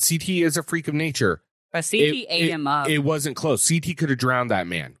 and CT is a freak of nature. But CT ate him up. It wasn't close. CT could have drowned that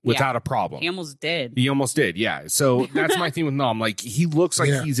man without a problem. He almost did. Yeah. So that's my thing with Nam. Like, he looks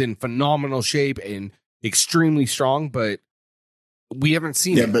like he's in phenomenal shape and extremely strong, but we haven't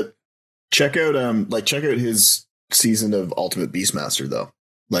seen it. Yeah, but check out his season of Ultimate Beastmaster though.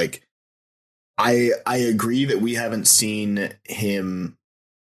 Like, I agree that we haven't seen him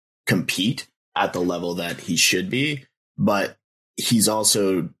compete at the level that he should be, but he's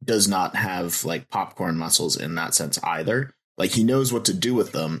also does not have like popcorn muscles in that sense either. Like, he knows what to do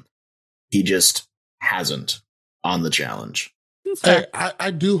with them. He just hasn't on the challenge.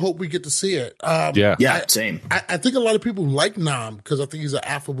 I do hope we get to see it. Same. I think a lot of people like Nam because I think he's an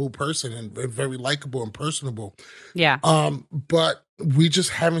affable person and very likable and personable. Yeah. But we just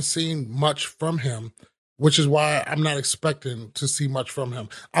haven't seen much from him, which is why I'm not expecting to see much from him.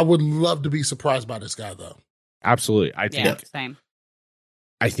 I would love to be surprised by this guy, though. Absolutely. I think same.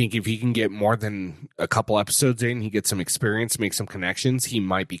 I think if he can get more than a couple episodes in, he gets some experience, make some connections, he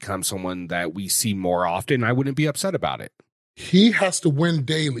might become someone that we see more often. I wouldn't be upset about it. He has to win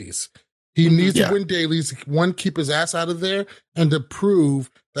dailies. He needs to win dailies. One, keep his ass out of there, and to prove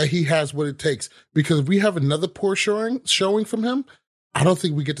that he has what it takes. Because if we have another poor showing from him, I don't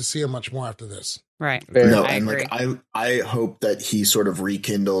think we get to see him much more after this. Right. No, I and agree. like I hope that he sort of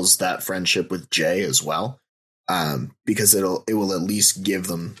rekindles that friendship with Jay as well. Because it will at least give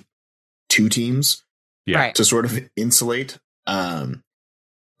them two teams to sort of insulate.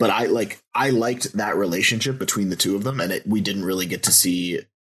 But I liked that relationship between the two of them, and we didn't really get to see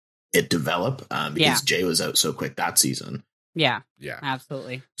it develop because Jay was out so quick that season. Yeah,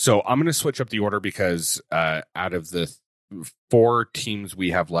 absolutely. So I'm going to switch up the order because out of the 4 teams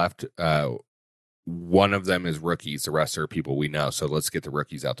we have left, one of them is rookies. The rest are people we know. So let's get the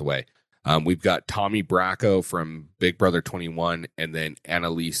rookies out the way. We've got Tommy Bracco from Big Brother 21, and then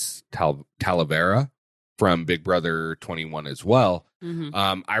Annalise Talavera from Big Brother 21 as well.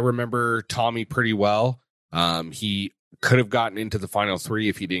 Mm-hmm. I remember Tommy pretty well. He could have gotten into the final 3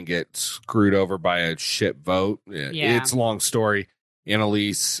 if he didn't get screwed over by a shit vote. It's a long story.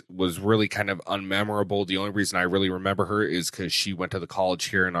 Annalise was really kind of unmemorable. The only reason I really remember her is because she went to the college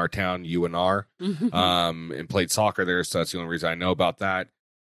here in our town, UNR, and played soccer there. So that's the only reason I know about that.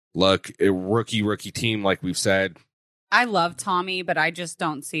 Look, a rookie team, like we've said. I love Tommy, but I just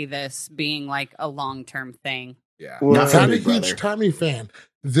don't see this being like a long-term thing. Yeah. Well, I'm not a huge Tommy fan.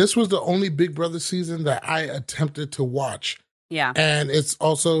 This was the only Big Brother season that I attempted to watch. Yeah. And it's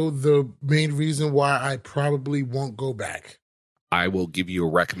also the main reason why I probably won't go back. I will give you a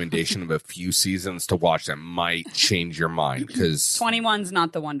recommendation of a few seasons to watch that might change your mind, because 21's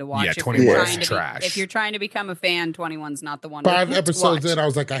not the one to watch. Yeah, 21 is trash. If you're trying to become a fan, 21's not the one. 5 episodes in, I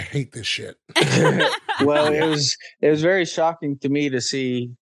was like, I hate this shit. Well, it was very shocking to me to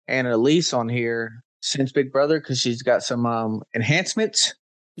see Annalise on here since Big Brother because she's got some enhancements.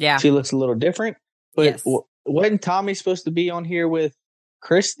 Yeah, she looks a little different. But wasn't Tommy supposed to be on here with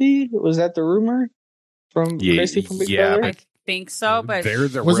Christy? Was that the rumor from Christy from Big Brother? I think so, but they're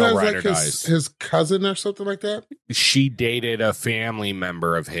the was real that ride like or dies. his cousin or something like that? She dated a family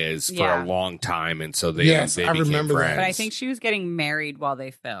member of his for a long time, and so they I became remember friends. that. But I think she was getting married while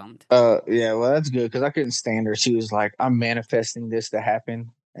they filmed. Yeah, well, that's good because I couldn't stand her. She was like, "I'm manifesting this to happen,"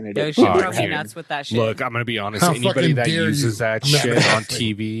 and it didn't. She drove me nuts with that shit. Look, I'm going to be honest. How Anybody fucking that dare uses you? that shit on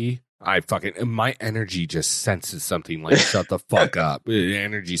TV, my energy just senses something like, shut the fuck up.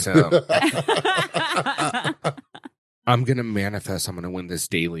 Energy sound. I'm going to manifest. I'm going to win this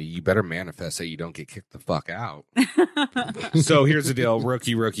daily. You better manifest that you don't get kicked the fuck out. So here's the deal.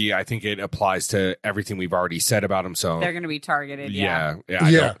 Rookie. I think it applies to everything we've already said about him. So they're going to be targeted. Yeah.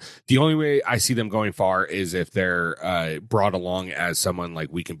 The only way I see them going far is if they're brought along as someone like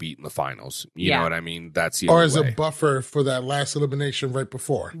we can beat in the finals. You know what I mean? That's the only or as way. a buffer for that last elimination right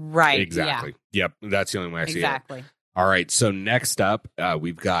before. Right. Exactly. Yeah. Yep. That's the only way I see it. Exactly. All right. So next up,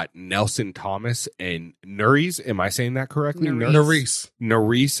 we've got Nelson Thomas and Nerys. Am I saying that correctly?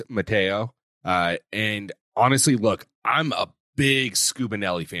 Nerys Mateo. And honestly, look, I'm a big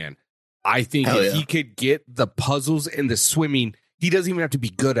Scubinelli fan. I think if he could get the puzzles and the swimming, he doesn't even have to be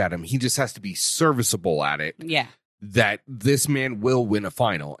good at them. He just has to be serviceable at it. Yeah. That this man will win a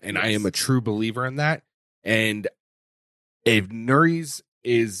final. And I am a true believer in that. And if Nerys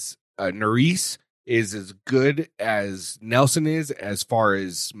is as good as Nelson is as far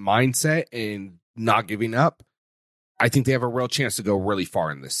as mindset and not giving up, I think they have a real chance to go really far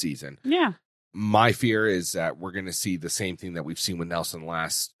in this season. Yeah. My fear is that we're going to see the same thing that we've seen with Nelson the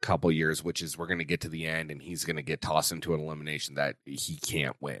last couple of years, which is we're going to get to the end and he's going to get tossed into an elimination that he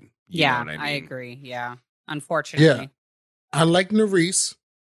can't win. You know what I mean? I agree. Yeah. Unfortunately. Yeah. I like Nerese.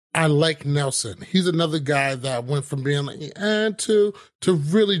 I like Nelson. He's another guy that went from being like, to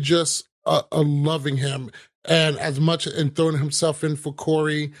really just loving him. And as much and throwing himself in for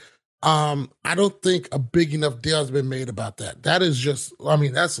Corey, I don't think a big enough deal has been made about that. That is just, I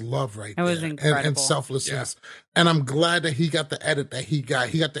mean, that's love right there. It was incredible. And selflessness. Yeah. And I'm glad that he got the edit that he got.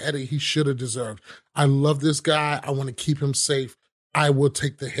 He got the edit he should have deserved. I love this guy. I want to keep him safe. I will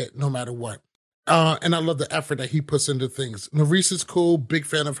take the hit no matter what. And I love the effort that he puts into things. Nerese is cool. Big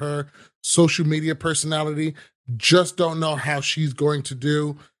fan of her. Social media personality. Just don't know how she's going to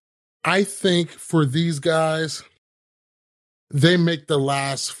do. I think for these guys, they make the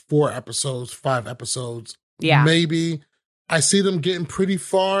last 4 episodes, 5 episodes. Yeah. Maybe. I see them getting pretty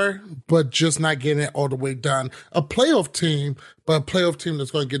far, but just not getting it all the way done. A playoff team, but a playoff team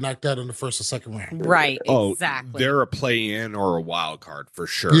that's going to get knocked out in the first or second round. Right. Exactly. They're a play-in or a wild card for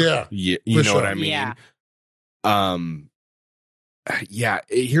sure. Yeah. You know sure. what I mean? Yeah.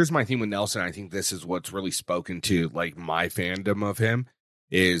 Here's my thing with Nelson. I think this is what's really spoken to like my fandom of him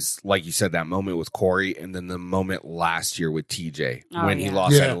is, like you said, that moment with Corey and then the moment last year with TJ when he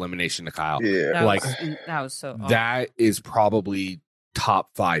lost that elimination to Kyle. Yeah. That was so awesome. That is probably top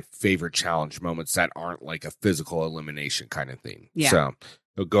 5 favorite challenge moments that aren't like a physical elimination kind of thing. Yeah. So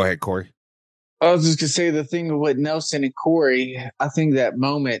go ahead, Corey. I was just going to say the thing with Nelson and Corey, I think that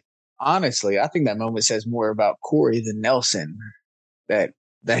moment, honestly, says more about Corey than Nelson. That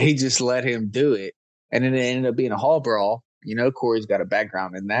he just let him do it. And then it ended up being a hall brawl. You know, Corey's got a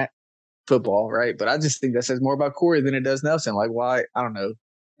background in that football, right? But I just think that says more about Corey than it does Nelson. Like, why? I don't know.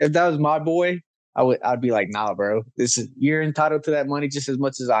 If that was my boy, I'd be like, nah, bro. You're entitled to that money just as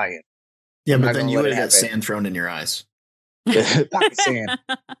much as I am. Yeah, but then you would have got sand thrown in your eyes. Sand.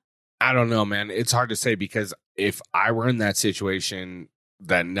 I don't know, man. It's hard to say because if I were in that situation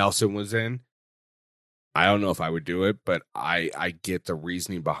that Nelson was in, I don't know if I would do it, but I get the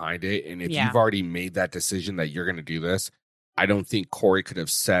reasoning behind it. And if you've already made that decision that you're going to do this, I don't think Corey could have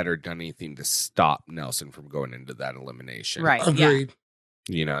said or done anything to stop Nelson from going into that elimination. Right. Agreed.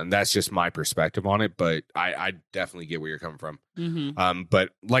 Yeah. You know, and that's just my perspective on it, but I definitely get where you're coming from. Mm-hmm. But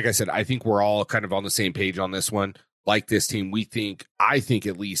like I said, I think we're all kind of on the same page on this one. Like this team, I think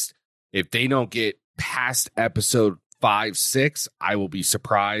at least if they don't get past episode 5, 6, I will be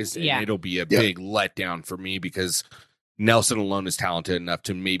surprised, and it'll be a big letdown for me because Nelson alone is talented enough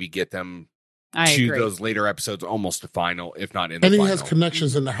to maybe get them to those later episodes, almost to final, if not in the final. And he has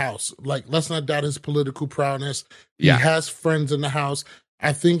connections in the house. Like, let's not doubt his political prowess. He has friends in the house.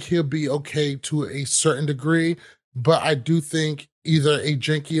 I think he'll be okay to a certain degree, but I do think either a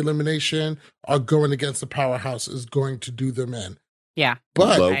janky elimination or going against the powerhouse is going to do them in. Yeah,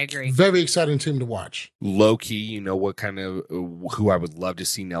 but I agree. Very exciting team to watch. Low key, you know what kind of who I would love to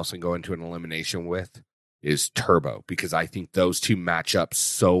see Nelson go into an elimination with is Turbo, because I think those two match up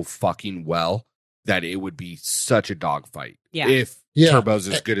so fucking well that it would be such a dogfight. Yeah. If Turbo's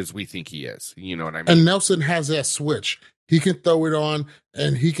as good as we think he is, you know what I mean? And Nelson has that switch. He can throw it on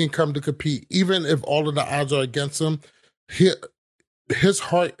and he can come to compete. Even if all of the odds are against him, his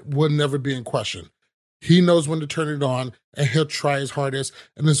heart will never be in question. He knows when to turn it on and he'll try his hardest.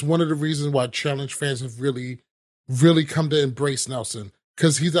 And it's one of the reasons why challenge fans have really, really come to embrace Nelson.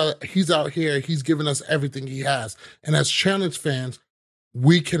 Because he's out here, he's giving us everything he has. And as challenge fans,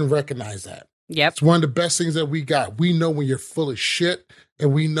 we can recognize that. Yep. It's one of the best things that we got. We know when you're full of shit,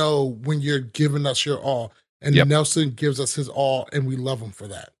 and we know when you're giving us your all. And Nelson gives us his all, and we love him for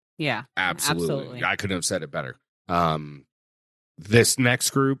that. Yeah. Absolutely. I couldn't have said it better. This next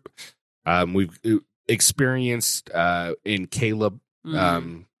group, we've experienced in Caleb.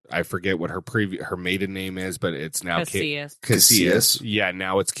 I forget what her maiden name is, but it's now Casillas. Yeah,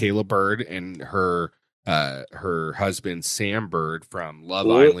 now it's Kayla Bird and her husband Sam Bird from Love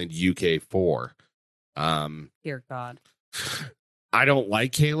Island UK4. Dear God, I don't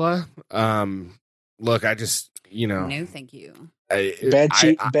like Kayla. Look, I just no, thank you.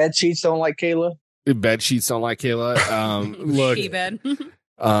 Bed sheets don't like Kayla. Bed sheets don't like Kayla. Look, She-bed.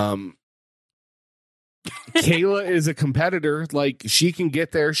 Kayla is a competitor. Like, she can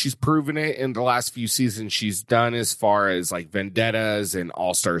get there. She's proven it in the last few seasons she's done, as far as like Vendettas and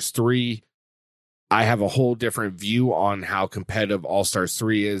All Stars 3. I have a whole different view on how competitive All Stars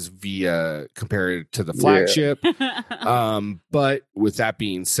 3 is compared to the flagship. But with that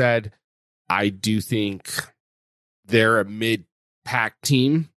being said, I do think they're a mid-pack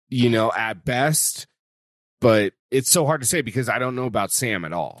team, at best. But it's so hard to say because I don't know about Sam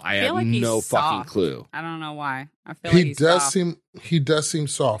at all. I have like no fucking soft. clue. I don't know why. I feel like he does seem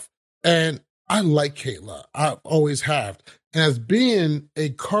soft. And I like Kayla. I always have. And as being a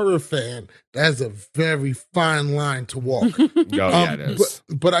Carter fan, that's a very fine line to walk. Yeah, it is.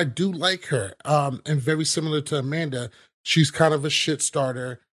 But I do like her. And very similar to Amanda, she's kind of a shit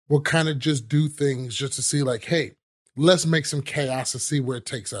starter. Will kind of just do things just to see like, hey, let's make some chaos and see where it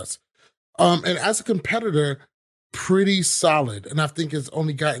takes us. And as a competitor, pretty solid. And I think it's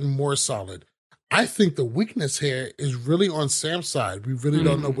only gotten more solid. I think the weakness here is really on Sam's side. We really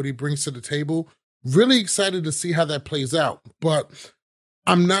don't know what he brings to the table. Really excited to see how that plays out. But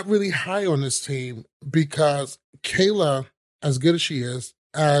I'm not really high on this team because Kayla, as good as she is,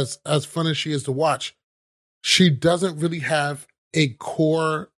 as fun as she is to watch, she doesn't really have a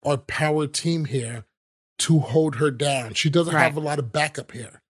core or power team here to hold her down. She doesn't have a lot of backup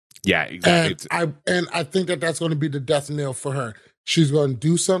here. Yeah, exactly. And I think that's going to be the death knell for her. She's going to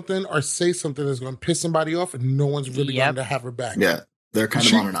do something or say something that's going to piss somebody off, and no one's really going to have her back. Yeah, they're kind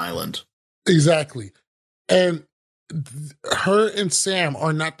of on an island. Exactly. And her and Sam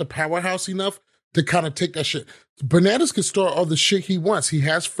are not the powerhouse enough to kind of take that shit. Bananas can store all the shit he wants. He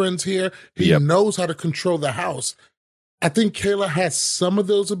has friends here. He knows how to control the house. I think Kayla has some of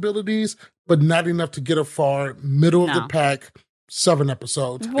those abilities, but not enough to get her far. Middle of the pack, 7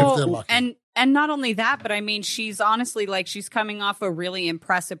 episodes, if they're lucky. And not only that, but I mean, she's honestly like, she's coming off a really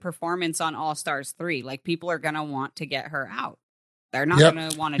impressive performance on All Stars 3. Like, people are going to want to get her out. They're not going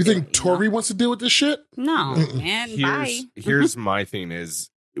to want to do it. You think Tori wants to deal with this shit? No, man, bye. Here's my thing is,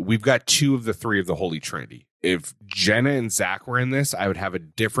 we've got 2 of the 3 of the Holy Trinity. If Jenna and Zach were in this, I would have a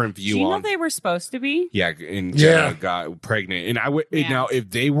different view. Do you know they were supposed to be? Yeah, and Jenna got pregnant. And I would now,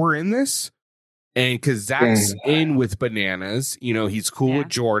 if they were in this, and because Zach's in with Bananas, you know, he's cool with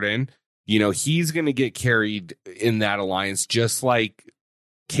Jordan. You know, he's going to get carried in that alliance just like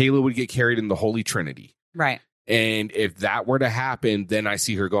Kayla would get carried in the Holy Trinity. Right. And if that were to happen, then I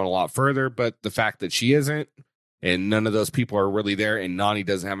see her going a lot further. But the fact that she isn't, and none of those people are really there, and Nani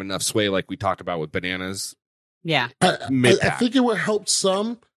doesn't have enough sway like we talked about with Bananas. Yeah. I think it would help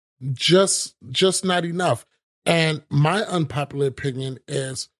some, just not enough. And my unpopular opinion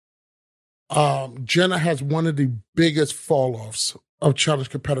is Jenna has one of the biggest fall-offs of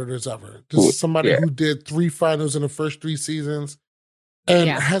challenge competitors ever. This is somebody who did 3 finals in the first 3 seasons and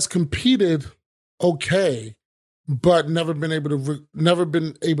has competed okay, but never been able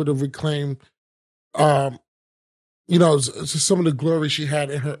to reclaim you know, some of the glory she had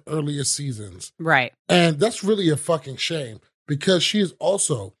in her earlier seasons. Right. And that's really a fucking shame because she is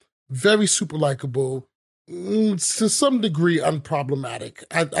also very super likable, to some degree unproblematic.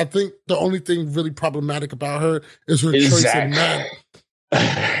 I think the only thing really problematic about her is her choice in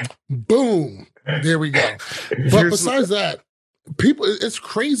men. Boom. There we go. But besides that, it's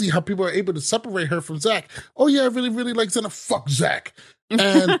crazy how people are able to separate her from Zach. Oh yeah, I really, really like Zena. Fuck Zach.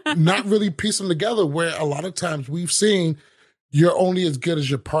 And not really piece them together, where a lot of times we've seen you're only as good as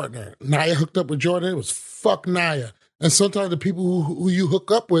your partner. Nia hooked up with Jordan, it was fuck Nia. And sometimes the people who you hook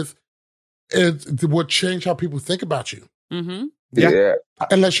up with, it will change how people think about you. Mm-hmm. Yeah.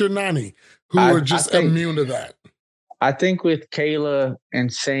 Unless you're Nani, who are just immune to that. I think with Kayla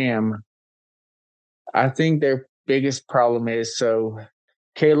and Sam, I think their biggest problem is, so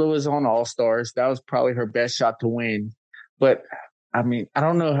Kayla was on All Stars. That was probably her best shot to win. But I mean, I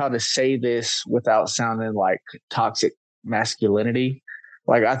don't know how to say this without sounding like toxic masculinity.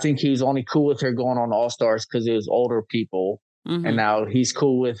 Like, I think he was only cool with her going on All Stars because it was older people. Mm-hmm. And now he's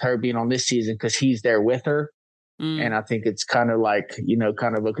cool with her being on this season because he's there with her. And I think it's kind of like, you know,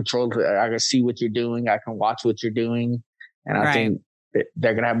 kind of a control. I can see what you're doing. I can watch what you're doing. And I think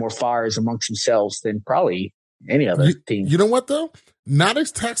they're going to have more fires amongst themselves than probably any other team. You know what, though? Not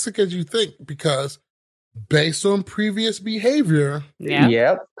as toxic as you think, because based on previous behavior.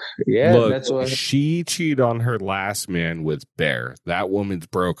 Yeah. Look, that's what she cheated on her last man with Bear. That woman's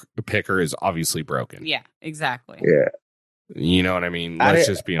picker is obviously broken. Yeah, exactly. Yeah. You know what I mean? Let's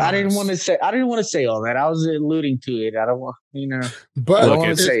just be honest. I didn't want to say all that. I was alluding to it. I don't want, you know. But I don't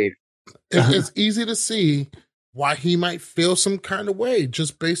want to say it. It's easy to see why he might feel some kind of way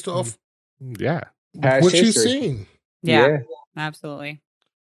just based off what you've seen. Yeah, absolutely.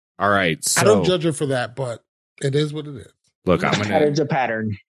 All right. So, I don't judge her for that, but it is what it is. Look, it's a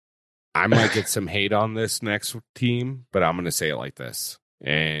pattern. I might get some hate on this next team, but I'm going to say it like this.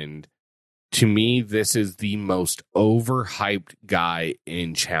 And to me, this is the most overhyped guy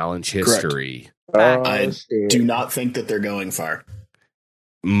in challenge history. I do not think that they're going far.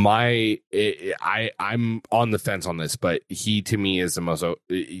 I'm on the fence on this, but he to me is the most.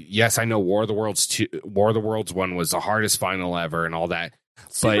 Yes, I know War of the Worlds one was the hardest final ever and all that.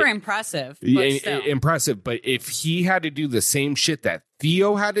 Super impressive. Impressive. But if he had to do the same shit that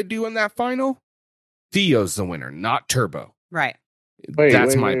Theo had to do in that final, Theo's the winner, not Turbo. Right.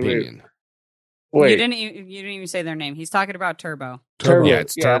 That's my opinion. Wait. You didn't even say their name. He's talking about Turbo. Yeah,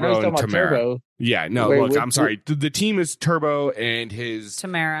 it's Turbo and Tamara. Turbo. Yeah, no, look, I'm sorry. The team is Turbo and his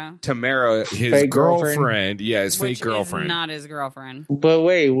Tamara, his fake girlfriend. Yeah, his fake girlfriend. Is not his girlfriend. But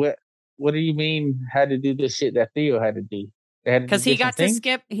wait, what do you mean had to do the shit that Theo had to do? Because he got to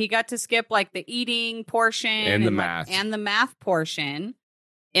skip. He got to skip like the eating portion and the math and the math portion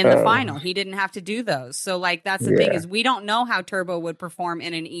in the final. He didn't have to do those. So like that's the thing is we don't know how Turbo would perform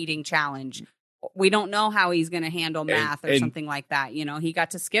in an eating challenge. We don't know how he's going to handle math or something like that. You know, he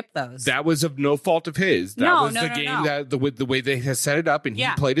got to skip those. That was of no fault of his. That was the game that the way they had set it up, and he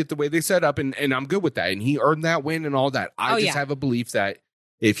played it the way they set up, and I'm good with that. And he earned that win and all that. I just have a belief that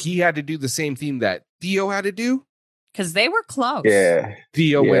if he had to do the same thing that Theo had to do, because they were close. Yeah,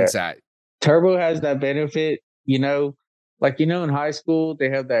 Theo wins that. Turbo has that benefit, you know, like in high school they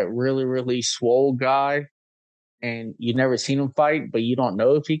have that really really swole guy, and you never seen him fight, but you don't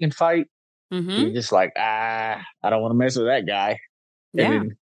know if he can fight. Mm-hmm. You're just like, I don't want to mess with that guy. Yeah. And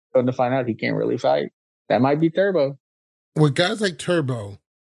then come to find out he can't really fight. That might be Turbo. With guys like Turbo,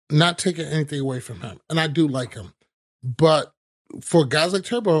 not taking anything away from him, and I do like him, but for guys like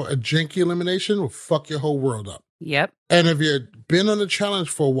Turbo, a janky elimination will fuck your whole world up. Yep. And if you've been on a challenge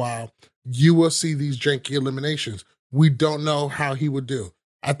for a while, you will see these janky eliminations. We don't know how he would do.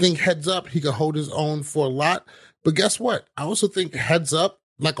 I think heads up, he could hold his own for a lot. But guess what? I also think heads up,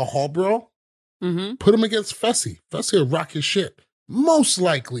 like a hall brawl, put him against Fessy. Fessy will rock his shit. Most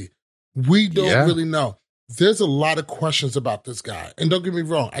likely. We don't really know. There's a lot of questions about this guy. And don't get me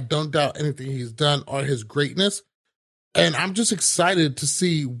wrong, I don't doubt anything he's done or his greatness. And I'm just excited to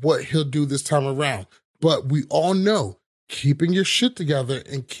see what he'll do this time around. But we all know keeping your shit together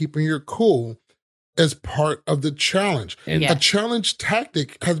and keeping your cool is part of the challenge. And a challenge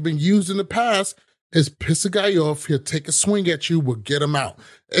tactic has been used in the past is piss a guy off, he'll take a swing at you, we'll get him out.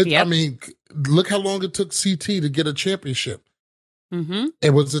 I mean, look how long it took CT to get a championship.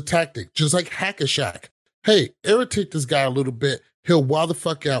 It was a tactic, just like Hack-a-Shack. Hey, irritate this guy a little bit, he'll wild the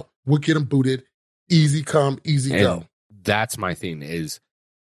fuck out, we'll get him booted, easy come, easy go. That's my thing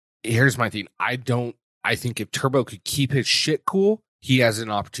here's my thing. I think if Turbo could keep his shit cool, he has an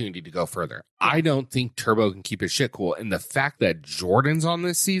opportunity to go further. I don't think Turbo can keep his shit cool. And the fact that Jordan's on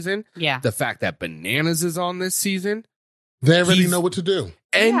this season, the fact that Bananas is on this season, they already know what to do.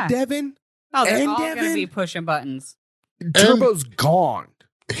 And Devin. Oh, they're all going to be pushing buttons. Turbo's gone.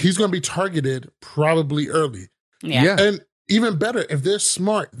 He's going to be targeted probably early. Yeah. And even better, if they're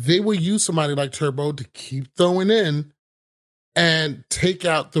smart, they will use somebody like Turbo to keep throwing in and take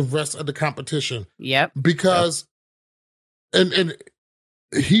out the rest of the competition. Yep. Because, and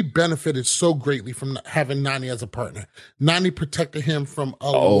he benefited so greatly from having Nani as a partner. Nani protected him from a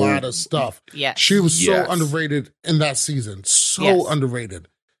lot of stuff. Yeah. She was so underrated in that season. So underrated.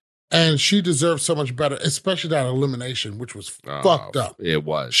 And she deserved so much better, especially that elimination, which was fucked up. It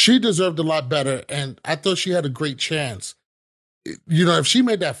was. She deserved a lot better, and I thought she had a great chance. You know, if she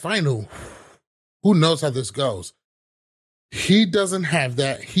made that final, who knows how this goes? He doesn't have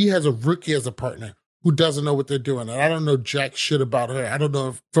that. He has a rookie as a partner who doesn't know what they're doing. And I don't know jack shit about her. I don't know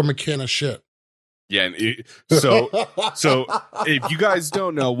if from a can of shit. Yeah. So if you guys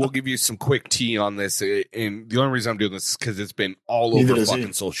don't know, we'll give you some quick tea on this. And the only reason I'm doing this is because it's been all over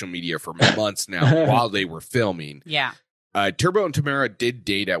fucking social media for months now while they were filming. Yeah. Turbo and Tamara did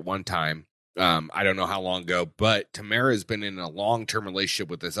date at one time. I don't know how long ago, but Tamara has been in a long-term relationship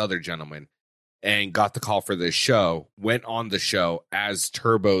with this other gentleman and got the call for this show, went on the show as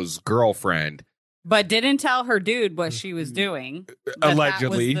Turbo's girlfriend. But didn't tell her dude what she was doing.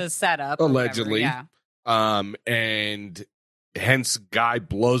 Allegedly. That was the setup. Allegedly. Whatever, And hence guy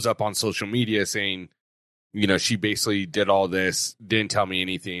blows up on social media saying, you know, she basically did all this, didn't tell me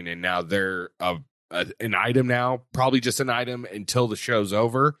anything. And now they're an item now, probably just an item until the show's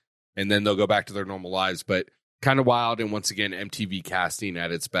over. And then they'll go back to their normal lives. But kind of wild. And once again, MTV casting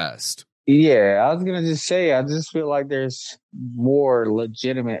at its best. Yeah, I was going to just say, I just feel like there's more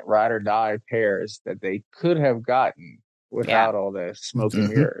legitimate ride or die pairs that they could have gotten without all the smoke and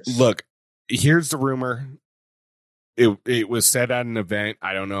mirrors. Look, here's the rumor. It was said at an event.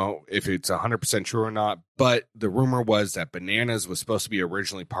 I don't know if it's 100% true or not, but the rumor was that Bananas was supposed to be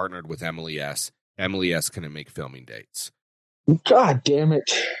originally partnered with Emily S. Emily S. couldn't make filming dates. God damn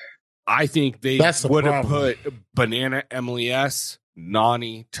it. I think they would have put Banana Emily S.,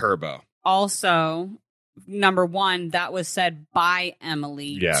 Nani Turbo. Also, number one, that was said by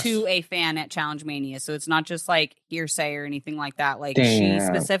Emily Yes. to a fan at Challenge Mania. So it's not just like hearsay or anything like that. Like Damn. she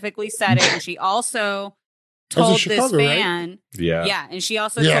specifically said it, and she also That was in told Chicago, this right? fan, Yeah. and she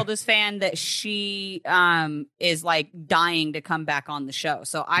also Yeah. told this fan that she is like dying to come back on the show.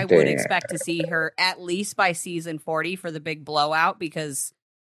 So I would Damn. expect to see her at least by season 40 for the big blowout, because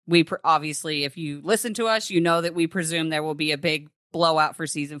we obviously, if you listen to us, you know that we presume there will be a big blowout for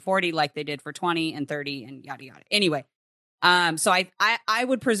season 40 like they did for 20 and 30 and yada yada. Anyway, so I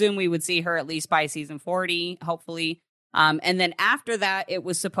would presume we would see her at least by season 40, hopefully. And then after that, it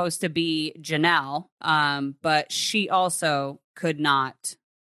was supposed to be Janelle, but she also could not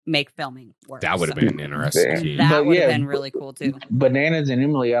make filming work. That would have So been interesting. Damn. too. that But would have yeah, been really cool too. Bananas and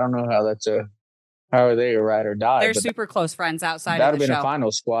Emily, I don't know how how are they a ride or die? They're but super close friends outside that of would the have been a show.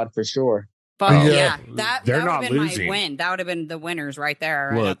 final squad for sure. But Yeah. yeah, that They're would not have been losing. my win. That would have been the winners right there,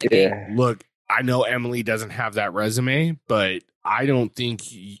 right Look, at the gate. Yeah. Look, I know Emily doesn't have that resume, but I don't think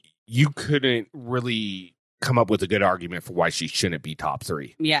you couldn't really come up with a good argument for why she shouldn't be top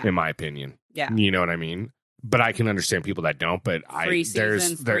 3, Yeah, in my opinion. yeah. You know what I mean? But I can understand people that don't. But 3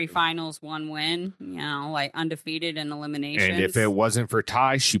 seasons, 3 finals, 1 win. You know, like undefeated in eliminations. And if it wasn't for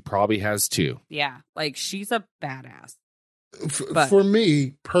Ty, she probably has 2. yeah, like she's a badass. But- For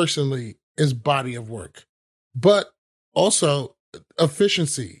me personally, is body of work, but also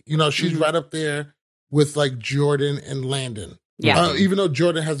efficiency. You know, she's Mhm. right up there with like Jordan and Landon. Yeah, Even though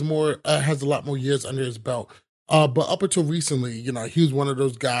Jordan has has a lot more years under his belt. But up until recently, you know, he was one of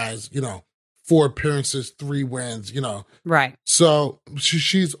those guys, you know, 4 appearances, 3 wins, you know. right. So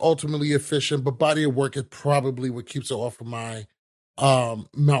she's ultimately efficient, but body of work is probably what keeps her off of my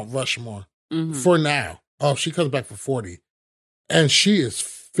Mount Rushmore Mhm. for now. Oh, she comes back for 40. And she is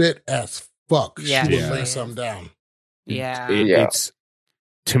fit as fuck. Yeah, she will she lay is. something down. Yeah. Yeah. It's,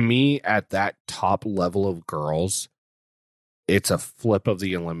 to me, at that top level of girls, it's a flip of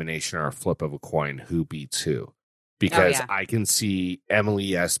the elimination or a flip of a coin who beats who. Because yeah. I can see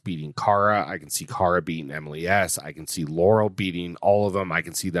Emily S beating Cara. I can see Cara beating Emily S. I can see Laurel beating all of them. I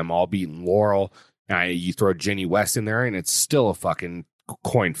can see them all beating Laurel. You throw Jenny West in there, and it's still a fucking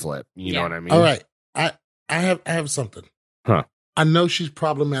coin flip. You know Yeah. what I mean? All right. I have something. Huh. I know she's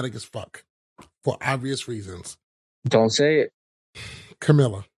problematic as fuck for obvious reasons. Don't say it.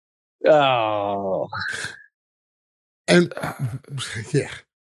 Camilla. Oh, And yeah.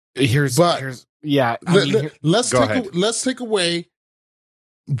 Here's yeah. I mean, Let's take away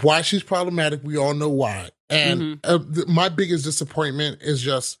why she's problematic. We all know why. And my biggest disappointment is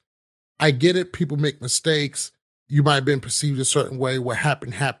just, I get it. People make mistakes. You might have been perceived a certain way. What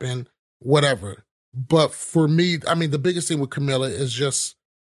happened, whatever. But for me, I mean, the biggest thing with Camilla is just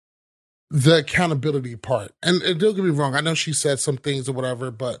the accountability part. And don't get me wrong. I know she said some things or whatever,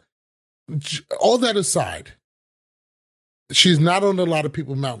 but all that aside, she's not on a lot of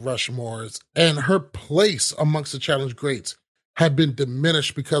people Mount Rushmore's, and her place amongst the challenge greats had been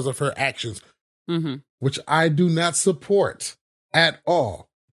diminished because of her actions, which I do not support at all.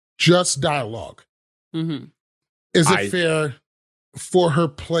 Just dialogue. Is it fair for her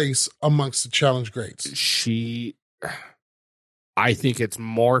place amongst the challenge greats? I think it's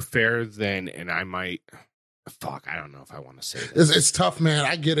more fair than, and I don't know if I want to say this. It's tough, man.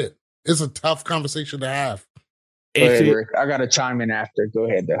 I get it. It's a tough conversation to have. go ahead, Rick. I got to chime in after. Go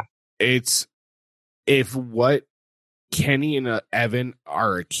ahead, though. It's if what Kenny and Evan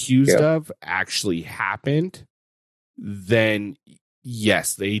are accused of actually happened, then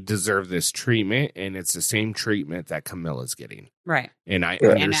yes, they deserve this treatment, and it's the same treatment that Camilla's getting. Right. And I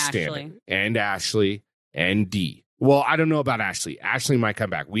And understand Ashley. it. And Ashley and Dee. Well, I don't know about Ashley. Ashley might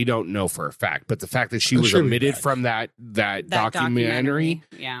come back. We don't know for a fact. But the fact that she was She'll be omitted back. from that documentary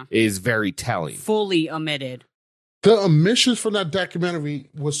Yeah. is very telling. Fully omitted. The omissions from that documentary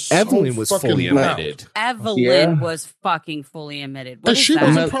was Evelyn so was fucking fully loud. omitted. Evelyn was fucking fully omitted. What And is she that?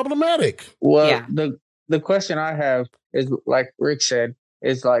 wasn't problematic. Well, Yeah. the question I have is, like Rick said,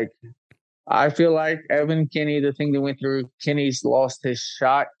 is like, I feel like Evan Kenny, the thing that went through, Kenny's lost his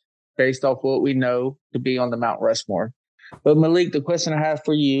shot based off what we know to be on the Mount Rushmore. But Malik, the question I have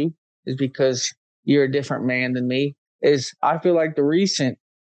for you is, because you're a different man than me, is I feel like the reason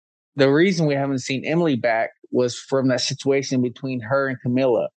we haven't seen Emily back was from that situation between her and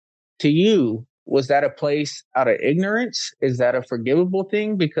Camilla. To you, was that a place out of ignorance? Is that a forgivable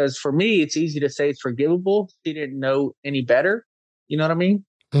thing? Because for me, it's easy to say it's forgivable. She didn't know any better. You know what I mean?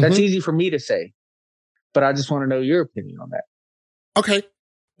 That's easy for me to say. But I just want to know your opinion on that. Okay.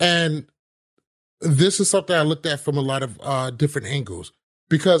 And this is something I looked at from a lot of different angles.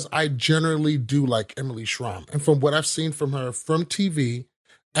 because I generally do like Emily Schramm. And from what I've seen from her from TV,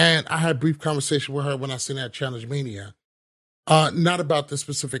 and I had a brief conversation with her when I seen her at Challenge Mania, not about this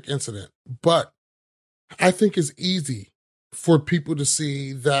specific incident, but I think it's easy for people to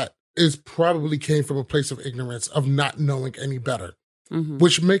see that it probably came from a place of ignorance, of not knowing any better,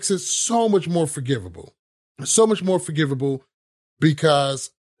 which makes it so much more forgivable. So much more forgivable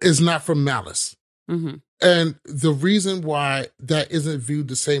because it's not from malice. And the reason why that isn't viewed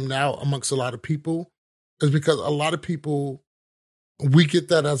the same now amongst a lot of people is because a lot of people, we get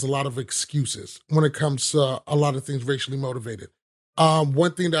that as a lot of excuses when it comes to a lot of things racially motivated.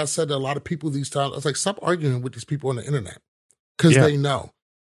 One thing that I said to a lot of people these times, I was like, stop arguing with these people on the internet because they know.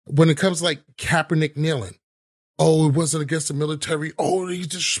 When it comes to like Kaepernick kneeling, oh, it wasn't against the military. Oh, he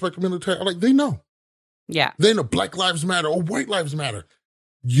disrespected the military. I'm like, they know. Yeah. They know Black Lives Matter or White Lives Matter.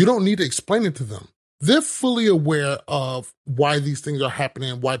 You don't need to explain it to them. They're fully aware of why these things are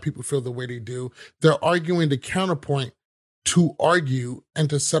happening, why people feel the way they do. They're arguing the counterpoint to argue and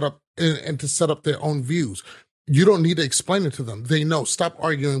to set up their own views. You don't need to explain it to them. They know. Stop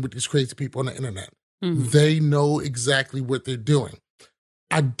arguing with these crazy people on the internet. They know exactly what they're doing.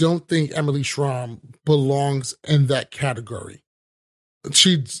 I don't think Emily Schramm belongs in that category.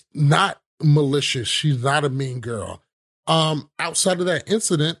 She's not malicious. She's not a mean girl. Outside of that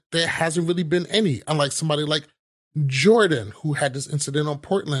incident, there hasn't really been any, unlike somebody like Jordan, who had this incident on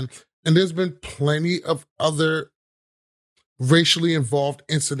Portland. And there's been plenty of other racially involved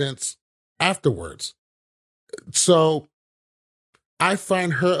incidents afterwards. So I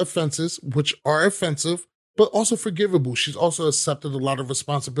find her offenses, which are offensive, but also forgivable. She's also accepted a lot of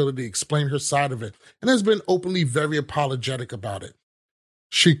responsibility, explained her side of it, and has been openly very apologetic about it.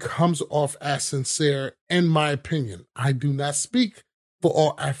 She comes off as sincere, in my opinion. I do not speak for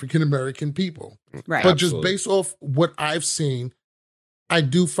all African-American people. Right. But just based off what I've seen, I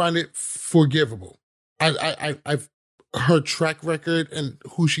do find it forgivable. I've her track record and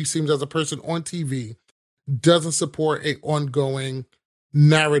who she seems as a person on TV doesn't support an ongoing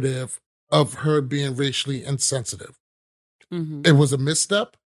narrative of her being racially insensitive. It was a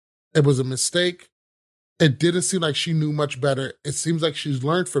misstep. It was a mistake. It didn't seem like she knew much better. It seems like she's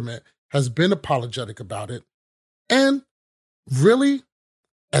learned from it, has been apologetic about it. And really,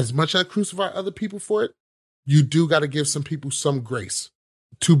 as much as I crucify other people for it, you do got to give some people some grace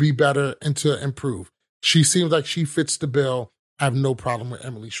to be better and to improve. She seems like she fits the bill. I have no problem with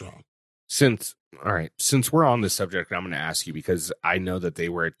Emily Schramm. Since we're on this subject, I'm going to ask you because I know that they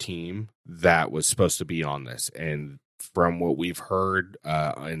were a team that was supposed to be on this. And from what we've heard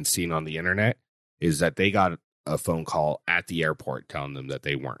and seen on the internet, is that they got a phone call at the airport telling them that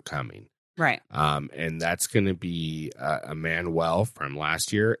they weren't coming. Right. And that's going to be Emmanuel from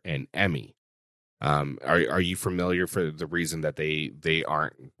last year and Emmy. Are you familiar for the reason that they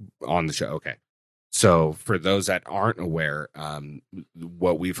aren't on the show? Okay. So for those that aren't aware,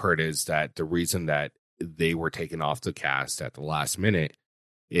 what we've heard is that the reason that they were taken off the cast at the last minute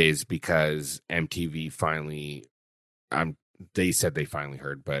is because MTV finally, they said they finally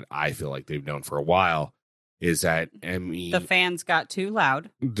heard, but I feel like they've known for a while, is that Emmy... The fans got too loud.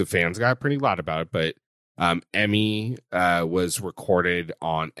 The fans got pretty loud about it, but Emmy was recorded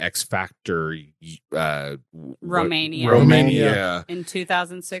on X Factor Romania in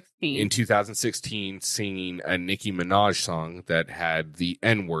 2016. In 2016, singing a Nicki Minaj song that had the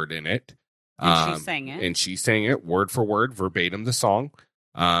N-word in it. And she sang it. And she sang it word for word, verbatim the song.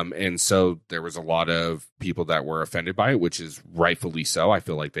 And so there was a lot of people that were offended by it, which is rightfully so. I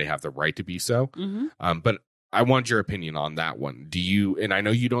feel like they have the right to be so. But I want your opinion on that one. Do you, and I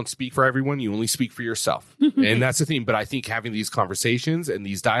know you don't speak for everyone, you only speak for yourself. And that's the thing. But I think having these conversations and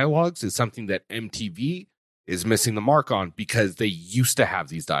these dialogues is something that MTV is missing the mark on because they used to have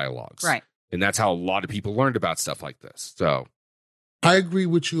these dialogues. Right. And that's how a lot of people learned about stuff like this. So I agree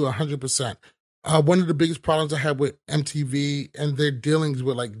with you 100%. One of the biggest problems I have with MTV and their dealings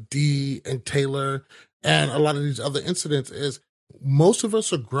with like Dee and Taylor and a lot of these other incidents is most of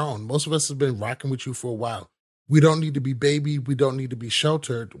us are grown. Most of us have been rocking with you for a while. We don't need to be babied. We don't need to be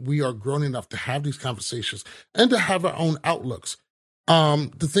sheltered. We are grown enough to have these conversations and to have our own outlooks.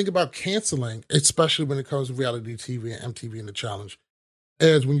 The thing about canceling, especially when it comes to reality TV and MTV and the challenge,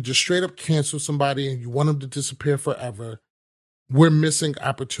 is when you just straight up cancel somebody and you want them to disappear forever, we're missing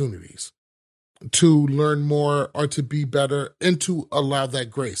opportunities to learn more or to be better and to allow that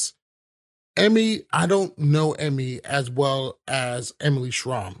grace. Emmy, I don't know Emmy as well as Emily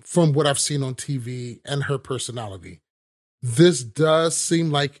Schramm from what I've seen on TV and her personality. This does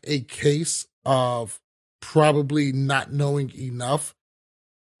seem like a case of probably not knowing enough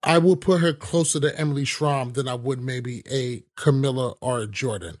I will put her closer to Emily Schramm than I would maybe a Camilla or a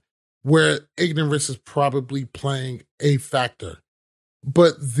Jordan, where ignorance is probably playing a factor.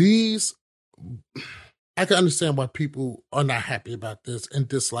 But these, I can understand why people are not happy about this and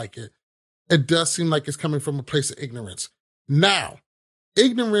dislike it. It does seem like it's coming from a place of ignorance. Now,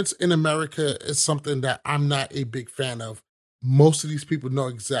 ignorance in America is something that I'm not a big fan of. Most of these people know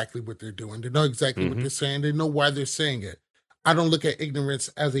exactly what they're doing. They know exactly what they're saying. They know why they're saying it. I don't look at ignorance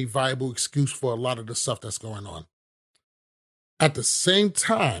as a viable excuse for a lot of the stuff that's going on. At the same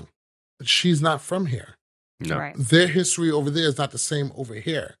time, she's not from here. No. Right. Their history over there is not the same over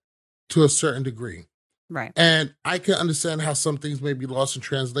here to a certain degree. Right. And I can understand how some things may be lost in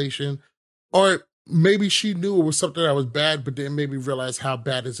translation, or maybe she knew it was something that was bad, but didn't maybe realize how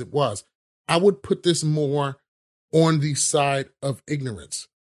bad as it was. I would put this more on the side of ignorance.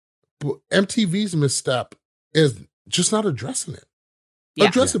 But MTV's misstep is just not addressing it. Yeah.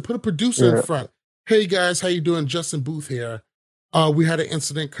 Address it. Put a producer in front. Hey guys, how you doing? Justin Booth here. We had an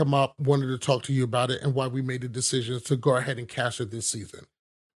incident come up, wanted to talk to you about it and why we made the decision to go ahead and cast it this season.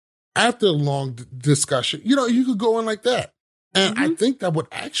 After a long discussion, you could go in like that. And I think that would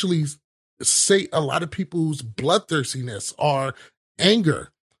actually sate a lot of people's bloodthirstiness or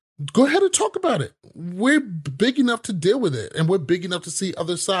anger. Go ahead and talk about it. We're big enough to deal with it, and we're big enough to see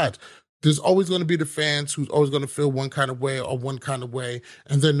other sides. There's always going to be the fans who's always going to feel one kind of way or one kind of way,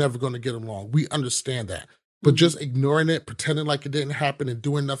 and they're never going to get along. We understand that. But just ignoring it, pretending like it didn't happen and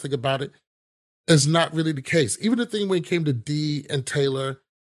doing nothing about it is not really the case. Even the thing when it came to Dee and Taylor,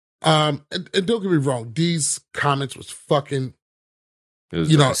 and don't get me wrong, Dee's comments was fucking, It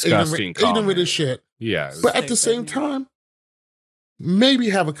was a disgusting ignorant as shit. Yeah. But at the same time, maybe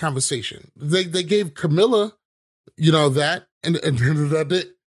have a conversation. They gave Camilla, that, and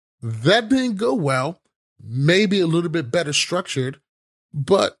that didn't go well. Maybe a little bit better structured,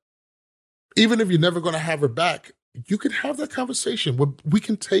 but even if you're never going to have her back, you can have that conversation. We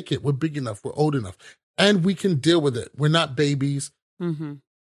can take it. We're big enough. We're old enough. And we can deal with it. We're not babies. Mm-hmm.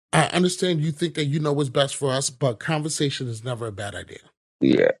 I understand you think that you know what's best for us, but conversation is never a bad idea.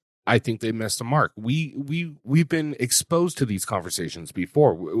 Yeah. I think they missed the mark. We've been exposed to these conversations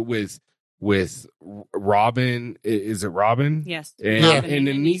before with Robin. Is it Robin? Yes. And Robin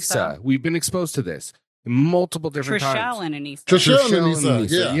Anissa. We've been exposed to this multiple different times. Trishelle and Anissa. Trishelle and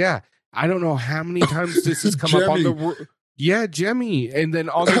Anissa. Yeah. I don't know how many times this has come up on the Jemmy, and then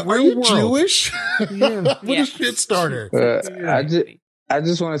on the Are real you world. Jewish? Yeah. What a shit starter. I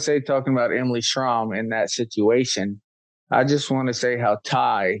just want to say, talking about Emily Schramm in that situation, I just want to say how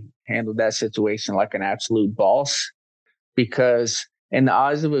Ty handled that situation like an absolute boss, because in the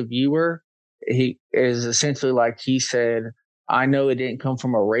eyes of a viewer, he is essentially like he said, I know it didn't come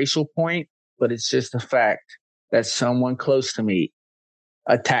from a racial point, but it's just the fact that someone close to me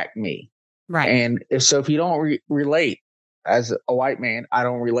attacked me. Right. And if you don't relate as a white man, I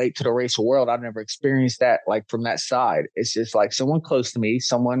don't relate to the racial world. I've never experienced that like from that side. It's just like someone close to me,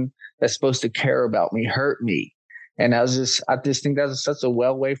 someone that's supposed to care about me, hurt me. And I just think that's such a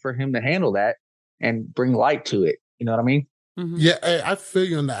well way for him to handle that and bring light to it. You know what I mean? Mm-hmm. Yeah, I feel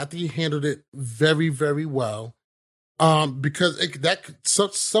you on that. I think he handled it very, very well. Because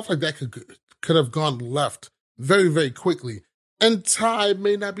stuff like that could have gone left very, very quickly. And Ty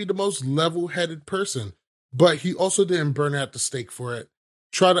may not be the most level-headed person, but he also didn't burn at the stake for it.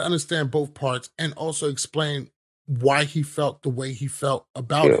 Try to understand both parts and also explain why he felt the way he felt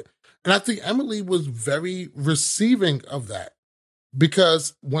about it. And I think Emily was very receiving of that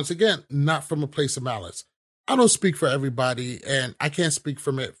because, once again, not from a place of malice. I don't speak for everybody, and I can't speak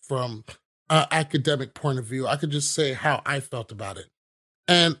from it from an academic point of view. I could just say how I felt about it.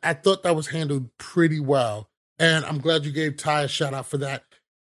 And I thought that was handled pretty well. And I'm glad you gave Ty a shout out for that.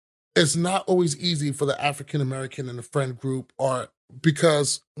 It's not always easy for the African-American in the friend group, or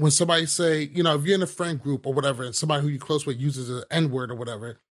because when somebody say, if you're in a friend group or whatever, and somebody who you're close with uses an N-word or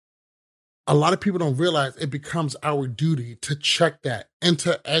whatever, a lot of people don't realize it becomes our duty to check that and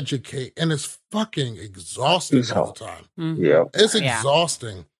to educate. And it's fucking exhausting all the time. Mm-hmm. Yeah. It's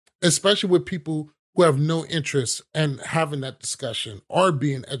exhausting, especially with people who have no interest in having that discussion or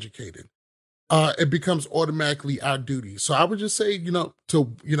being educated. It becomes automatically our duty. So I would just say,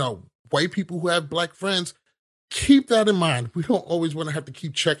 to white people who have black friends, keep that in mind. We don't always want to have to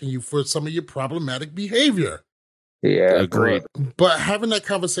keep checking you for some of your problematic behavior. Yeah. Agreed. But having that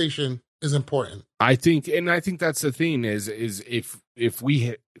conversation is important. I think that's the thing is if we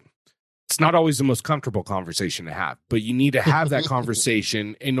hit, it's not always the most comfortable conversation to have, but you need to have that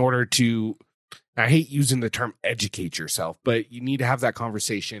conversation in order to, I hate using the term educate yourself, but you need to have that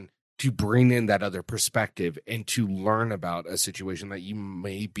conversation to bring in that other perspective and to learn about a situation that you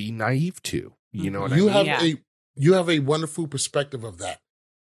may be naive to. You know what I mean? You have a wonderful perspective of that.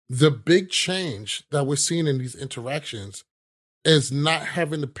 The big change that we're seeing in these interactions is not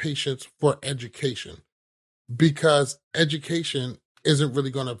having the patience for education, because education isn't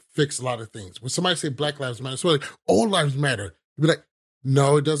really going to fix a lot of things. When somebody say Black Lives Matter, it's like all lives matter. You'd be like,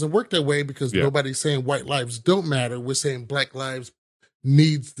 no, it doesn't work that way, because nobody's saying white lives don't matter. We're saying Black lives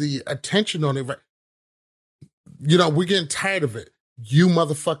needs the attention on it. You know, we're getting tired of it. You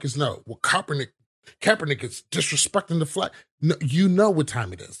motherfuckers know. Well, Kaepernick is disrespecting the flag. No, you know what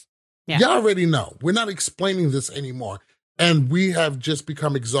time it is. Yeah. You already know. We're not explaining this anymore. And we have just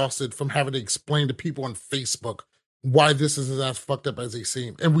become exhausted from having to explain to people on Facebook why this isn't as fucked up as they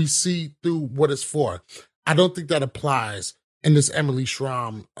seem. And we see through what it's for. I don't think that applies in this Emily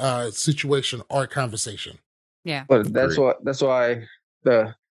Schramm situation or conversation. Yeah. But that's why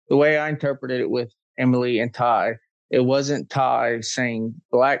the way I interpreted it with Emily and Ty, it wasn't Ty saying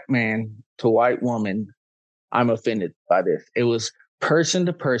Black man to white woman, I'm offended by this. It was person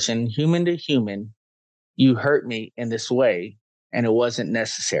to person, human to human. You hurt me in this way, and it wasn't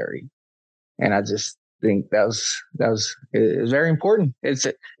necessary. And I just think that was very important. It's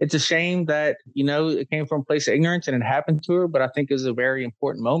a shame that, you know, it came from a place of ignorance and it happened to her, but I think it was a very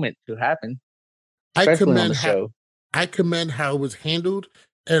important moment to happen. I commend how it was handled,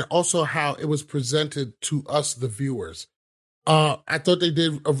 and also how it was presented to us, the viewers. I thought they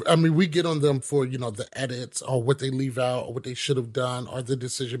did. I mean, we get on them for, you know, the edits or what they leave out or what they should have done or the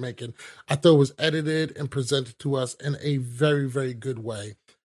decision making. I thought it was edited and presented to us in a very, very good way.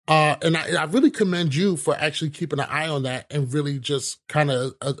 And I really commend you for actually keeping an eye on that and really just kind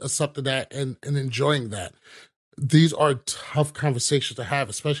of accepting that and enjoying that. These are tough conversations to have,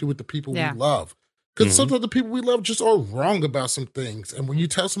 especially with the people we love. Because sometimes the people we love just are wrong about some things. And when you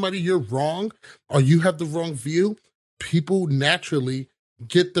tell somebody you're wrong or you have the wrong view, people naturally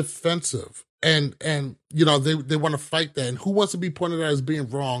get defensive and you know, they want to fight that. And who wants to be pointed out as being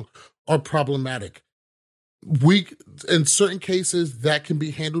wrong or problematic? In certain cases, that can be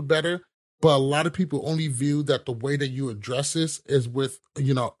handled better, but a lot of people only view that the way that you address this is with,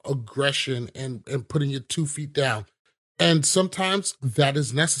 you know, aggression and putting your 2 feet down. And sometimes that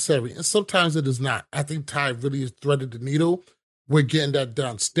is necessary, and sometimes it is not. I think Ty really has threaded the needle. We're getting that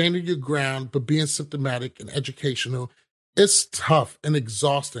done. Standing your ground, but being symptomatic and educational. It's tough and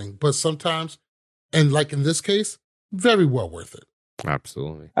exhausting, but sometimes, and like in this case, very well worth it.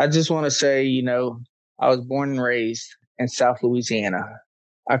 Absolutely. I just want to say, you know, I was born and raised in South Louisiana.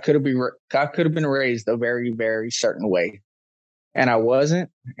 I could have been raised a very, very certain way, and I wasn't.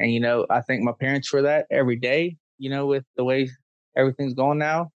 And, you know, I thank my parents for that every day. You know, with the way everything's going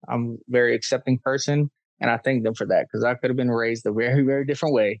now, I'm a very accepting person, and I thank them for that, because I could have been raised a very, very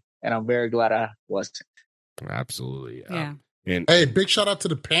different way, and I'm very glad I wasn't. Absolutely. Yeah. And hey, big shout out to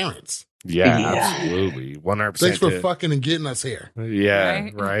the parents. Yeah, absolutely. 100%. Thanks for fucking and getting us here. Yeah,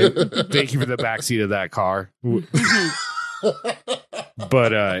 right. Thank you for the backseat of that car.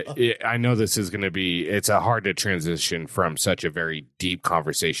 But I know this is going to be, it's a hard to transition from such a very deep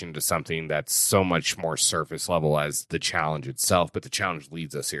conversation to something that's so much more surface level as the challenge itself. But the challenge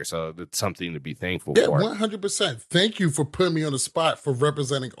leads us here. So it's something to be thankful for. 100%. Thank you for putting me on the spot for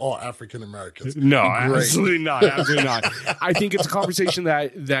representing all African Americans. No, absolutely not. Absolutely not. I think it's a conversation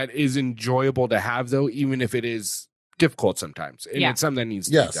that is enjoyable to have, though, even if it is difficult sometimes. And it's something that needs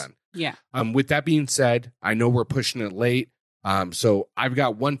to be done. Yeah. With that being said, I know we're pushing it late. So I've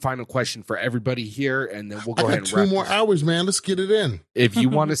got one final question for everybody here, and then we'll go ahead and wrap 2 more hours, man. Let's get it in. If you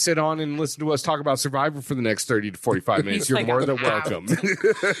want to sit on and listen to us talk about Survivor for the next 30 to 45 minutes, you're more than welcome.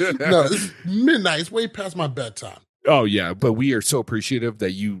 No, it's midnight. It's way past my bedtime. Oh, yeah. But we are so appreciative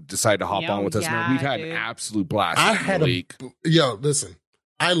that you decided to hop on with us, man. We've had an absolute blast. Listen.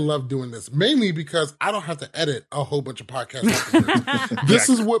 I love doing this, mainly because I don't have to edit a whole bunch of podcasts. This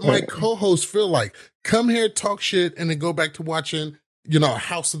is what my co-hosts feel like. Come here, talk shit, and then go back to watching, you know,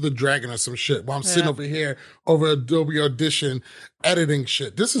 House of the Dragon or some shit while I'm sitting over here over Adobe Audition editing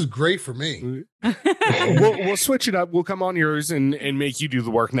shit. This is great for me. We'll switch it up. We'll come on yours and make you do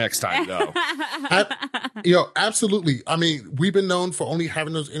the work next time, though. Absolutely. I mean, we've been known for only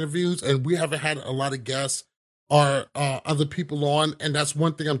having those interviews, and we haven't had a lot of guests or other people on, and that's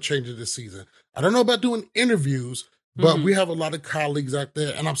one thing I'm changing this season. I don't know about doing interviews, but we have a lot of colleagues out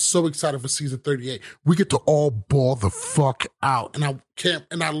there, and I'm so excited for season 38. We get to all ball the fuck out, and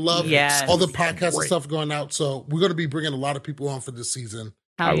I love all the podcasts and stuff going out. So we're going to be bringing a lot of people on for this season.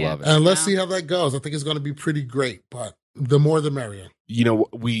 I love it. And let's see how that goes. I think it's going to be pretty great. But The more the merrier. You know,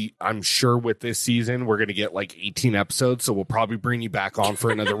 I'm sure with this season we're gonna get like 18 episodes, so we'll probably bring you back on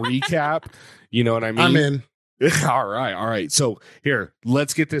for another recap. You know what I mean? I'm in. All right. So here,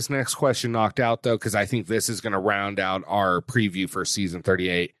 let's get this next question knocked out though, because I think this is gonna round out our preview for season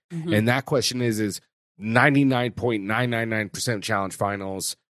 38. Mhm. And that question is 99.999% challenge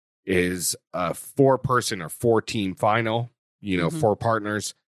finals is a 4-person or 4-team final, you know, 4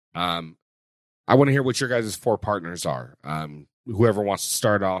 partners. I want to hear what your guys' 4 partners are. Whoever wants to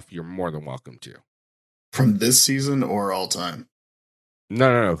start off, you're more than welcome to. From this season or all time?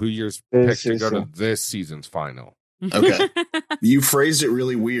 No. Who yours picked to go to this season's final? Okay. You phrased it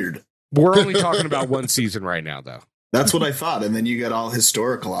really weird. We're only talking about one season right now, though. That's what I thought. And then you got all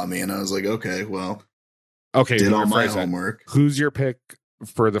historical on me, and I was like, okay, well, okay, did all my homework. Who's your pick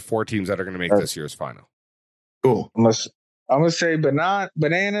for the 4 teams that are going to make this year's final? Cool. I'm gonna say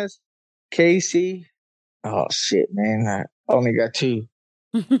Bananas, Casey. Oh shit, man! I only got 2.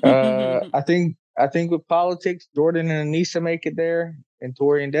 I think with politics, Jordan and Anissa make it there, and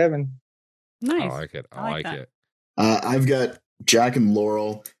Tori and Devin. Nice. I like it. I like it. I've got Jack and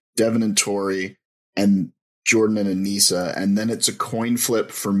Laurel, Devin and Tori, and Jordan and Anissa, and then it's a coin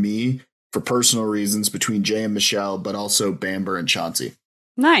flip for me for personal reasons between Jay and Michelle, but also Bamber and Chauncey.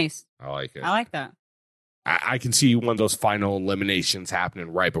 Nice. I like it. I like that. I can see one of those final eliminations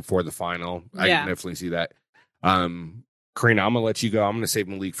happening right before the final. I can definitely see that. Karina, I'm gonna let you go. I'm gonna save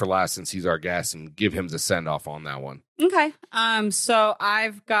Malik for last since he's our guest and give him the send off on that one. Okay. So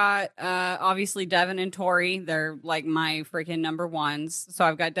I've got obviously Devin and Tori. They're like my freaking number ones. So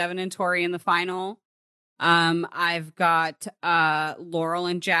I've got Devin and Tori in the final. I've got Laurel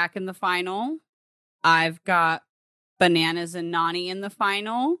and Jack in the final. I've got Bananas and Nani in the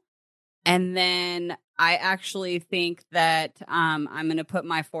final. And then I actually think that I'm going to put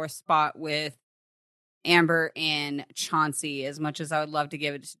my 4th spot with Amber and Chauncey. As much as I would love to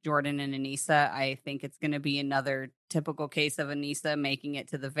give it to Jordan and Anissa, I think it's going to be another typical case of Anissa making it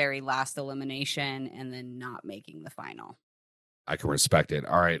to the very last elimination and then not making the final. I can respect it.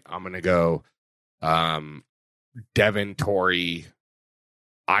 All right, I'm going to go Devin, Tori.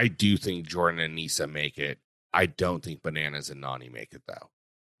 I do think Jordan and Anissa make it. I don't think Bananas and Nani make it, though.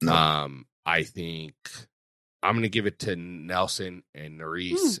 No. I think I'm going to give it to Nelson and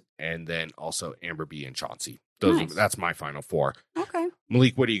Nerese, and then also Amber B and Chauncey. That's my final 4. Okay.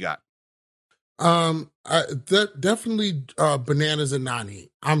 Malik, what do you got? Definitely Bananas and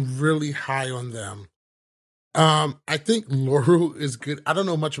Nani. I'm really high on them. I think Laurel is good. I don't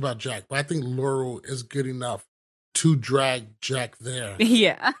know much about Jack, but I think Laurel is good enough to drag Jack there.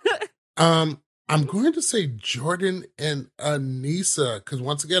 Yeah. I'm going to say Jordan and Anissa, because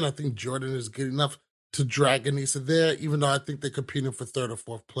once again, I think Jordan is good enough to drag Anissa there, even though I think they're competing for 3rd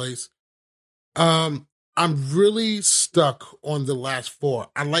or 4th place. I'm really stuck on the last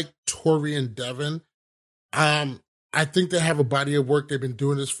 4. I like Tori and Devin. I think they have a body of work. They've been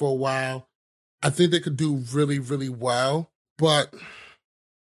doing this for a while. I think they could do really, really well, but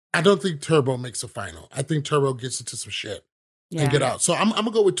I don't think Turbo makes a final. I think Turbo gets into some shit. And get out. So I'm gonna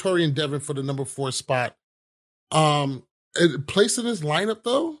go with Tori and Devin for the number 4 spot. Placed in this lineup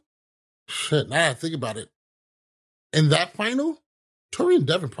though, shit. Now I think about it, in that final, Tori and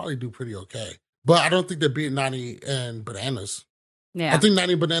Devin probably do pretty okay, but I don't think they're beating Nani and Bananas. Yeah, I think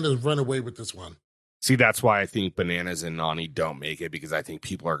Nani and Bananas run away with this one. See, that's why I think Bananas and Nani don't make it, because I think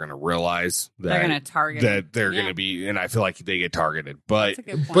people are going to realize that they're going to target that they're going to be, and I feel like they get targeted. But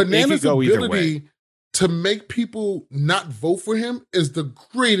Bananas' go either way. ability to make people not vote for him is the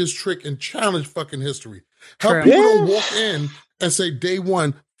greatest trick in challenge fucking history. How people don't walk in and say, day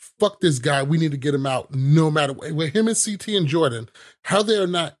one, fuck this guy, we need to get him out no matter what. With him and CT and Jordan, how they are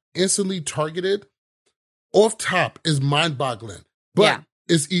not instantly targeted off top is mind-boggling. But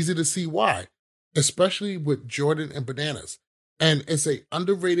it's easy to see why, especially with Jordan and Bananas. And it's a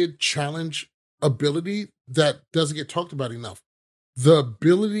underrated challenge ability that doesn't get talked about enough. The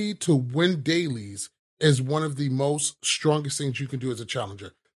ability to win dailies is one of the most strongest things you can do as a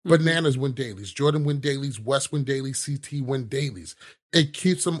challenger. Bananas win dailies. Jordan win dailies. West win dailies. CT win dailies. It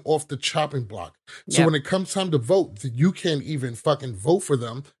keeps them off the chopping block. So when it comes time to vote, you can't even fucking vote for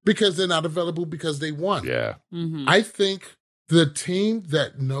them because they're not available because they won. Yeah. I think the team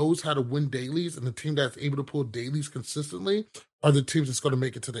that knows how to win dailies and the team that's able to pull dailies consistently are the teams that's going to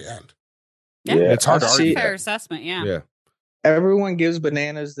make it to the end. Yeah, it's hard to argue. Fair assessment. Yeah. Everyone gives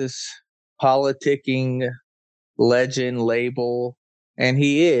Bananas this politicking legend label, and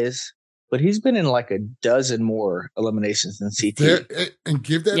he is, but he's been in like a dozen more eliminations than CT. And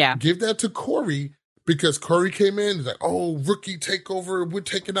give that to Corey, because Corey came in like, oh, rookie takeover, we're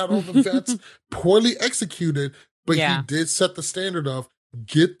taking out all the vets. Poorly executed, But Yeah. he did set the standard of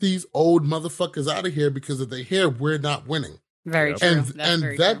get these old motherfuckers out of here, because if they're here, we're not winning. Very true. And That's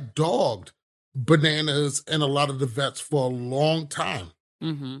very that true. dogged Bananas and a lot of the vets for a long time.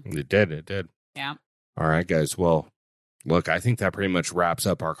 Mm-hmm. It did. Yeah. All right, guys. Well, look, I think that pretty much wraps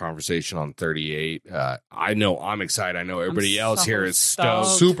up our conversation on 38. I know I'm excited. I know everybody else here is stoked.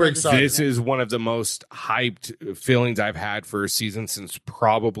 Super excited. This is one of the most hyped feelings I've had for a season since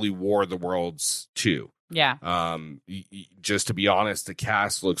probably War of the Worlds 2. Yeah. Just to be honest, the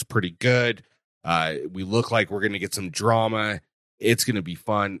cast looks pretty good. We look like we're going to get some drama. It's going to be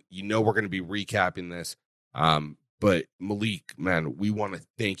fun. We're going to be recapping this. But Malik, man, we want to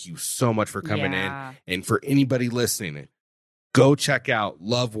thank you so much for coming in. And for anybody listening, go check out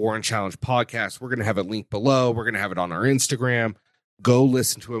Love, War, and Challenge podcast. We're going to have a link below. We're going to have it on our Instagram. Go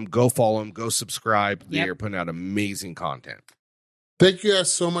listen to them. Go follow them. Go subscribe. They are putting out amazing content. Thank you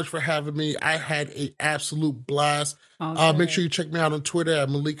guys so much for having me. I had an absolute blast. Make sure you check me out on Twitter at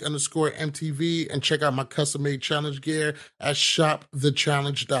Malik_MTV and check out my custom-made challenge gear at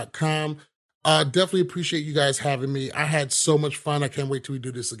shopthechallenge.com. Definitely appreciate you guys having me. I had so much fun. I can't wait till we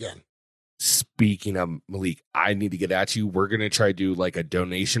do this again. Speaking of Malik, I need to get at you. We're going to try to do like a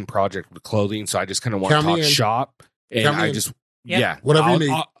donation project with clothing. So I just kind of want to talk shop. And whatever you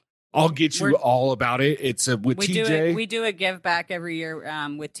need. I'll get you all about it. It's with TJ. We do a give back every year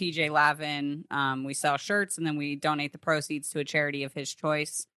with TJ Lavin. We sell shirts and then we donate the proceeds to a charity of his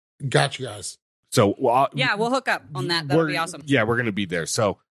choice. Got you guys. So we'll hook up on that. That'll be awesome. Yeah, we're going to be there.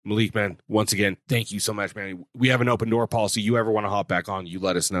 So Malik, man, once again, thank you so much, man. We have an open door policy. You ever want to hop back on, you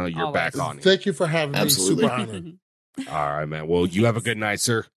let us know. You're Always. Back on. Thank you for having me. Super honored. All right, man. Well, you have a good night,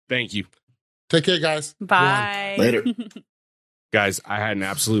 sir. Thank you. Take care, guys. Bye. Later. Guys, I had an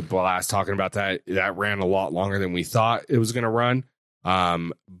absolute blast talking about that. That ran a lot longer than we thought it was going to run.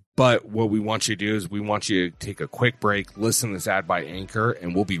 But what we want you to do is we want you to take a quick break, listen to this ad by Anchor,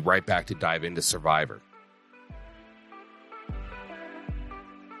 and we'll be right back to dive into Survivor.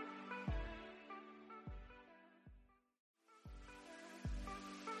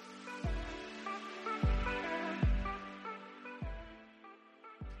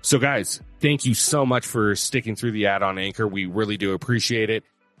 So, guys, thank you so much for sticking through the ad on Anchor. We really do appreciate it.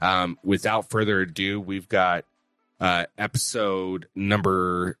 Without further ado, we've got episode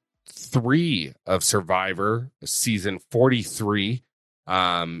number 3 of Survivor, season 43.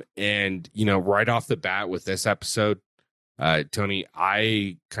 And, right off the bat with this episode, Tony,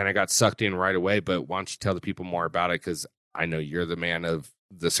 I kind of got sucked in right away, but why don't you tell the people more about it? Because I know you're the man of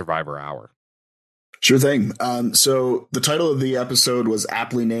the Survivor Hour. Sure thing. So the title of the episode was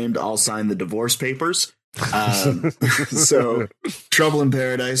aptly named I'll Sign the Divorce Papers. So trouble in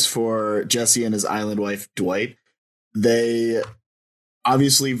paradise for Jesse and his island wife, Dwight. They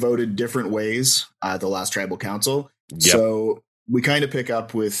obviously voted different ways at the last tribal council. Yep. So we kind of pick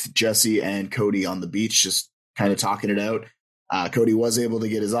up with Jesse and Cody on the beach, just kind of talking it out. Cody was able to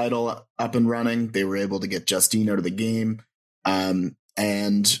get his idol up and running. They were able to get Justine out of the game.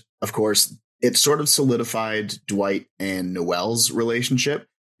 And of course, it sort of solidified Dwight and Noelle's relationship,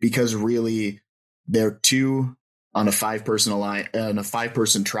 because really they're two on a 5-person alliance and a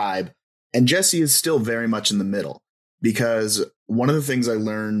 5-person tribe. And Jesse is still very much in the middle, because one of the things I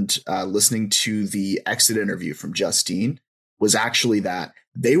learned listening to the exit interview from Justine was actually that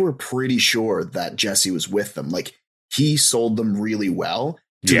they were pretty sure that Jesse was with them. Like, he sold them really well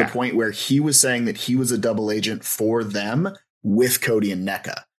to the point where he was saying that he was a double agent for them with Cody and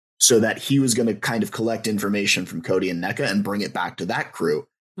NECA, so that he was going to kind of collect information from Cody and NECA and bring it back to that crew.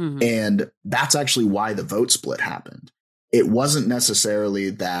 Mm-hmm. And that's actually why the vote split happened. It wasn't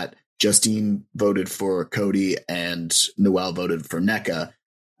necessarily that Justine voted for Cody and Noelle voted for NECA.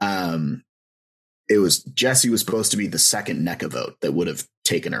 It was Jesse was supposed to be the second NECA vote that would have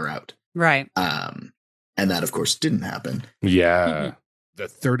taken her out. Right. And that, of course, didn't happen. Yeah. Mm-hmm. The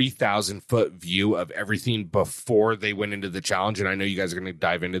 30,000 foot view of everything before they went into the challenge, and I know you guys are going to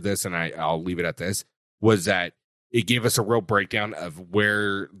dive into this, and I'll leave it at this, was that it gave us a real breakdown of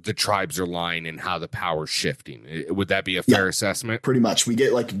where the tribes are lying and how the power's shifting. Would that be a fair assessment? Pretty much. We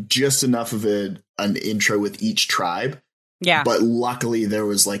get like just enough of an intro with each tribe. Yeah. But luckily there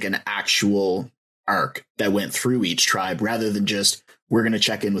was like an actual arc that went through each tribe, rather than just, we're going to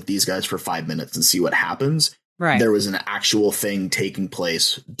check in with these guys for 5 minutes and see what happens. Right. There was an actual thing taking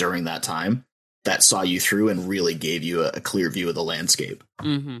place during that time that saw you through and really gave you a clear view of the landscape.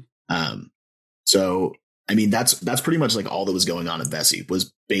 Mm-hmm. So, I mean, that's pretty much like all that was going on at Vessi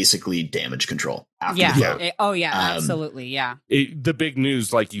was basically damage control. After the vote. Absolutely. Yeah. The big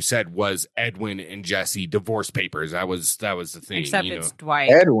news, like you said, was Edwin and Jesse divorce papers. That was the thing. Except it's Dwight.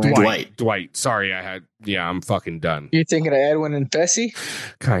 Dwight. Sorry, I'm fucking done. You're thinking of Edwin and Fessy?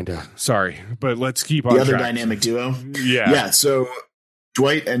 Kinda. Sorry, but let's keep on the other track. dynamic duo. Yeah. So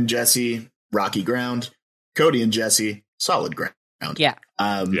Dwight and Jesse, rocky ground. Cody and Jesse, solid ground. Yeah.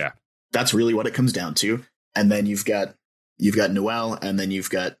 That's really what it comes down to. And then you've got Noelle, and then you've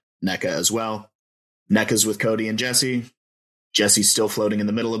got NECA as well. NECA's with Cody and Jesse. Jesse's still floating in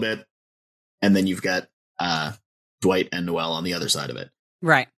the middle a bit. And then you've got Dwight and Noelle on the other side of it.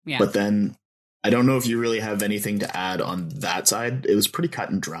 Right. Yeah. But then I don't know if you really have anything to add on that side. It was pretty cut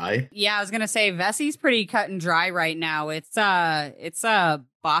and dry. Yeah, I was gonna say Vessi's pretty cut and dry right now. It's Baca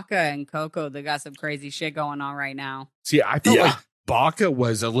and Coco that got some crazy shit going on right now. See, I felt like Baca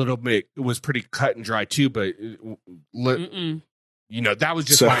was was pretty cut and dry too, but that was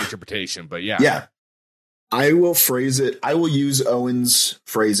just my interpretation. But yeah. I will phrase it. I will use Owen's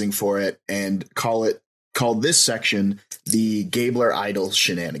phrasing for it and call this section the Gabler Idol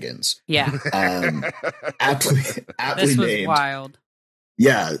shenanigans. Yeah, aptly this was named. Wild.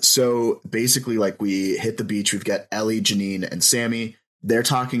 Yeah, so basically, like, we hit the beach. We've got Ellie, Janine, and Sammy. They're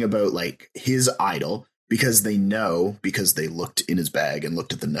talking about like his idol. Because they know, because they looked in his bag and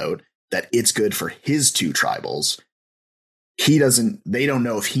looked at the note, that it's good for his two tribals. They don't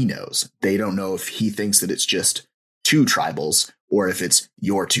know if he knows. They don't know if he thinks that it's just two tribals or if it's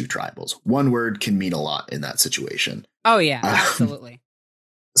your two tribals. One word can mean a lot in that situation. Oh, yeah, absolutely.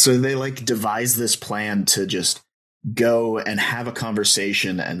 So they like devise this plan to just go and have a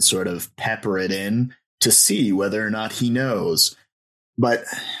conversation and sort of pepper it in to see whether or not he knows. But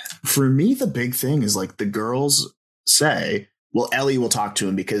for me, the big thing is like the girls say, well, Ellie will talk to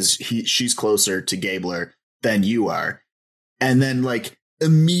him because she's closer to Gabler than you are. And then like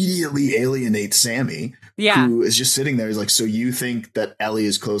immediately alienate Sammy, who is just sitting there. He's like, so you think that Ellie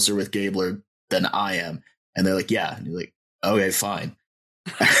is closer with Gabler than I am? And they're like, yeah. And you're like, okay, fine.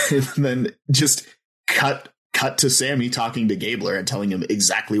 And then just cut to Sammy talking to Gabler and telling him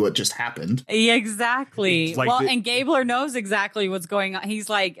exactly what just happened. Yeah, exactly. And Gabler knows exactly what's going on. He's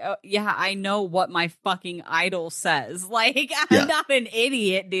like, oh, yeah, I know what my fucking idol says. Like, I'm not an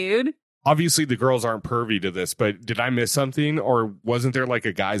idiot, dude. Obviously, the girls aren't pervy to this, but did I miss something? Or wasn't there like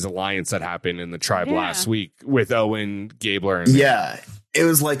a guys' alliance that happened in the tribe last week with Owen, Gabler? And it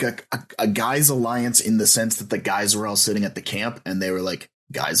was like a guys' alliance in the sense that the guys were all sitting at the camp and they were like,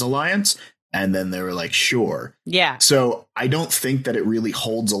 guys' alliance? And then they were like, sure. Yeah. So I don't think that it really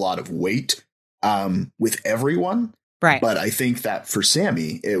holds a lot of weight with everyone. Right. But I think that for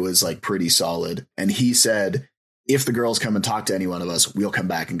Sammy, it was like pretty solid. And he said, if the girls come and talk to any one of us, we'll come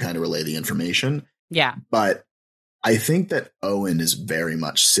back and kind of relay the information. Yeah. But I think that Owen is very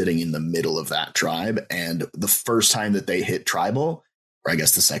much sitting in the middle of that tribe. And the first time that they hit tribal, or I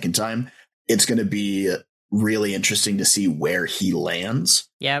guess the second time, it's going to be really interesting to see where he lands.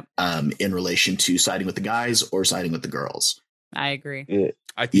 Yep. In relation to siding with the guys or siding with the girls. I agree.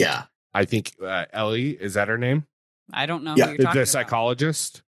 I think Ellie, is that her name? I don't know. Who you're talking the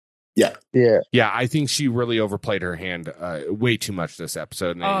psychologist. Yeah. I think she really overplayed her hand way too much this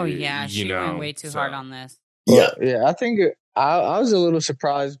episode. She went way too hard on this. I think I was a little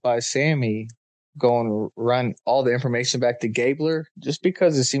surprised by Sammy going to run all the information back to Gabler, just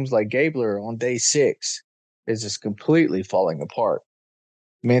because it seems like Gabler on day 6 is just completely falling apart.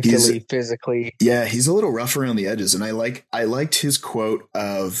 Mentally, physically. Yeah, he's a little rough around the edges. And I liked his quote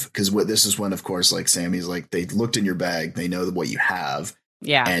of, because this is when, of course, like Sammy's like, they looked in your bag, they know what you have.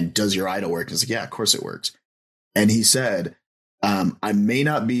 Yeah. And does your idol work? And it's like, yeah, of course it works. And he said, I may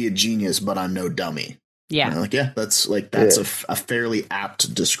not be a genius, but I'm no dummy. Yeah. And I'm like, that's a fairly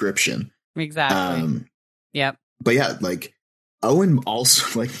apt description. Exactly. Yep. But yeah, like Owen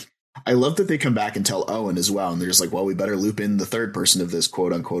also, like, I love that they come back and tell Owen as well. And they're just like, well, we better loop in the third person of this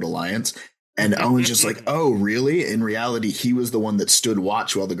quote unquote alliance. And Owen's just like, oh, really? In reality, he was the one that stood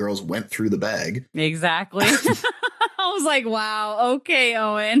watch while the girls went through the bag. Exactly. I was like, wow. Okay,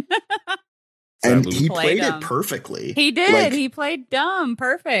 Owen. And he played it perfectly. He did. Like, he played dumb.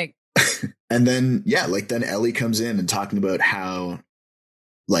 Perfect. And then, then Ellie comes in and talking about how,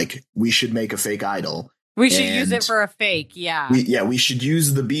 like, we should make a fake idol. We should use it for a fake. Yeah. We should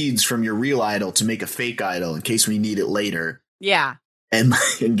use the beads from your real idol to make a fake idol in case we need it later. Yeah. And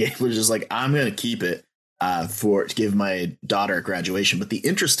Gabler's just like, I'm going to keep it to give my daughter a graduation. But the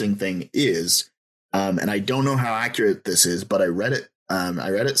interesting thing is, and I don't know how accurate this is, but I read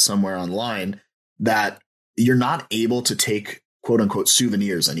it somewhere online that you're not able to take quote unquote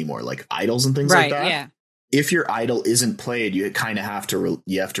souvenirs anymore, like idols and things like that. Yeah. if your idol isn't played, you kind of have to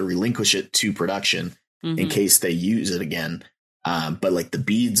you have to relinquish it to production in case they use it again. But like the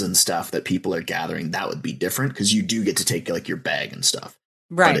beads and stuff that people are gathering, that would be different because you do get to take like your bag and stuff.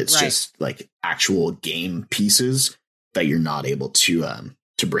 Right. But it's just like actual game pieces that you're not able to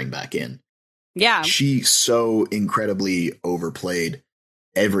bring back in. Yeah. She so incredibly overplayed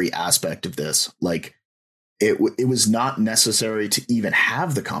every aspect of this. Like it was not necessary to even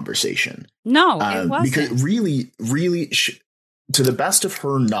have the conversation. No, it wasn't. Because really, to the best of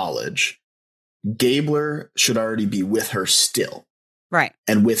her knowledge, Gabler should already be with her still. Right.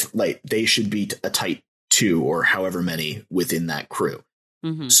 And with like, they should be a tight 2 or however many within that crew.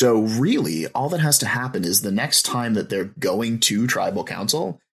 Mm-hmm. So really all that has to happen is the next time that they're going to tribal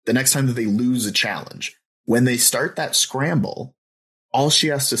council, the next time that they lose a challenge, when they start that scramble, all she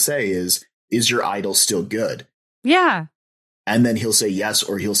has to say is your idol still good? Yeah. And then he'll say yes,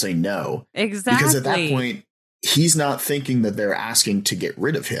 or he'll say no. Exactly. Because at that point, he's not thinking that they're asking to get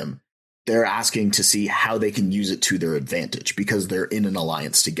rid of him. They're asking to see how they can use it to their advantage because they're in an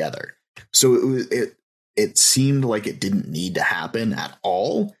alliance together. So it seemed like it didn't need to happen at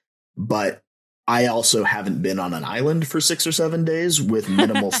all. But I also haven't been on an island for 6 or 7 days with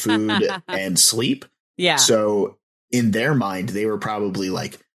minimal food and sleep. Yeah. So in their mind, they were probably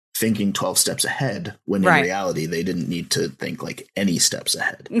like thinking 12 steps ahead when in reality, they didn't need to think like any steps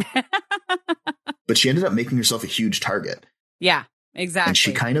ahead. But she ended up making herself a huge target. Yeah, exactly. And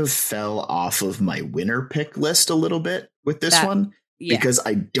she kind of fell off of my winner pick list a little bit with this one because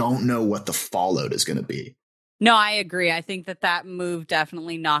I don't know what the fallout is going to be. No, I agree. I think that move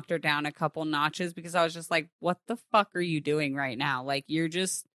definitely knocked her down a couple notches because I was just like, what the fuck are you doing right now? Like, you're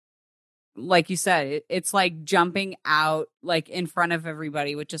just, like you said, it's like jumping out like in front of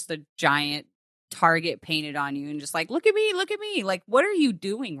everybody with just a giant target painted on you and just like, look at me. Like, what are you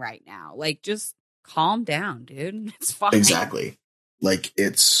doing right now? Like, just calm down, dude. It's fine. Exactly. Like,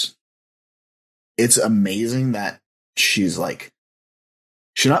 it's amazing that she's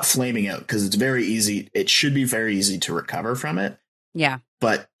not flaming out because it's very easy. It should be very easy to recover from it. Yeah.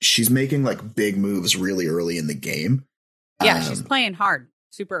 But she's making like big moves really early in the game. Yeah. She's playing hard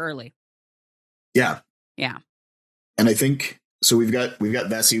super early. Yeah. Yeah. And I think, so we've got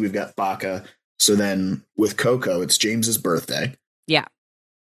Vessi, we've got Baka. So then with Coco, it's James's birthday. Yeah.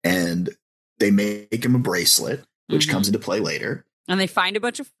 And they make him a bracelet, which comes into play later. And they find a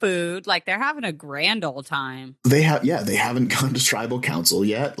bunch of food. Like, they're having a grand old time. They haven't gone to tribal council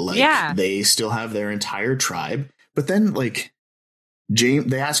yet. Like, they still have their entire tribe. But then, like,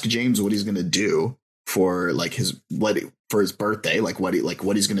 they ask James what he's going to do for like his birthday, like what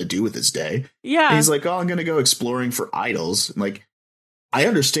he's going to do with his day. Yeah. And he's like, oh, I'm going to go exploring for idols. And like, I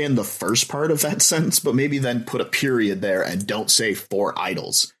understand the first part of that sentence, but maybe then put a period there and don't say for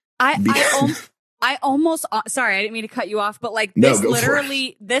idols. I almost, sorry, I didn't mean to cut you off, but like this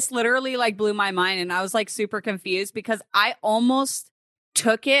literally like blew my mind. And I was like super confused because I almost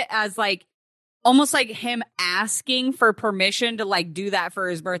took it as like, almost like him asking for permission to like do that for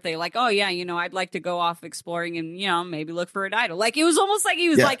his birthday. Like, oh yeah, I'd like to go off exploring and, maybe look for an idol. Like, it was almost like he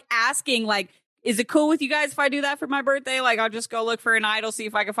was like asking, like, is it cool with you guys if I do that for my birthday? Like, I'll just go look for an idol, see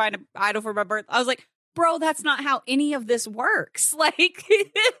if I can find an idol for my birthday. I was like, bro, that's not how any of this works. Like,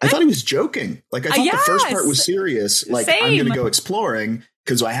 I thought he was joking. Like, I thought the first part was serious. Like, Same. I'm going to go exploring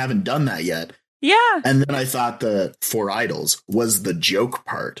because I haven't done that yet. Yeah. And then I thought the for idols was the joke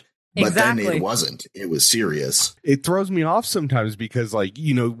part. But then it wasn't. It was serious. It throws me off sometimes because, like,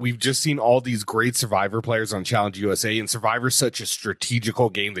 we've just seen all these great Survivor players on Challenge USA, and Survivor's such a strategical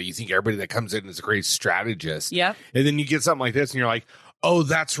game that you think everybody that comes in is a great strategist. Yep. And then you get something like this, and you're like, oh,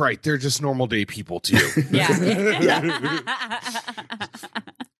 that's right. They're just normal day people, too. Yeah.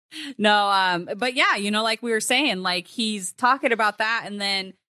 No, but yeah, like we were saying, like, he's talking about that, and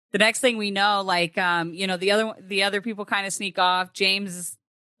then the next thing we know, like, the other people kind of sneak off. James is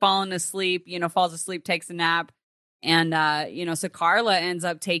falling asleep, falls asleep, takes a nap. And, so Carla ends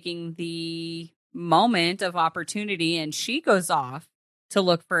up taking the moment of opportunity and she goes off to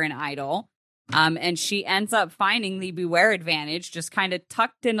look for an idol. And she ends up finding the Beware Advantage just kind of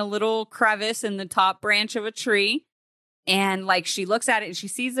tucked in a little crevice in the top branch of a tree. And like, she looks at it and she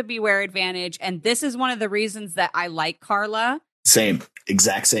sees the Beware Advantage. And this is one of the reasons that I like Carla. Same,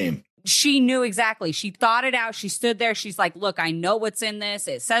 exact same. She knew exactly. She thought it out. She stood there. She's like, look, I know what's in this.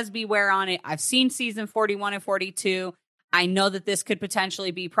 It says beware on it. I've seen season 41 and 42. I know that this could potentially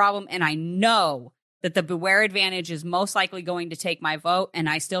be a problem. And I know that the Beware Advantage is most likely going to take my vote. And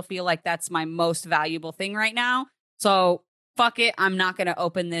I still feel like that's my most valuable thing right now. So fuck it. I'm not going to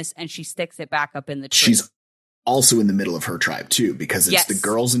open this. And she sticks it back up in the tree. She's also in the middle of her tribe too, because it's the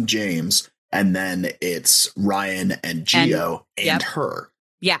girls and James. and then it's Ryan and Gio and her.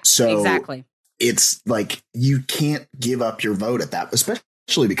 Yeah, so exactly. It's like you can't give up your vote at that,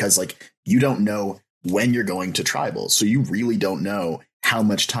 especially because like you don't know when you're going to tribals. So you really don't know how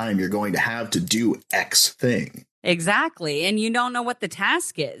much time you're going to have to do X thing. Exactly. And you don't know what the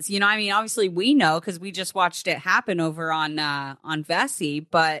task is. You know, I mean, obviously we know because we just watched it happen over on L.W.C,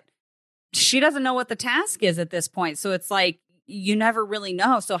 but she doesn't know what the task is at this point. So it's like, you never really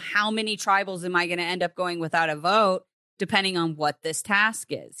know. So how many tribals am I going to end up going without a vote, depending on what this task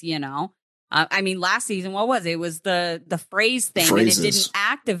is, you know? I mean, last season, what was it? It was the phrase thing, Phrases. And it didn't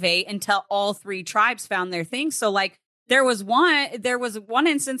activate until all 3 tribes found their thing. So like there was one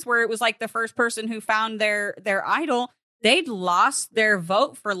instance where it was like the first person who found their idol, they'd lost their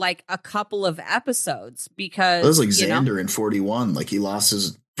vote for like a couple of episodes because it was like Xander in 41. Like he lost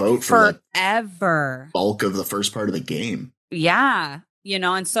his vote for forever. Like bulk of the first part of the game. Yeah. You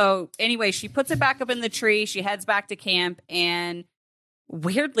know, and so anyway, she puts it back up in the tree. She heads back to camp, and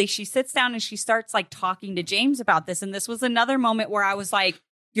weirdly, she sits down and she starts like talking to James about this. And this was another moment where I was like,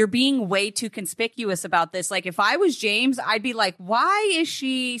 you're being way too conspicuous about this. Like if I was James, I'd be like, why is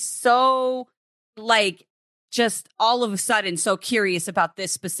she so like just all of a sudden so curious about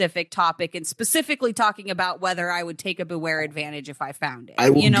this specific topic and specifically talking about whether I would take a Beware advantage if I found it? I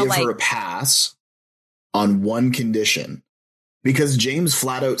will give her a pass on one condition, because James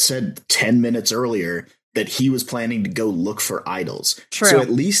flat out said 10 minutes earlier that he was planning to go look for idols. True. So at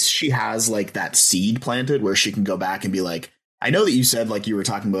least she has like that seed planted where she can go back and be like, I know that you said like you were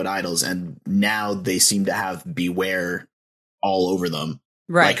talking about idols and now they seem to have Beware all over them.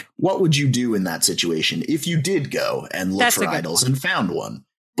 Right. Like, what would you do in that situation if you did go and look for idols and found one?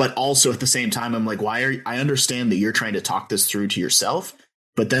 But also at the same time, I'm like, I understand that you're trying to talk this through to yourself,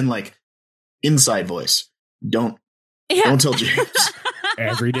 but then like inside voice, don't tell James.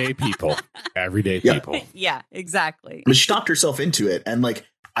 Everyday people. Yeah, exactly. But she talked herself into it. And like,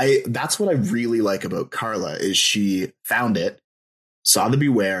 that's what I really like about Carla is she found it, saw the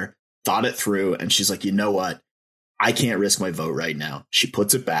Beware, thought it through. And she's like, you know what? I can't risk my vote right now. She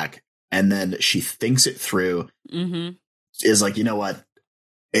puts it back and then she thinks it through. Mm-hmm. Is like, you know what?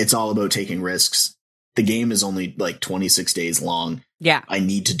 It's all about taking risks. The game is only like 26 days long. Yeah. I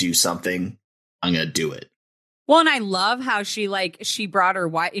need to do something. I'm going to do it. Well, and I love how she brought her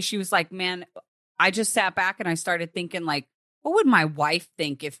wife. She was like, man, I just sat back and I started thinking like, what would my wife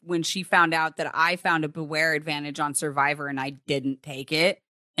think when she found out that I found a Beware advantage on Survivor and I didn't take it?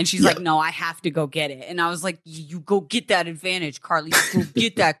 And she's like, no, I have to go get it. And I was like, you go get that advantage, Carly. Go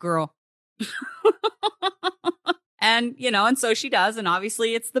get that, girl. And, you know, and so she does. And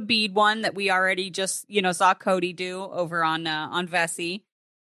obviously it's the bead one that we already just, you know, saw Cody do over on L.W.C.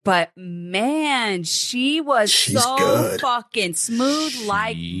 But man, she's so good. fucking smooth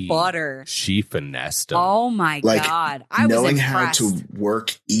like butter. She finessed him. Oh my God. I was knowing impressed. how to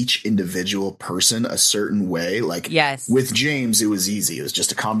work each individual person a certain way. Like yes. With James, it was easy. It was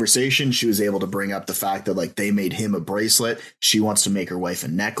just a conversation. She was able to bring up the fact that like they made him a bracelet. She wants to make her wife a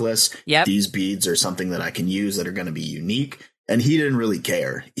necklace. Yep. These beads are something that I can use that are going to be unique. And he didn't really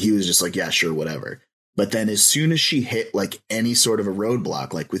care. He was just like, yeah, sure, whatever. But then as soon as she hit like any sort of a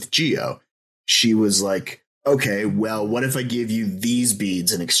roadblock, like with Gio, she was like, okay, well, what if I give you these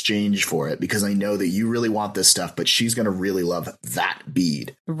beads in exchange for it? Because I know that you really want this stuff, but she's going to really love that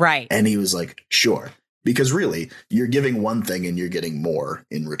bead. Right. And he was like, sure. Because really, you're giving one thing and you're getting more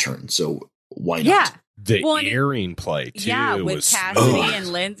in return. So why not? Yeah. The earring play, too. Yeah, with Cassidy and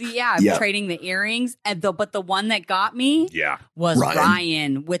Lindsay. Yeah, trading the earrings. But the one that got me was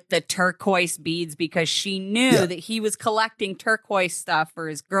Ryan with the turquoise beads because she knew that he was collecting turquoise stuff for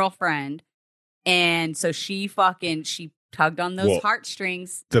his girlfriend. And so she tugged on those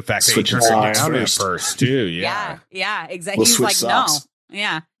heartstrings. The fact that he turned her down at first, too. Yeah, exactly. He was like, socks. No.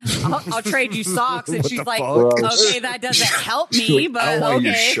 Yeah, I'll trade you socks. And she's like, fuck? okay, that doesn't help me, but I want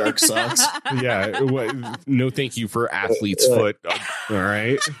your okay. shark socks. Yeah, no thank you for athlete's foot. All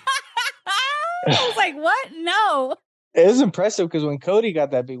right. I was like, what? No. It was impressive because when Cody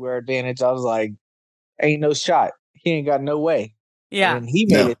got that Beware advantage, I was like, ain't no shot. He ain't got no way. Yeah. And he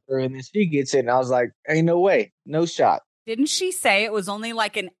made it through, and then she gets it, and I was like, ain't no way. No shot. Didn't she say it was only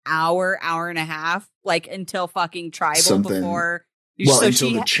like an hour and a half, like until fucking tribal before...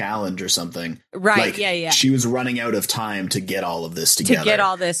 until the challenge or something. Right, like, She was running out of time to get all of this together. To get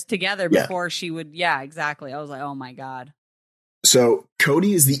all this together before she would... Yeah, exactly. I was like, oh my God. So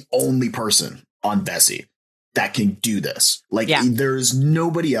Cody is the only person on L.W.C that can do this. Like, there's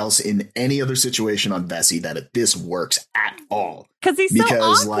nobody else in any other situation on L.W.C that this works at all. Because he's so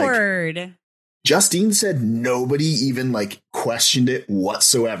awkward. Like, Justine said nobody even like questioned it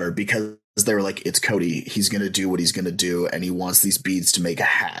whatsoever because they were like, it's Cody. He's going to do what he's going to do. And he wants these beads to make a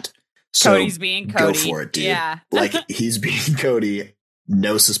hat. So Cody's being Cody. Go for it, dude. Yeah. Like, he's being Cody.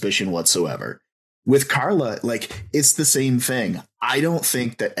 No suspicion whatsoever. With Carla, like, it's the same thing. I don't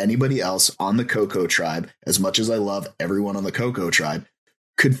think that anybody else on the Coco tribe, as much as I love everyone on the Coco tribe,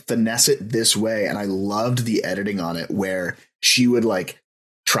 could finesse it this way. And I loved the editing on it where she would like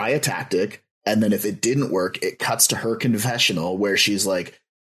try a tactic. And then if it didn't work, it cuts to her confessional where she's like,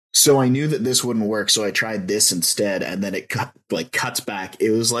 so I knew that this wouldn't work, so I tried this instead. And then it cuts back.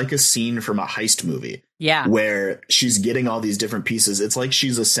 It was like a scene from a heist movie. Yeah. Where she's getting all these different pieces. It's like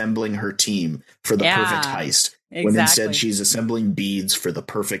she's assembling her team for the perfect heist. Exactly. When instead she's assembling beads for the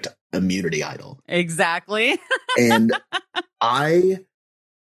perfect immunity idol. Exactly. And I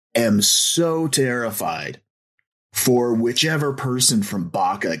am so terrified for whichever person from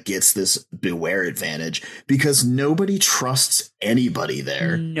Baka gets this beware advantage, because nobody trusts anybody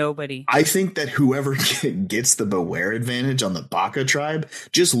there. Nobody. I think that whoever gets the beware advantage on the Baka tribe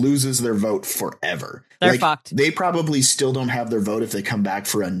just loses their vote forever. They're fucked. They probably still don't have their vote if they come back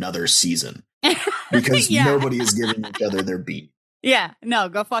for another season because nobody is giving each other their beat. Yeah, no,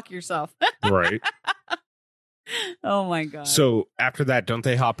 go fuck yourself. Right. Oh my god. So after that, don't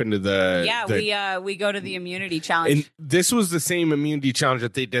they hop into the? Yeah, we go to the immunity challenge. And this was the same immunity challenge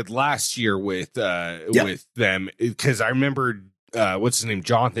that they did last year with them, because I remember what's his name,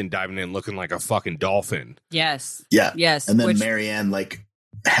 Jonathan, diving in looking like a fucking dolphin. Yes. Yeah. Yes. And then Marianne like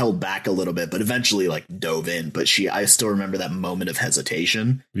held back a little bit, but eventually like dove in. But I still remember that moment of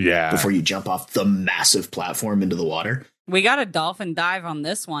hesitation. Yeah. Before you jump off the massive platform into the water. We got a dolphin dive on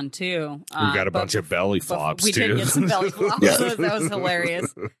this one, too. We got a bunch of belly flops, we too. We did get some belly flops. Yeah. That was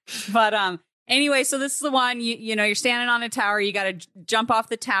hilarious. But anyway, so this is the one, you know, you're standing on a tower. You got to jump off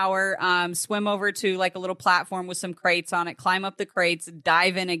the tower, swim over to like a little platform with some crates on it, climb up the crates,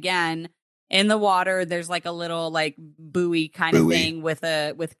 dive in again. In the water, there's like a little like buoy kind of thing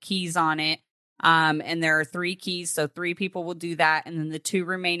with keys on it. And there are 3 keys, so 3 people will do that, and then the 2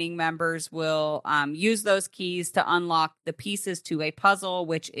 remaining members will use those keys to unlock the pieces to a puzzle,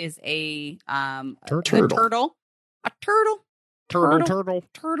 which is a turtle.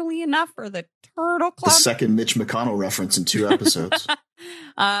 Turtley enough for the Turtle Club. The second Mitch McConnell reference in 2 episodes.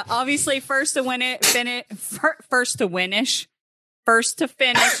 Obviously, first to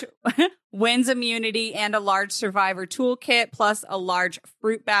finish wins immunity and a large survivor toolkit plus a large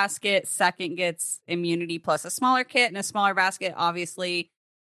fruit basket. Second gets immunity plus a smaller kit and a smaller basket. Obviously,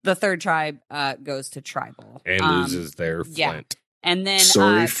 the third tribe goes to tribal and loses their flint. Yeah. And then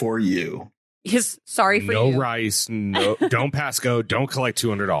sorry for you. Sorry for you. No rice. No, don't pass go. Don't collect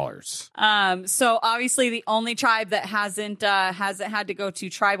 $200. So obviously the only tribe that hasn't had to go to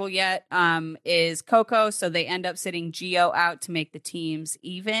tribal yet is Coco. So they end up sitting Geo out to make the teams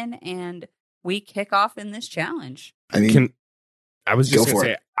even, and we kick off in this challenge. I mean, I was just gonna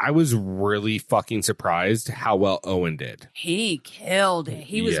say, I was really fucking surprised how well Owen did. He killed it.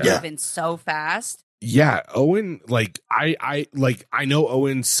 He was moving so fast. Yeah, Owen, like I know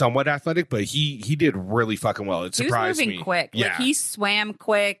Owen's somewhat athletic, but he did really fucking well. It surprised me. He was moving quick. Yeah. Like he swam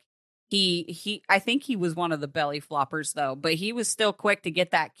quick. He I think he was one of the belly floppers though, but he was still quick to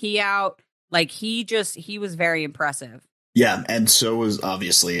get that key out. Like he was very impressive. Yeah, and so was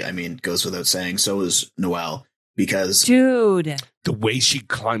obviously, I mean, goes without saying, so was Noelle, because dude, the way she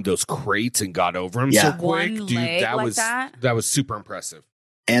climbed those crates and got over him so quick, dude, that was super impressive.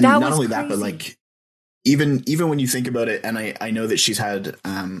 And not only that, but like even when you think about it, and I know that she's had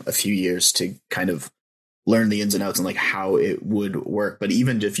a few years to kind of learn the ins and outs and like how it would work. But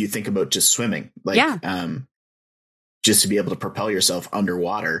even if you think about just swimming, like just to be able to propel yourself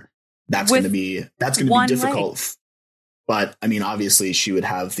underwater, that's going to be difficult. Leg. But I mean, obviously she would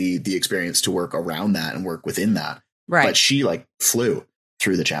have the experience to work around that and work within that. Right. But she like flew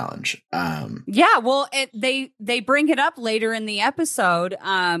through the challenge. Well, they bring it up later in the episode.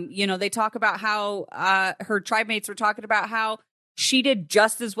 You know, they talk about how her tribe mates were talking about how she did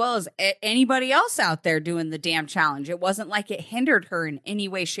just as well as anybody else out there doing the damn challenge. It wasn't like it hindered her in any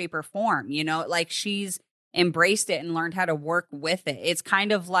way, shape, or form. You know, like she's embraced it and learned how to work with it. It's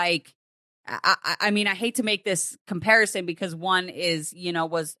kind of like, I mean, I hate to make this comparison because one is, you know,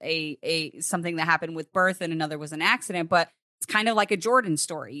 was a something that happened with birth and another was an accident, but it's kind of like a Jordan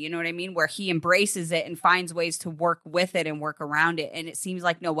story, you know what I mean? Where he embraces it and finds ways to work with it and work around it. And it seems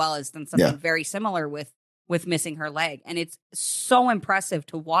like Noelle has done something very similar with missing her leg. And it's so impressive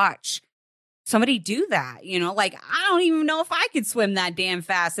to watch somebody do that. You know, like, I don't even know if I could swim that damn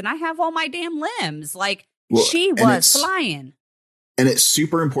fast and I have all my damn limbs. Like, she was flying. And it's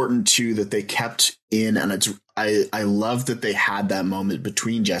super important too that they kept in, and I love that they had that moment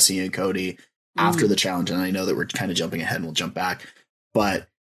between Jesse and Cody after the challenge. And I know that we're kind of jumping ahead and we'll jump back, but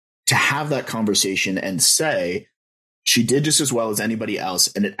to have that conversation and say she did just as well as anybody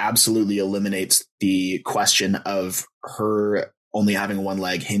else, and it absolutely eliminates the question of her only having one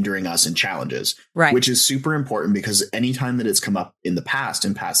leg hindering us in challenges, right? Which is super important because anytime that it's come up in past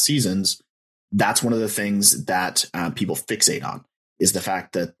seasons, that's one of the things that people fixate on, is the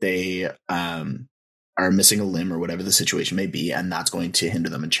fact that they are missing a limb or whatever the situation may be, and that's going to hinder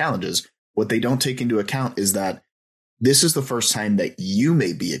them in challenges. What they don't take into account is that this is the first time that you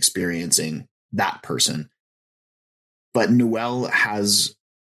may be experiencing that person, but Noelle has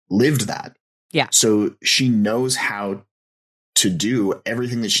lived that. Yeah. So she knows how to do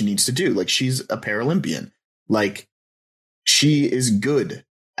everything that she needs to do. Like, she's a Paralympian. Like, she is good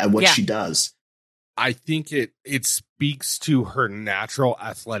at what she does. I think it speaks to her natural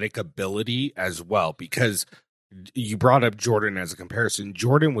athletic ability as well, because you brought up Jordan as a comparison.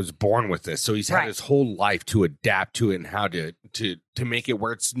 Jordan was born with this, so he's had his whole life to adapt to it and how to make it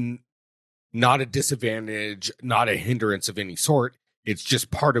where it's not a disadvantage, not a hindrance of any sort. It's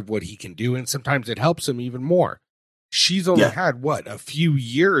just part of what he can do, and sometimes it helps him even more. She's only had, a few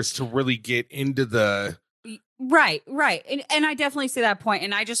years to really get into the... Right. And I definitely see that point.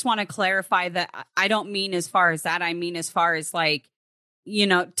 And I just want to clarify that I don't mean as far as that. I mean as far as, like, you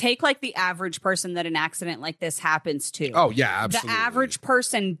know, take like the average person that an accident like this happens to. Oh, yeah, absolutely. The average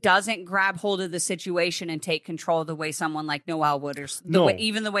person doesn't grab hold of the situation and take control the way someone like Noelle would, or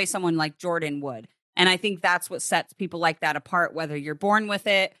even the way someone like Jordan would. And I think that's what sets people like that apart, whether you're born with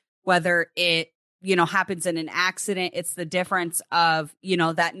it, whether it, you know, happens in an accident. It's the difference of, you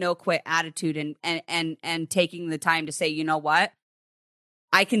know, that no quit attitude and taking the time to say, you know what,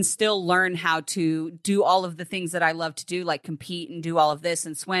 I can still learn how to do all of the things that I love to do, like compete and do all of this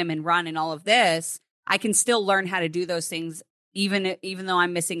and swim and run and all of this. I can still learn how to do those things, even though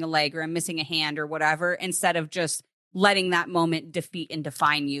I'm missing a leg or I'm missing a hand or whatever, instead of just letting that moment defeat and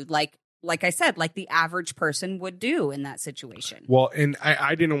define you. Like I said, like the average person would do in that situation. Well, and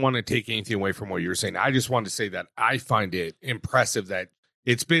I didn't want to take anything away from what you were saying. I just wanted to say that I find it impressive that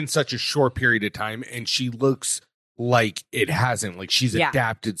it's been such a short period of time and she looks like it hasn't. Like, she's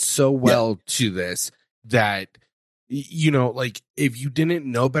adapted so well to this that, you know, like, if you didn't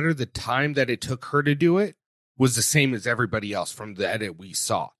know better, the time that it took her to do it was the same as everybody else from the edit we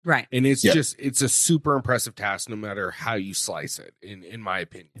saw. Right. And it's just, it's a super impressive task, no matter how you slice it, in my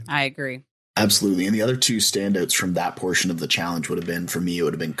opinion. I agree. Absolutely. And the other two standouts from that portion of the challenge would have been, for me, it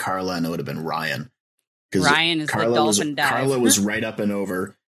would have been Carla and it would have been Ryan. Ryan is the dolphin dive. Carla was right up and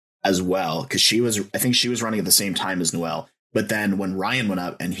over as well, because I think she was running at the same time as Noelle. But then when Ryan went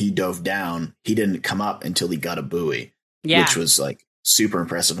up and he dove down, he didn't come up until he got a buoy, which was like super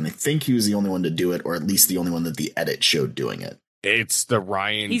impressive. And I think he was the only one to do it, or at least the only one that the edit showed doing it. It's the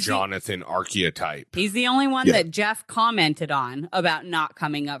Ryan Jonathan archetype. He's the only one that Jeff commented on about not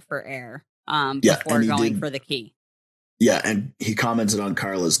coming up for air before going for the key. Yeah, and he commented on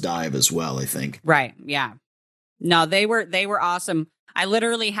Carla's dive as well, I think. Right, yeah. No, they were awesome. I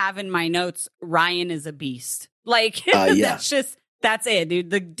literally have in my notes, Ryan is a beast. Like, that's it,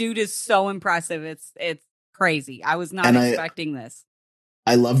 dude. The dude is so impressive. It's crazy. I was not expecting this.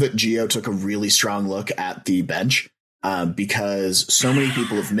 I love that Gio took a really strong look at the bench because so many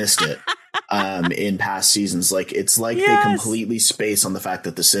people have missed it in past seasons. Like, it's like they completely space on the fact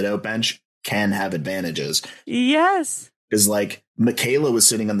that the sit-out bench can have advantages. Yes. Because, like, Michaela was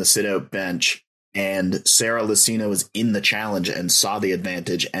sitting on the sit-out bench and Sarah Lucina was in the challenge and saw the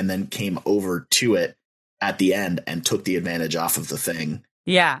advantage and then came over to it at the end and took the advantage off of the thing.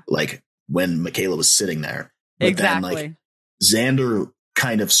 Yeah. Like, when Michaela was sitting there. But exactly. then, like, Xander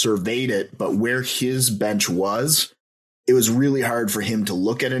kind of surveyed it, but where his bench was, it was really hard for him to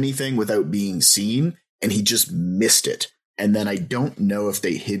look at anything without being seen, and he just missed it. And then I don't know if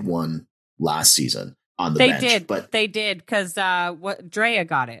they hid one last season on the bench. They did, because Drea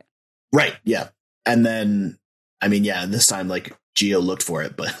got it. Right, yeah. And then, I mean, this time, like, Gio looked for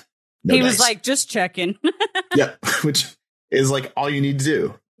it, but he was like, just checking. Yeah, which is like all you need to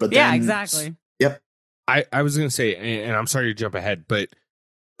do. But then, exactly. Yep. I was going to say, and I'm sorry to jump ahead, but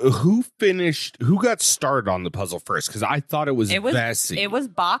who got started on the puzzle first? Because I thought it was Vessi. It was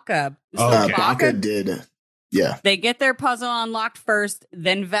Baca. Baca did. Yeah. They get their puzzle unlocked first,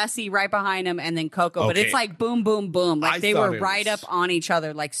 then Vessi right behind them, and then Coco. But it's like boom, boom, boom. Like, they were right up on each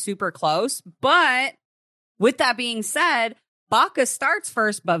other, like super close. But with that being said, Baca starts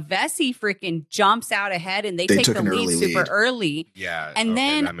first, but Vessi freaking jumps out ahead, and they take the lead super early. Yeah. And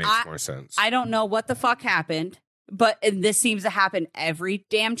then that makes more sense. I don't know what the fuck happened. and this seems to happen every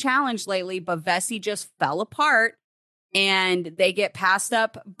damn challenge lately, but Vessi just fell apart and they get passed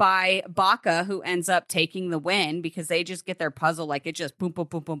up by Baka, who ends up taking the win because they just get their puzzle. Like it just boom, boom,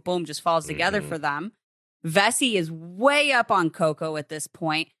 boom, boom, boom, just falls together for them. Vessi is way up on Coco at this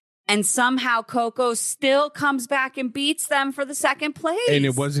point. And somehow Coco still comes back and beats them for the second place. And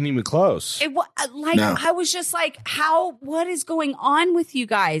it wasn't even close. It was I was just like, what is going on with you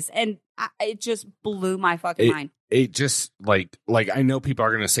guys? And it just blew my fucking mind. It just like I know people are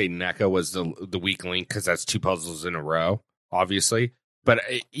going to say NECA was the weak link because that's 2 puzzles in a row, obviously. But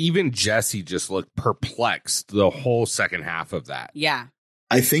even Jesse just looked perplexed the whole second half of that. Yeah.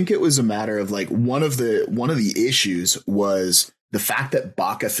 I think it was a matter of like one of the issues was the fact that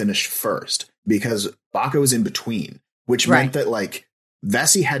Baka finished first because Baka was in between, which meant that like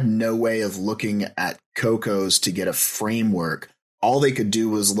Vessi had no way of looking at Coco's to get a framework. All they could do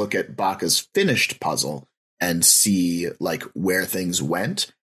was look at Baka's finished puzzle and see like where things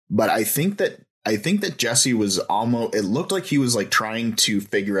went. But I think that Jesse was it looked like he was like trying to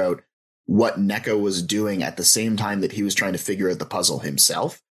figure out what NECA was doing at the same time that he was trying to figure out the puzzle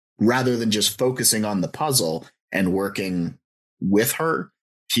himself, rather than just focusing on the puzzle and working with her.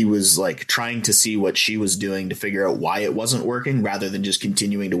 He was like trying to see what she was doing to figure out why it wasn't working rather than just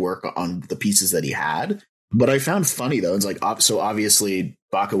continuing to work on the pieces that he had. But I found funny though, it's like, so obviously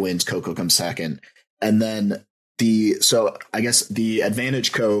Baka wins, Coco comes second. And then so I guess the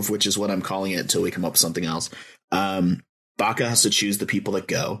Advantage Cove, which is what I'm calling it until we come up with something else. Baka has to choose the people that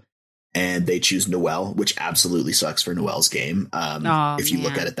go, and they choose Noelle, which absolutely sucks for Noelle's game. If you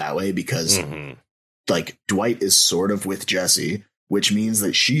look at it that way, because like Dwight is sort of with Jesse, which means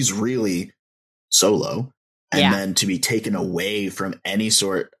that she's really solo. And then to be taken away from any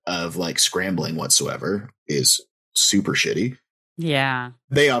sort of like scrambling whatsoever is super shitty. Yeah.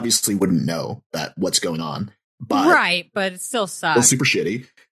 They obviously wouldn't know that what's going on. But but it still sucks. It's super shitty.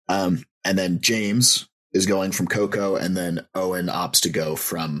 And then James is going from Coco, and then Owen opts to go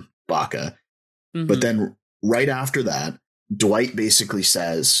from Baka. But then right after that, Dwight basically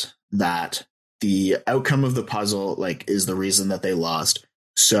says that the outcome of the puzzle like is the reason that they lost.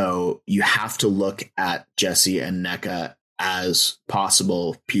 So you have to look at Jesse and NECA as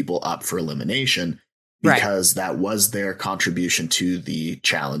possible people up for elimination because that was their contribution to the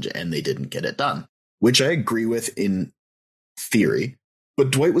challenge and they didn't get it done, which I agree with in theory.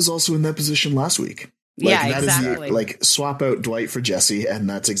 But Dwight was also in that position last week. Like, exactly. Swap out Dwight for Jesse, and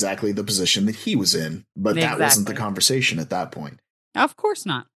that's exactly the position that he was in. But that wasn't the conversation at that point. Of course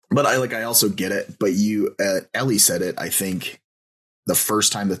not. But I also get it. But Ellie said it, I think, the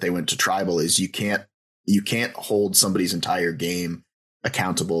first time that they went to tribal is you can't hold somebody's entire game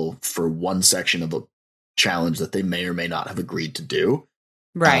accountable for one section of a challenge that they may or may not have agreed to do.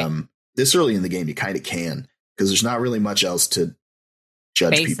 Right. This early in the game, you kind of can, because there's not really much else to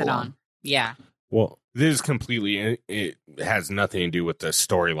judge people on. Yeah. Well, this is completely, it has nothing to do with the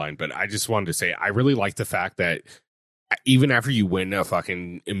storyline, but I just wanted to say, I really like the fact that even after you win a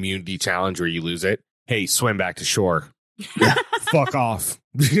fucking immunity challenge or you lose it, hey, swim back to shore. Fuck off.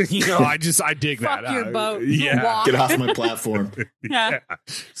 I dig that. Fuck your boat. Yeah. Get off my platform. Yeah.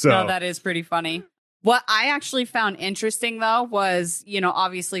 So no, that is pretty funny. What I actually found interesting, though, was,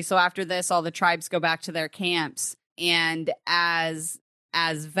 obviously, so after this, all the tribes go back to their camps. And as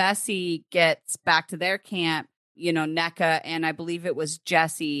Vessi gets back to their camp, NECA and I believe it was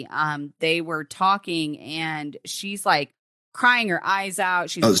Jesse, they were talking and she's like crying her eyes out.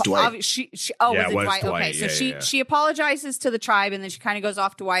 She's was Dwight. Was it Dwight? Okay, so she apologizes to the tribe and then she kind of goes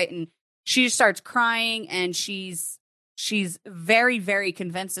off to Dwight and she just starts crying and she's very, very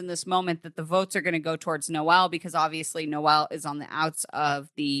convinced in this moment that the votes are going to go towards Noelle because obviously Noelle is on the outs of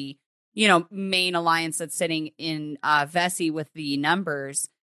the main alliance that's sitting in Vessi with the numbers.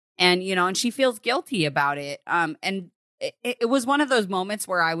 And, and she feels guilty about it. And it was one of those moments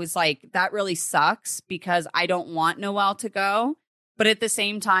where I was like, that really sucks because I don't want Noelle to go. But at the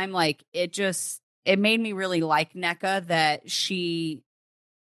same time, like, it made me really like NECA that she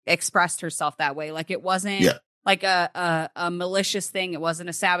expressed herself that way. Like, it wasn't like a malicious thing. It wasn't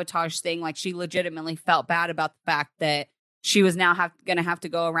a sabotage thing. Like, she legitimately felt bad about the fact that she was now going to have to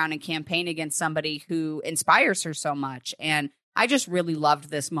go around and campaign against somebody who inspires her so much. And I just really loved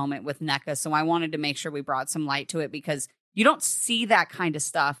this moment with NECA. So I wanted to make sure we brought some light to it because you don't see that kind of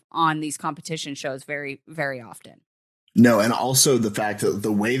stuff on these competition shows very, very often. No. And also the fact that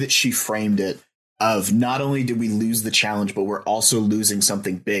the way that she framed it of not only did we lose the challenge, but we're also losing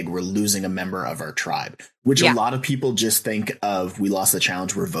something big. We're losing a member of our tribe, which a lot of people just think of, we lost the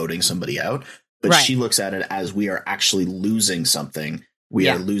challenge, we're voting somebody out. But she looks at it as we are actually losing something. We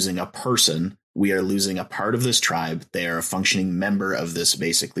are losing a person we are losing a part of this tribe. They are a functioning member of this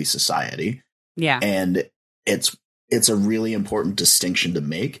basically society. Yeah. And it's a really important distinction to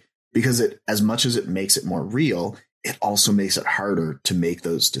make, because as much as it makes it more real, it also makes it harder to make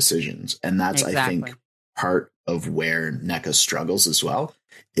those decisions. And that's, I think, part of where NECA struggles as well,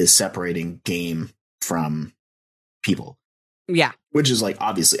 is separating game from people. Yeah. Which is like,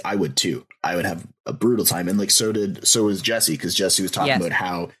 obviously I would too. I would have a brutal time. And like, so was Jesse, because Jesse was talking about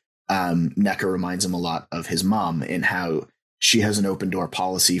how NECA reminds him a lot of his mom, and how she has an open door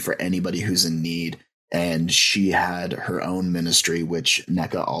policy for anybody who's in need. And she had her own ministry, which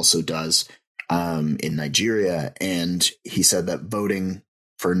NECA also does in Nigeria. And he said that voting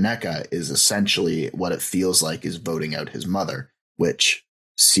for NECA is essentially what it feels like is voting out his mother, which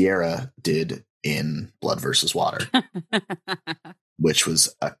Sierra did in Blood versus Water, which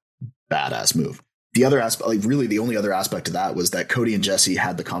was a badass move. The other aspect, like really the only other aspect of that, was that Cody and Jesse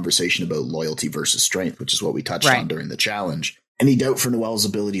had the conversation about loyalty versus strength, which is what we touched on during the challenge. Any doubt for Noelle's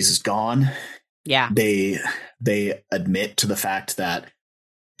abilities is gone. Yeah. They admit to the fact that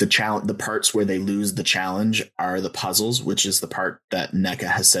the parts where they lose the challenge are the puzzles, which is the part that NECA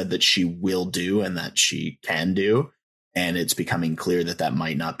has said that she will do and that she can do. And it's becoming clear that that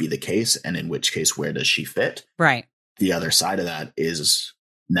might not be the case. And in which case, where does she fit? Right. The other side of that is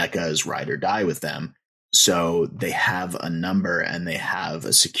NECA's ride or die with them. So they have a number and they have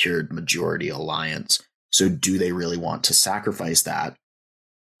a secured majority alliance. So do they really want to sacrifice that?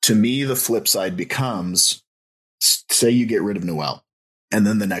 To me, the flip side becomes, say you get rid of Noelle, and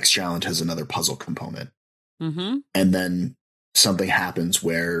then the next challenge has another puzzle component. Mm-hmm. And then something happens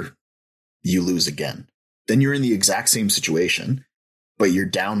where you lose again. Then you're in the exact same situation, but you're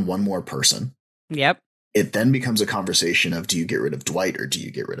down one more person. Yep. It then becomes a conversation of, do you get rid of Dwight or do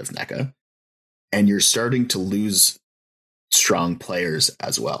you get rid of NECA? And you're starting to lose strong players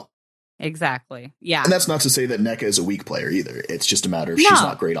as well. Exactly. Yeah. And that's not to say that NECA is a weak player either. It's just a matter of she's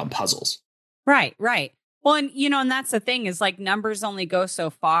not great on puzzles. Right. Well, and and that's the thing, is like numbers only go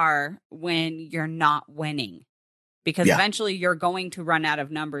so far when you're not winning, because eventually you're going to run out of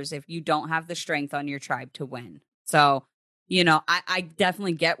numbers if you don't have the strength on your tribe to win. So, I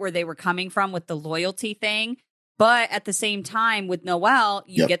definitely get where they were coming from with the loyalty thing. But at the same time, with Noelle,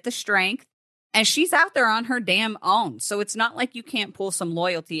 you get the strength. And she's out there on her damn own. So it's not like you can't pull some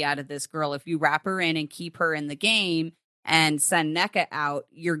loyalty out of this girl. If you wrap her in and keep her in the game and send NECA out,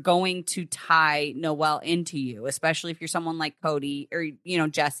 you're going to tie Noelle into you, especially if you're someone like Cody or,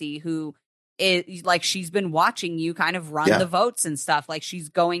 Jesse, who is like, she's been watching you kind of run the votes and stuff. Like, she's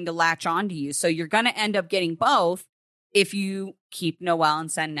going to latch onto you. So you're going to end up getting both if you keep Noelle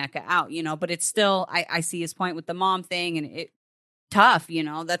and send NECA out, but it's still, I see his point with the mom thing, and it tough,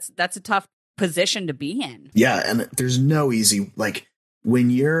 that's a tough position to be in. Yeah, and there's no easy, like, when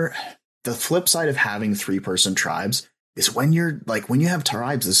you're, the flip side of having 3-person tribes is when you have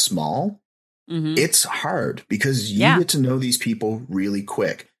tribes this small, it's hard because you get to know these people really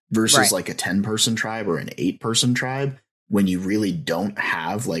quick versus like a 10-person tribe or an 8-person tribe, when you really don't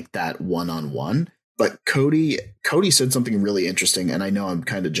have like that one-on-one. But Cody said something really interesting, and I know I'm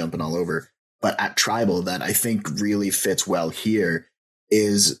kind of jumping all over, but at Tribal that I think really fits well here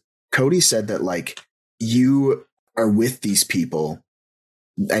is Cody said that, like, you are with these people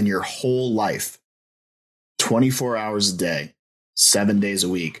and your whole life, 24 hours a day, 7 days a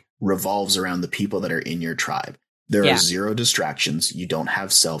week, revolves around the people that are in your tribe. There are zero distractions. You don't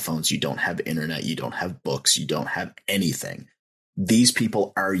have cell phones. You don't have internet. You don't have books. You don't have anything. These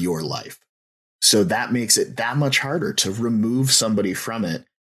people are your life. So that makes it that much harder to remove somebody from it.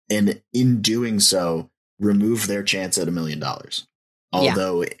 And in doing so, remove their chance at $1 million.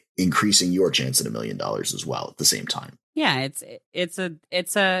 Although increasing your chance at $1 million as well at the same time. Yeah, it's God,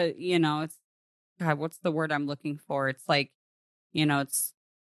 what's the word I'm looking for? It's like, it's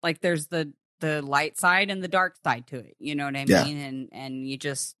like there's the light side and the dark side to it. You know what I mean? And you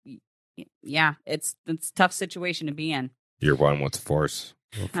just, it's a tough situation to be in. You're one with the force.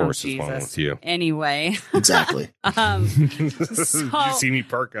 The force is one with you. Anyway. Exactly. So, did you see me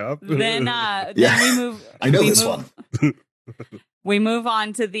perk up? Then we move. I know this one. We move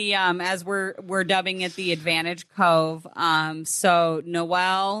on to the as we're dubbing it, the Advantage Cove. So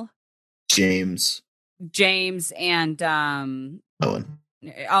Noelle, James, and Owen.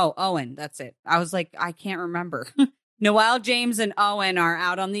 Oh, Owen, that's it. I was like, I can't remember. Noelle, James, and Owen are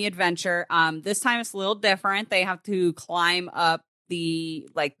out on the adventure. This time it's a little different. They have to climb up the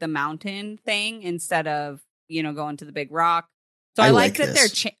mountain thing instead of going to the big rock. So I like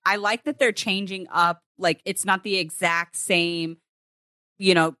that I like that they're changing up. Like, it's not the exact same,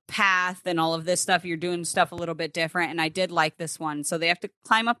 path and all of this stuff. You're doing stuff a little bit different. And I did like this one. So they have to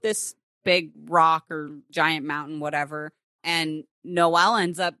climb up this big rock or giant mountain, whatever. And Noelle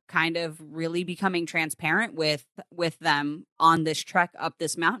ends up kind of really becoming transparent with them on this trek up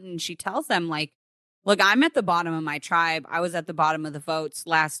this mountain. She tells them, like, look, I'm at the bottom of my tribe. I was at the bottom of the votes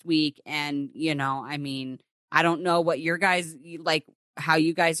last week. And, you know, I mean, I don't know what your guys, like, how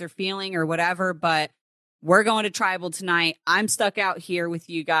you guys are feeling or whatever, but we're going to tribal tonight. I'm stuck out here with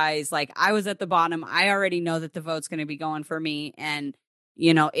you guys. Like, I was at the bottom. I already know that the vote's going to be going for me. And,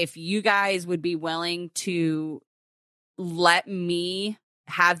 you know, if you guys would be willing to let me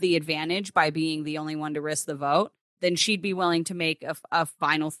have the advantage by being the only one to risk the vote, then she'd be willing to make a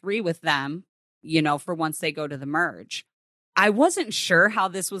final 3 with them, you know, for once they go to the merge. I wasn't sure how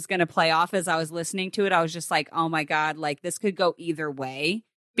this was going to play off as I was listening to it. I was just like, oh my God, like this could go either way,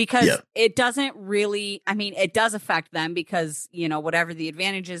 because it doesn't really, I mean, it does affect them because, you know, whatever the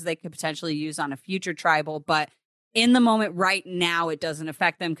advantages they could potentially use on a future tribal, but in the moment right now, it doesn't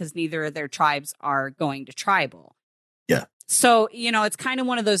affect them because neither of their tribes are going to tribal. Yeah. So, you know, it's kind of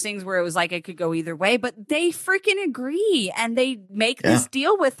one of those things where it was like it could go either way, but they freaking agree and they make this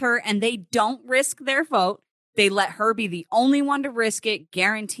deal with her and they don't risk their vote. They let her be the only one to risk it,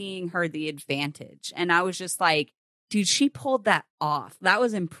 guaranteeing her the advantage. And I was just like, dude, she pulled that off. That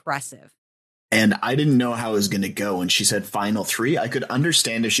was impressive. And I didn't know how it was going to go. When she said final 3, I could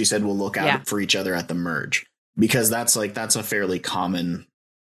understand if she said, we'll look out for each other at the merge, because that's a fairly common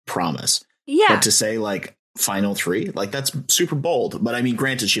promise. Yeah. But to say like final 3, like that's super bold. But I mean,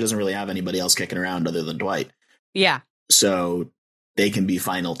 granted, she doesn't really have anybody else kicking around other than Dwight. Yeah. So they can be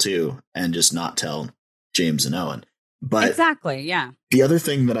final 2 and just not tell James and Owen. But exactly. Yeah. The other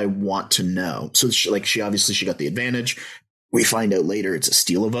thing that I want to know, so she obviously she got the advantage. We find out later it's a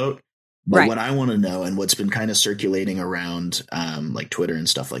steal a vote. But what I want to know, and what's been kind of circulating around like Twitter and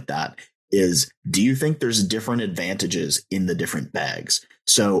stuff like that, is do you think there's different advantages in the different bags?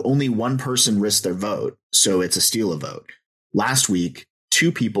 So only one person risked their vote, so it's a steal a vote. Last week,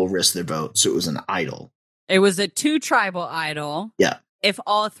 2 people risked their vote, so it was an idol. It was a 2 tribal idol. Yeah. If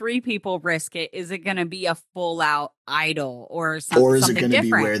all 3 people risk it, is it going to be a full out idol or something? Or is something it going to be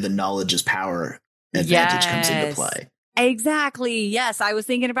different? where the knowledge is power advantage comes into play? Exactly. Yes. I was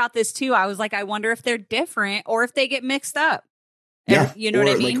thinking about this too. I was like, I wonder if they're different or if they get mixed up. Yeah. You know what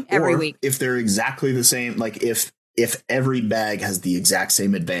I mean? Like, every week. If they're exactly the same, like if every bag has the exact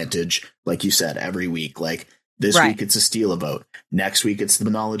same advantage, like you said, every week, like this week it's a steal a vote. Next week it's the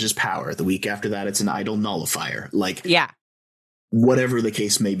knowledge is power. The week after that it's an idol nullifier. Like whatever the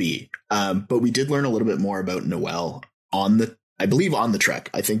case may be. But we did learn a little bit more about Noelle I believe on the trek.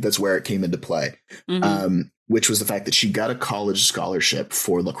 I think that's where it came into play. Which was the fact that she got a college scholarship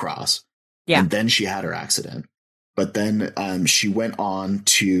for lacrosse. Yeah. And then she had her accident. But then she went on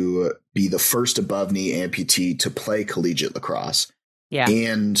to be the first above knee amputee to play collegiate lacrosse. Yeah.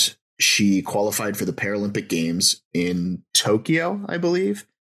 And she qualified for the Paralympic Games in Tokyo, I believe.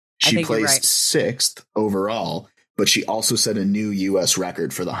 She placed 6th overall, but she also set a new U.S.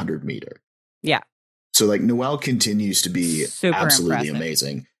 record for the 100 meter. Yeah. So like Noelle continues to be super absolutely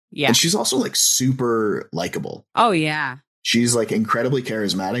amazing. Yeah. And she's also like super likable. Oh, yeah. She's like incredibly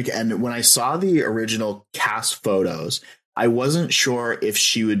charismatic. And when I saw the original cast photos, I wasn't sure if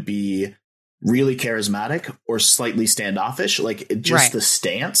she would be really charismatic or slightly standoffish, like just the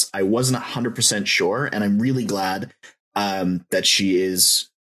stance. I wasn't 100% sure. And I'm really glad that she is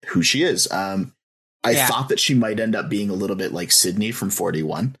who she is. I thought that she might end up being a little bit like Sydney from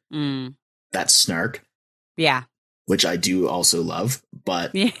 41. That snark. Yeah. Which I do also love,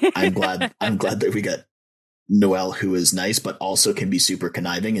 but I'm glad that we got Noelle, who is nice, but also can be super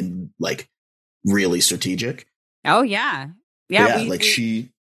conniving and like really strategic. Oh yeah. Yeah.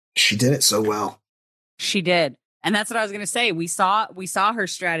 She did it so well. She did. And that's what I was going to say. We saw her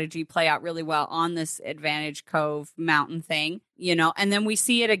strategy play out really well on this Advantage Cove mountain thing, you know, and then we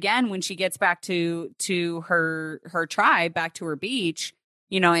see it again when she gets back to her tribe, back to her beach.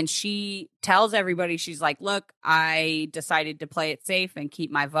 You know, and she tells everybody, she's like, look, I decided to play it safe and keep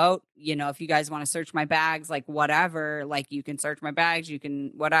my vote. You know, if you guys want to search my bags, like whatever, like you can search my bags, you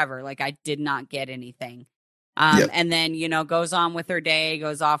can whatever. Like I did not get anything. And then, you know, goes on with her day,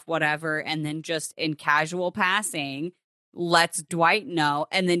 goes off, whatever. And then just in casual passing, lets Dwight know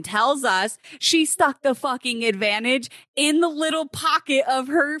and then tells us she stuck the fucking advantage in the little pocket of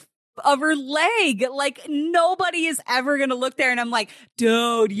her leg. Like nobody is ever gonna look there. And I'm like,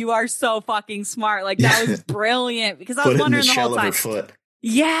 dude, you are so fucking smart. Like that was brilliant, because I was wondering the whole time.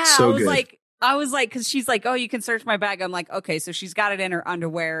 Yeah, so I was like, because she's like, oh, you can search my bag. I'm like, okay, so she's got it in her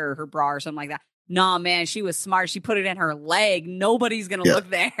underwear or her bra or something like that. Nah, man, she was smart. She put it in her leg. Nobody's gonna look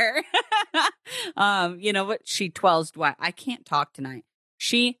there. You know what? She twells Dwight. I can't talk tonight.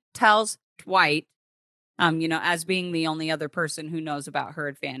 She tells Dwight, as being the only other person who knows about her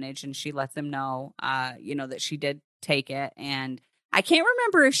advantage, and she lets him know, that she did take it. And I can't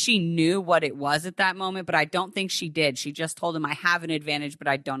remember if she knew what it was at that moment, but I don't think she did. She just told him, I have an advantage, but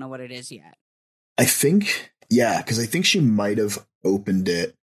I don't know what it is yet. I think, because I think she might have opened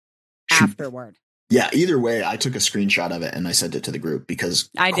it afterward. Yeah, either way, I took a screenshot of it and I sent it to the group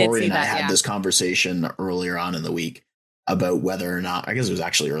because Corey and I had this conversation earlier on in the week about whether or not, I guess it was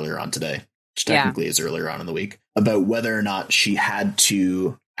actually earlier on today, which technically is earlier on in the week, about whether or not she had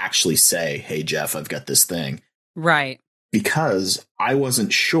to actually say, hey, Jeff, I've got this thing. Right. Because I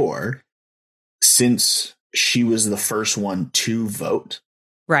wasn't sure, since she was the first one to vote.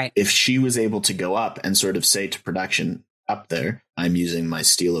 Right. If she was able to go up and sort of say to production up there, I'm using my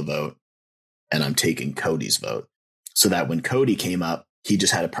steal a vote and I'm taking Cody's vote. So that when Cody came up, he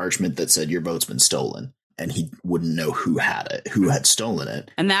just had a parchment that said your vote's been stolen. And he wouldn't know who had it, who had stolen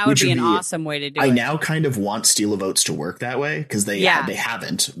it. And that would be an awesome way to do it. I now kind of want steal a votes to work that way because they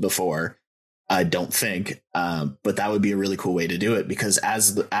haven't before. I don't think, but that would be a really cool way to do it because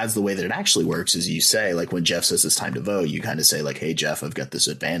as the way that it actually works is you say, like when Jeff says it's time to vote, you kind of say like, hey, Jeff, I've got this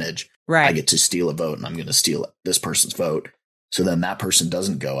advantage. Right. I get to steal a vote and I'm going to steal this person's vote. So then that person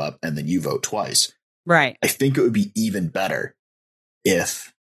doesn't go up and then you vote twice. Right. I think it would be even better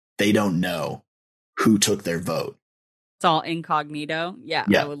if they don't know who took their vote. It's all incognito. Yeah.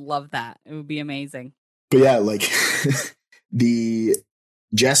 I would love that. It would be amazing. But yeah, like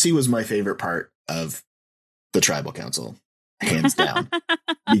Jesse was my favorite part of the tribal council, hands down,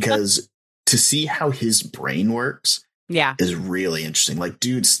 because to see how his brain works is really interesting. Like,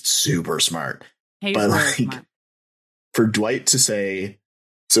 dude's super smart. He's very smart. For Dwight to say,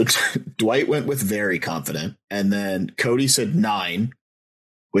 so Dwight went with very confident, and then Cody said 9,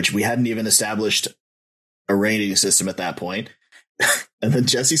 which we hadn't even established a rating system at that point. And then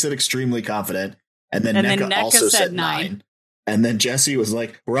Jesse said extremely confident, and then NECA also said 9. And then Jesse was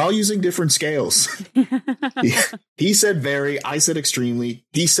like, we're all using different scales. He said very, I said extremely,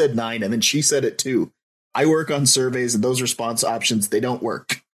 he said 9, and then she said it too. I work on surveys and those response options, they don't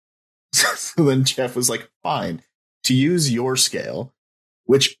work. So then Jeff was like, fine, to use your scale,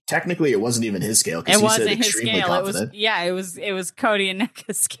 which technically it wasn't even his scale. It wasn't his scale. Confident. It was Cody and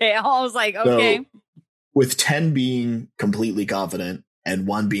NECA's scale. I was like, okay. So, with 10 being completely confident and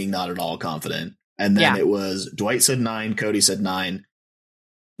 1 being not at all confident. And then it was Dwight said 9, Cody said 9.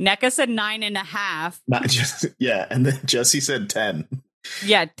 NECA said 9.5. Not just, and then Jesse said 10.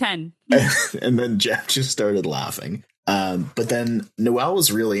 Yeah, 10. And then Jeff just started laughing. But then Noelle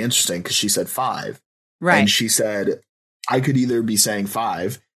was really interesting because she said 5. Right. And she said, I could either be saying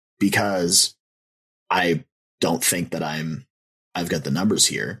 5 because I don't think that I've got the numbers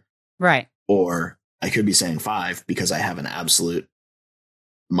here. Right. Or I could be saying 5 because I have an absolute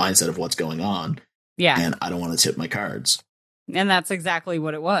mindset of what's going on. Yeah. And I don't want to tip my cards. And that's exactly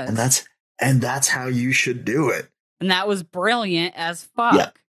what it was. And that's how you should do it. And that was brilliant as fuck. Yeah.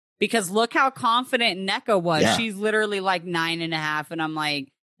 Because look how confident NECA was. Yeah. She's literally like 9.5. And I'm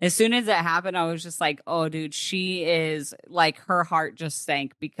like, as soon as it happened, I was just like, oh, dude, she is like, her heart just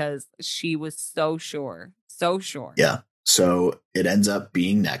sank because she was so sure. So sure. Yeah. So it ends up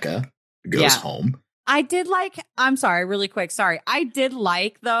being NECA goes home. I did like, I'm sorry, really quick. Sorry. I did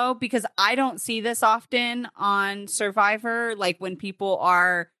like, though, because I don't see this often on Survivor, like when people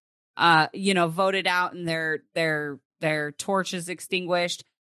are, voted out and their torch is extinguished.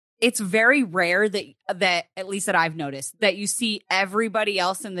 It's very rare that at least that I've noticed, that you see everybody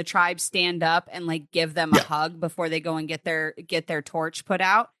else in the tribe stand up and like give them a hug before they go and get their torch put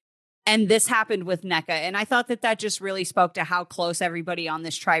out. And this happened with NECA. And I thought that just really spoke to how close everybody on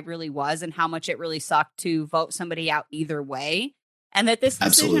this tribe really was and how much it really sucked to vote somebody out either way. And that this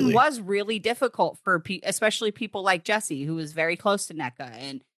decision was really difficult for especially people like Jesse, who was very close to NECA.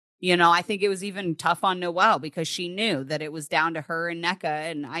 And, I think it was even tough on Noelle because she knew that it was down to her and NECA.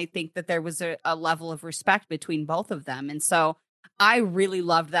 And I think that there was a level of respect between both of them. And so I really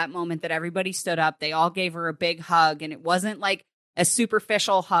loved that moment that everybody stood up. They all gave her a big hug. And it wasn't like a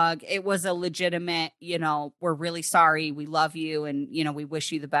superficial hug. It was a legitimate, we're really sorry. We love you. And, we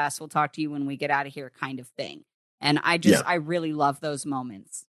wish you the best. We'll talk to you when we get out of here kind of thing. And I really love those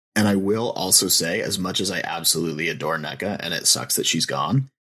moments. And I will also say, as much as I absolutely adore NECA and it sucks that she's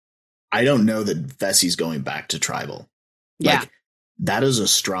gone, I don't know that Vessi's going back to tribal. Yeah. That is a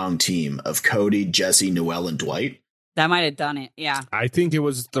strong team of Cody, Jesse, Noelle, and Dwight. That might have done it. Yeah. I think it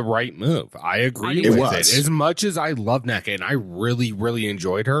was the right move. I agree with it. As much as I love NECA and I really, really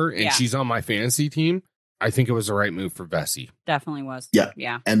enjoyed her and she's on my fantasy team, I think it was the right move for Vessi. Definitely was. Yeah.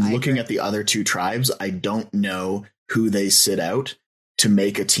 Yeah. And looking at the other two tribes, I don't know who they sit out to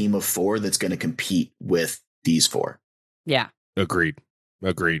make a team of 4 that's going to compete with these 4. Yeah. Agreed.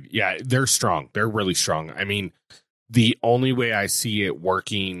 Yeah, they're strong. They're really strong. I mean, the only way I see it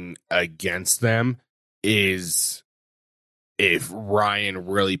working against them is if Ryan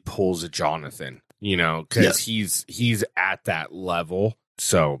really pulls a Jonathan, because he's at that level.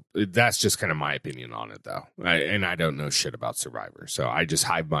 So that's just kind of my opinion on it, though. I don't know shit about Survivor, so I just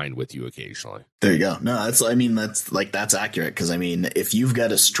hive mind with you occasionally. There you go. No, that's accurate. Because I mean, if you've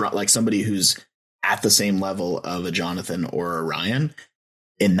got somebody who's at the same level of a Jonathan or a Ryan,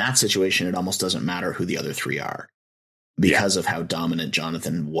 in that situation, it almost doesn't matter who the other 3 are, because of how dominant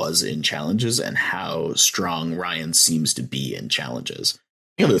Jonathan was in challenges and how strong Ryan seems to be in challenges.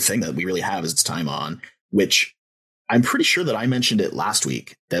 The other thing that we really have is its time on, which I'm pretty sure that I mentioned it last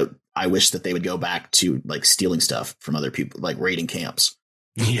week, that I wish that they would go back to like stealing stuff from other people, like raiding camps.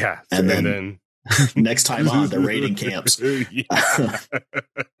 Yeah. And then next time on, they're raiding camps. It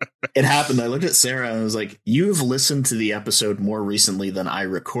happened. I looked at Sarah and I was like, you've listened to the episode more recently than I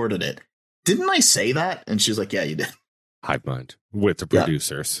recorded it. Didn't I say that? And she was like, yeah, you did. Hive mind with the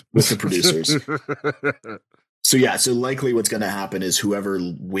producers. With the producers. So likely what's going to happen is whoever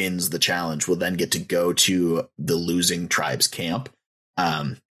wins the challenge will then get to go to the losing tribe's camp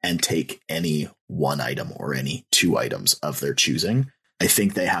and take any 1 item or any 2 items of their choosing. I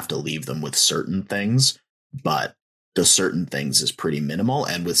think they have to leave them with certain things, but the certain things is pretty minimal.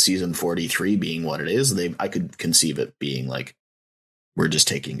 And with season 43 being what it is, I could conceive it being like, we're just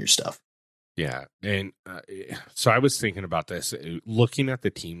taking your stuff. Yeah. And so I was thinking about this, looking at the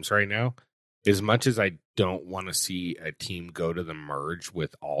teams right now. As much as I don't want to see a team go to the merge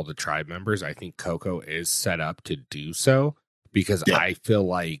with all the tribe members, I think Coco is set up to do so, because I feel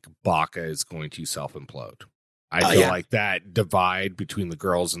like Baka is going to self-implode. I feel like that divide between the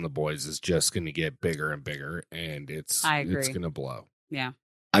girls and the boys is just going to get bigger and bigger, and it's going to blow. Yeah.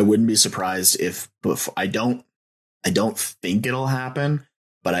 I wouldn't be surprised if I don't think it'll happen,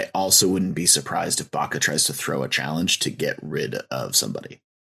 but I also wouldn't be surprised if Baka tries to throw a challenge to get rid of somebody.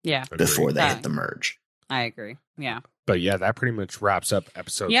 Yeah. Before they hit the merge. I agree. Yeah. But yeah, that pretty much wraps up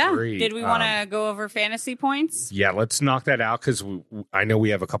episode 3. Did we want to go over fantasy points? Yeah, let's knock that out, because I know we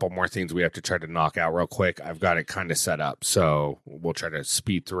have a couple more things we have to try to knock out real quick. I've got it kind of set up, so we'll try to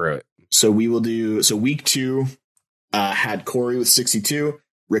speed through it. So we will do. So week 2 had Corey with 62,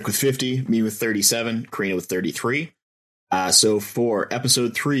 Rick with 50, me with 37, Karina with 33. So for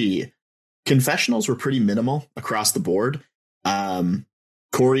episode 3, confessionals were pretty minimal across the board.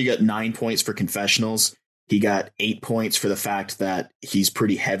 Corey got 9 points for confessionals. He got 8 points for the fact that he's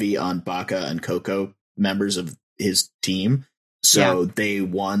pretty heavy on Baka and Coco, members of his team. So they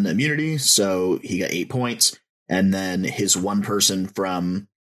won immunity. So he got 8 points. And then his one person from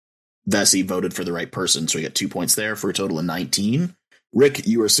L.W.C voted for the right person. So he got 2 points there for a total of 19. Rick,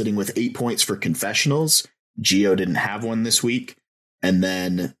 you are sitting with 8 points for confessionals. Gio didn't have one this week. And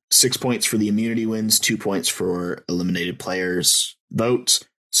then 6 points for the immunity wins, 2 points for eliminated players' votes.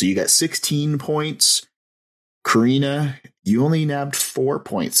 So you got 16 points. Karina, you only nabbed 4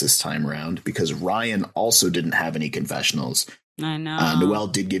 points this time around because Ryan also didn't have any confessionals. I know. Noelle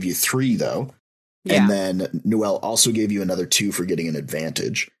did give you 3, though. Yeah. And then Noelle also gave you another 2 for getting an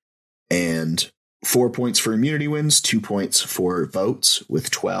advantage. And 4 points for immunity wins, 2 points for votes with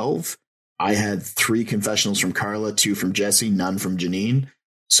 12. I had 3 confessionals from Carla, 2 from Jesse, none from Janine.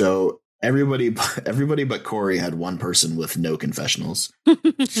 So everybody but Corey had one person with no confessionals.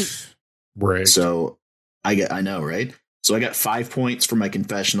 Right. So I know, right? So I got 5 points for my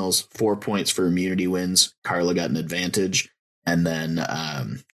confessionals, 4 points for immunity wins. Carla got an advantage. And then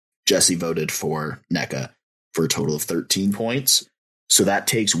Jesse voted for NECA for a total of 13 points. So that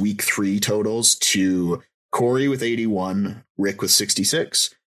takes week 3 totals to Corey with 81, Rick with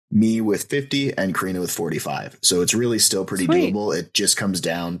 66, me with 50, and Karina with 45. So it's really still pretty doable. It just comes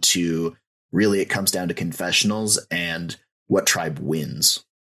down to confessionals and what tribe wins.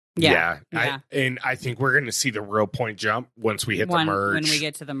 Yeah. I think we're going to see the real point jump once we hit the merge. When we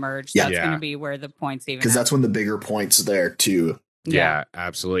get to the merge, that's going to be where the points even. Because that's when the bigger points there too. Yeah,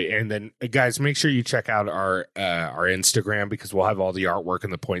 absolutely. And then, guys, make sure you check out our Instagram, because we'll have all the artwork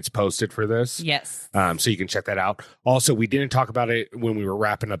and the points posted for this. Yes. So you can check that out. Also, we didn't talk about it when we were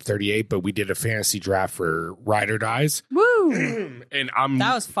wrapping up 38, but we did a fantasy draft for Ride or Dies. Woo! And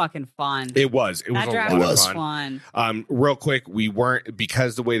that was fucking fun. It was. It was a lot of fun. Real quick, we weren't,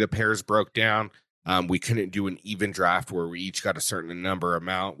 because the way the pairs broke down, we couldn't do an even draft where we each got a certain number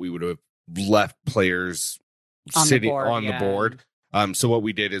amount. We would have left players sitting on the board. So what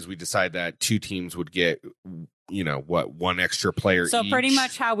we did is we decided that 2 teams would get one extra player So each. pretty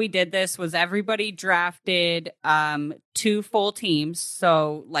much how we did this was everybody drafted 2 full teams.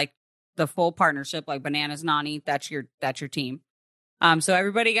 So like the full partnership, like Bananas Nani, that's your team. So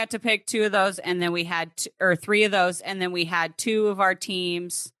everybody got to pick 2 of those, and then we had 3 of those, and then we had 2 of our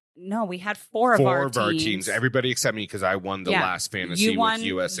teams. No, we had 4 of our teams. Everybody except me, because I won the last fantasy with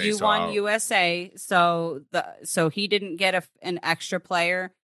USA. You won USA, so he didn't get an extra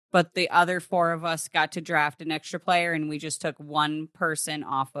player, but the other 4 of us got to draft an extra player, and we just took 1 person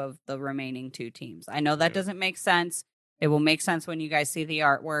off of the remaining 2 teams. I know that doesn't make sense. It will make sense when you guys see the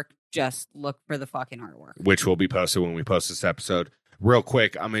artwork. Just look for the fucking artwork, which will be posted when we post this episode. Real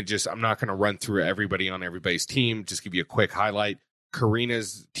quick, I'm not going to run through everybody on everybody's team. Just give you a quick highlight.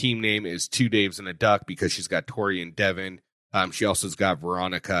 Karina's team name is 2 Daves and a Duck because she's got Tori and Devin. She also's got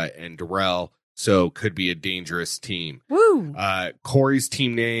Veronica and Darrell, so could be a dangerous team. Woo! Corey's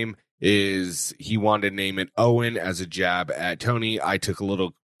team name is, he wanted to name it Owen as a jab at Tony. I took a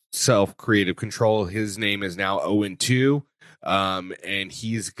little self-creative control. His name is now Owen 2, and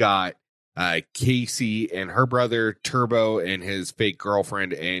he's got Casey and her brother, Turbo, and his fake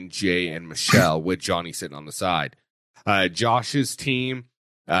girlfriend, and Jay and Michelle, with Johnny sitting on the side. Josh's team,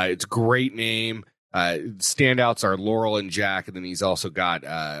 it's a great name. Standouts are Laurel and Jack, and then he's also got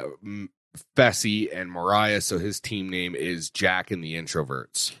Fessy and Mariah, so his team name is Jack and the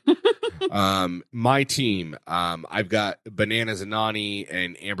Introverts. My team, I've got Bananas and Nani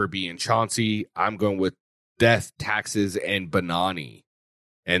and Amber B and Chauncey. I'm going with Death, Taxes, and Banani.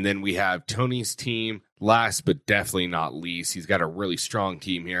 And then we have Tony's team, last but definitely not least. He's got a really strong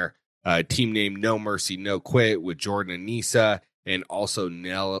team here. Team name No Mercy, No Quit, with Jordan and Nisa, and also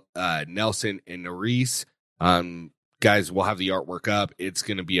Nelson and Nerese. Guys, we'll have the artwork up. It's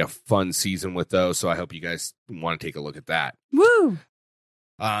going to be a fun season with those, so I hope you guys want to take a look at that. Woo!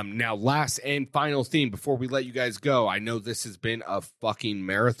 Now, last and final theme before we let you guys go, I know this has been a fucking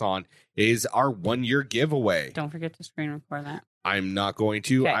marathon, is our 1-year giveaway. Don't forget to screen record that. I'm not going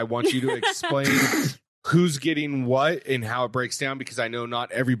to. Okay. I want you to explain who's getting what and how it breaks down, because I know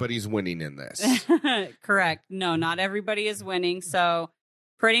not everybody's winning in this. Correct. No, not everybody is winning. So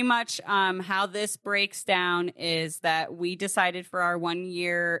pretty much how this breaks down is that we decided for our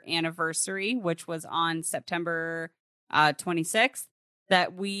 1-year anniversary, which was on September 26th,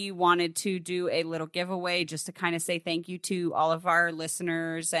 that we wanted to do a little giveaway just to kind of say thank you to all of our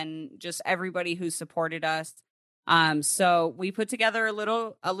listeners and just everybody who supported us. So we put together a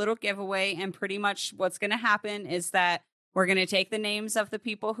little giveaway, and pretty much what's going to happen is that we're going to take the names of the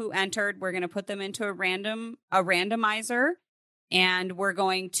people who entered. We're going to put them into a randomizer, and we're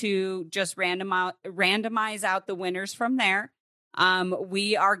going to just randomize out the winners from there.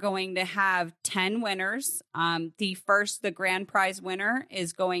 We are going to have 10 winners. The grand prize winner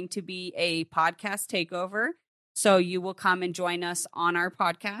is going to be a podcast takeover. So you will come and join us on our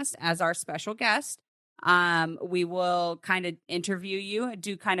podcast as our special guest. We will kind of interview you,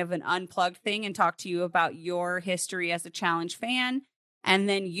 do kind of an unplugged thing, and talk to you about your history as a challenge fan. And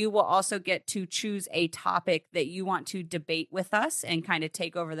then you will also get to choose a topic that you want to debate with us and kind of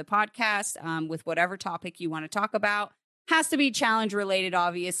take over the podcast with whatever topic you want to talk about. Has to be challenge related,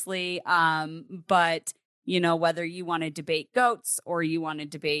 obviously. But whether you want to debate goats or you want to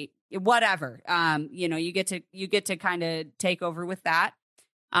debate whatever, you get to kind of take over with that.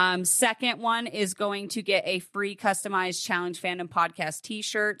 Second one is going to get a free customized Challenge Fandom podcast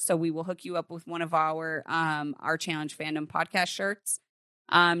t-shirt. So we will hook you up with one of our Challenge Fandom podcast shirts.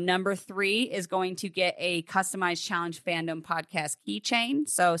 Number 3 is going to get a customized Challenge Fandom podcast keychain.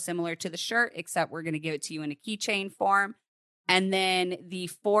 So similar to the shirt, except we're going to give it to you in a keychain form. And then the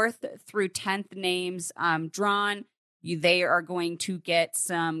 4th through 10th names drawn, they are going to get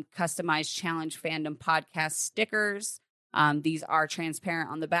some customized Challenge Fandom podcast stickers. These are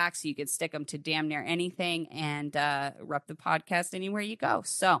transparent on the back, so you could stick them to damn near anything and rep the podcast anywhere you go.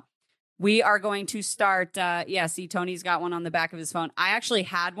 So we are going to start. See, Tony's got one on the back of his phone. I actually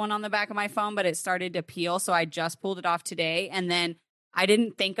had one on the back of my phone, but it started to peel, so I just pulled it off today. And then I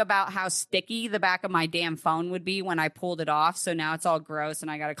didn't think about how sticky the back of my damn phone would be when I pulled it off. So now it's all gross, and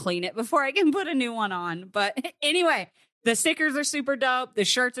I got to clean it before I can put a new one on. But anyway, the stickers are super dope. The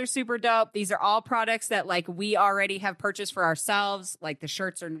shirts are super dope. These are all products that we already have purchased for ourselves. The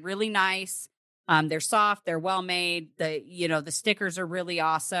shirts are really nice. They're soft. They're well made. The stickers are really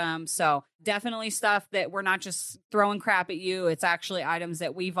awesome. So definitely stuff that we're not just throwing crap at you. It's actually items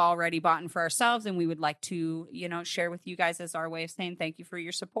that we've already bought for ourselves, and we would like to, share with you guys as our way of saying thank you for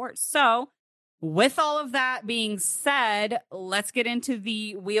your support. So with all of that being said, let's get into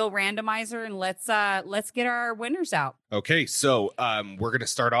the wheel randomizer, and let's get our winners out. Okay, so we're going to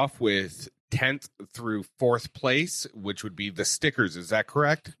start off with 10th through 4th place, which would be the stickers. Is that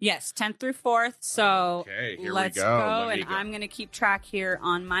correct? Yes, 10th through 4th. So okay, here let's we go. and I'm going to keep track here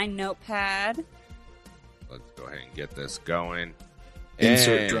on my notepad. Let's go ahead and get this going.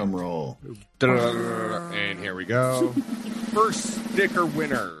 Insert drum roll. And here we go. First sticker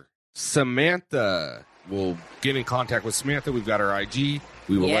winner, Samantha. We'll get in contact with Samantha. We've got her IG.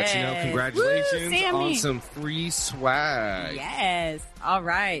 We will let you know. Congratulations on some free swag. Yes. All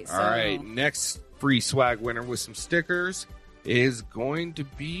right. All right. Next free swag winner with some stickers is going to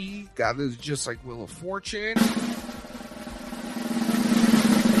be, God, this is just like Wheel of Fortune,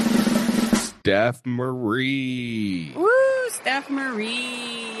 Steph Marie. Woo, Steph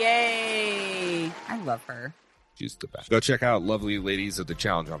Marie. Yay. I love her. She's the best. Go check out Lovely Ladies of the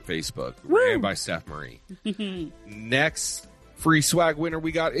Challenge on Facebook. Woo. Ran by Steph Marie. Next free swag winner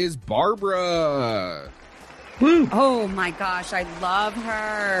we got is Barbara. Woo. Oh my gosh, I love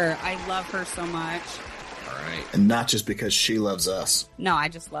her. I love her so much. All right. And not just because she loves us. No, I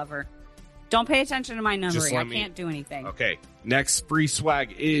just love her. Don't pay attention to my numbering. I can't do anything. Okay. Next free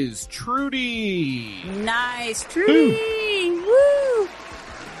swag is Trudy. Nice, Trudy. Woo.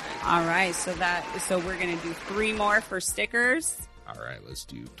 All right, so we're gonna do 3 more for stickers. All right, let's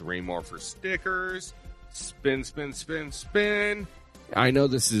do 3 more for stickers. Spin, spin, spin, spin. I know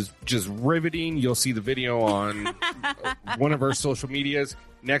this is just riveting. You'll see the video on one of our social medias.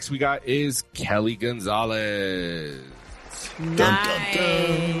 Next we got is Kelly Gonzalez. Nice. Dun, dun,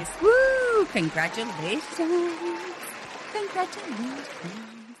 dun. Woo! Congratulations. Congratulations.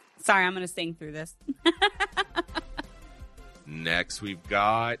 Sorry, I'm going to sing through this. Next we've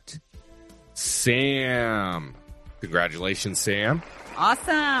got Sam. Congratulations, Sam.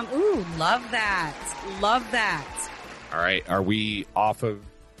 Awesome. Ooh, love that. Love that. All right, are we off of...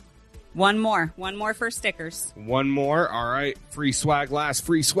 One more for stickers. One more. All right, free swag, last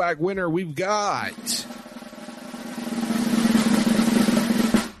free swag winner we've got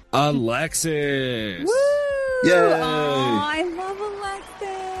Alexis. Woo! Yay! Oh, I love Alexis.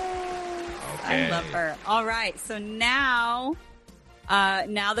 Okay. I love her. All right, so now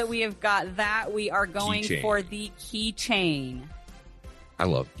that we have got that, we are going for the keychain. I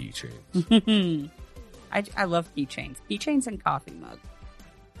love keychains. I love keychains. Keychains and coffee mug.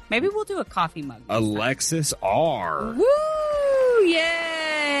 Maybe we'll do a coffee mug. Alexis R. Woo!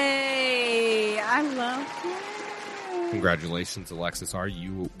 Yay! I love it. Congratulations, Alexis R.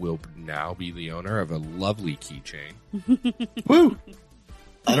 You will now be the owner of a lovely keychain. Woo!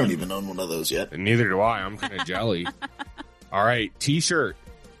 I don't even own one of those yet. And neither do I. I'm kind of jelly. All right, t-shirt.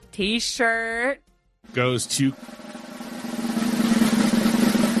 T-shirt Goes to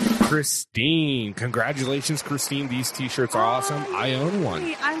Christine. Congratulations, Christine. These t-shirts are awesome. I own one.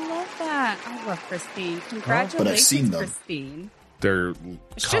 I love that. I love Christine. Congratulations, but I've seen them. Christine. They're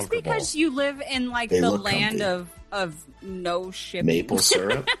It's just because you live in like They the look land comfy. of no shipping. Maple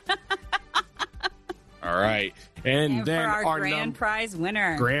syrup. All right. And then for our grand prize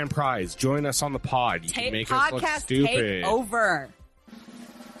winner. Grand prize. Join us on the pod. You can make us look Podcast stupid. take over.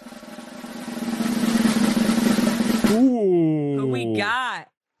 Ooh. Who we got?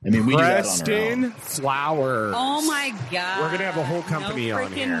 I mean, we do that on our Preston own. Flowers. Oh my god! We're gonna have a whole company no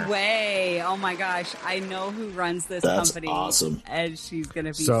on here. Way! Oh my gosh! I know who runs this That's company. awesome. And she's gonna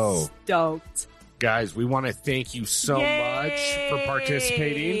be So, stoked. Guys, we want to thank you so much for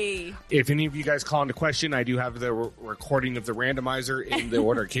participating. If any of you guys call into question, I do have the recording of the randomizer in the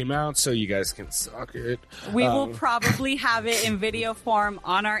order it came out, so you guys can suck it. We will probably have it in video form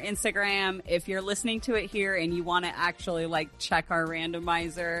on our Instagram. If you're listening to it here and you want to actually like check our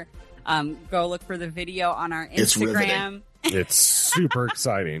randomizer, go look for the video on our Instagram. It's super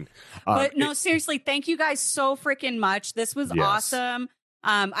exciting. But no, seriously, thank you guys so freaking much. This was awesome.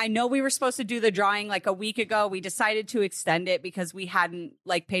 I know we were supposed to do the drawing like a week ago. We decided to extend it because we hadn't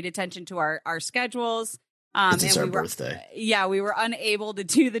like paid attention to our schedules. It's our birthday. Yeah, we were unable to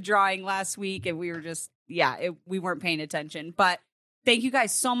do the drawing last week, and we were just we weren't paying attention. But thank you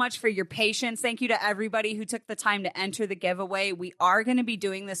guys so much for your patience. Thank you to everybody who took the time to enter the giveaway. We are going to be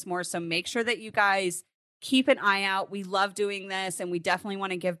doing this more, so make sure that you guys keep an eye out. We love doing this, and we definitely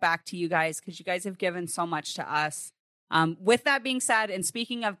want to give back to you guys because you guys have given so much to us. With that being said, and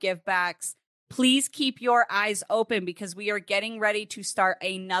speaking of give backs, please keep your eyes open because we are getting ready to start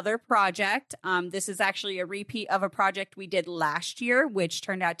another project. This is actually a repeat of a project we did last year, which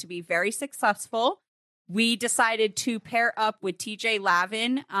turned out to be very successful. We decided to pair up with TJ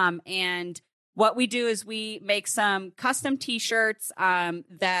Lavin, and what we do is we make some custom t-shirts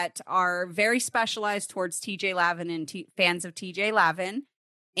that are very specialized towards TJ Lavin and fans of TJ Lavin.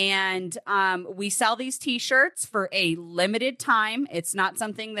 And we sell these t-shirts for a limited time. It's not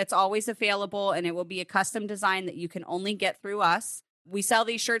something that's always available, and it will be a custom design that you can only get through us. We sell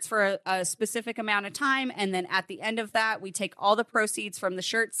these shirts for a specific amount of time, and then at the end of that, we take all the proceeds from the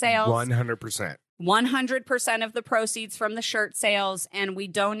shirt sales. 100%. 100% of the proceeds from the shirt sales, and we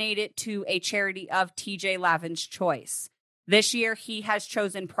donate it to a charity of TJ Lavin's choice. This year, he has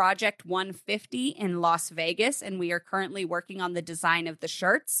chosen Project 150 in Las Vegas, and we are currently working on the design of the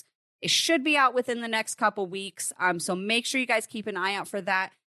shirts. It should be out within the next couple weeks, so make sure you guys keep an eye out for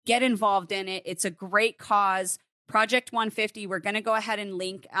that. Get involved in it. It's a great cause. Project 150, we're going to go ahead and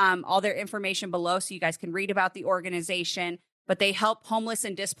link all their information below so you guys can read about the organization. But they help homeless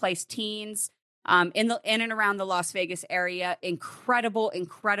and displaced teens in and around the Las Vegas area. Incredible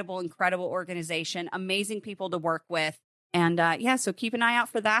organization. Amazing people to work with. And so keep an eye out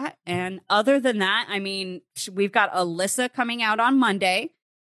for that. And other than that, I mean, we've got Alyssa coming out on Monday.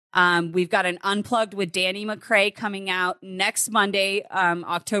 We've got an Unplugged with Danny McCrae coming out next Monday,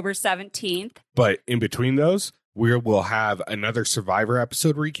 October 17th. But in between those, we will have another Survivor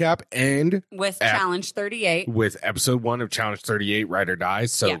episode recap and with Challenge 38. With episode 1 of Challenge 38, Ride or Die.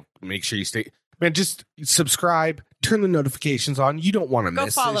 So make sure you stay. Man, just subscribe, turn the notifications on. You don't want to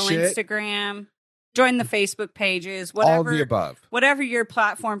miss this shit. Go follow Instagram. Join the Facebook pages, whatever. All the above. Whatever your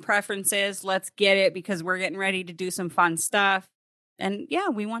platform preference is, let's get it because we're getting ready to do some fun stuff. And yeah,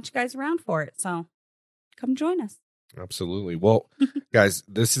 we want you guys around for it. So come join us. Absolutely. Well, guys,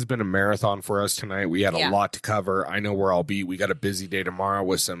 this has been a marathon for us tonight. We had a lot to cover. I know we're all beat. We got a busy day tomorrow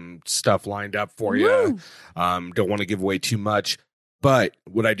with some stuff lined up for you. Don't want to give away too much. But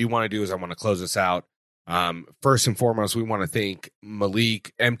what I do want to do is I want to close this out. First and foremost, we want to thank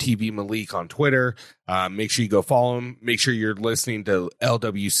Malik, MTV Malik on Twitter. Make sure you go follow him. Make sure you're listening to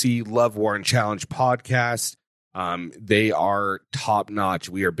L.W.C. Love, War, and Challenge podcast. They are top notch.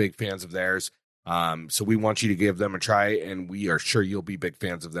 We are big fans of theirs. So we want you to give them a try, and we are sure you'll be big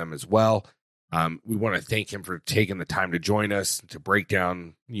fans of them as well. We want to thank him for taking the time to join us to break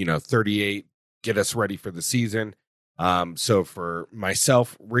down, 38, get us ready for the season. So for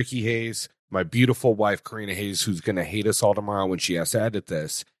myself, Ricky Hayes, my beautiful wife, Karina Hayes, who's going to hate us all tomorrow when she has to edit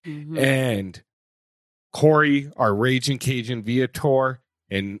this. Mm-hmm. And Corey, our Raging Cajun Viator.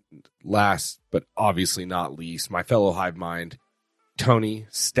 And last, but obviously not least, my fellow hive mind, Tony,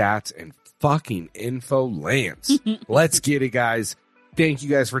 Stats, and fucking Info Lance. Let's get it, guys. Thank you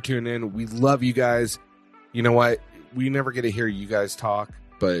guys for tuning in. We love you guys. You know what? We never get to hear you guys talk,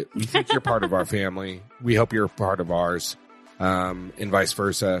 but we think you're part of our family. We hope you're a part of ours, and vice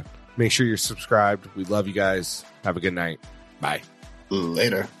versa. Make sure you're subscribed. We love you guys. Have a good night. Bye.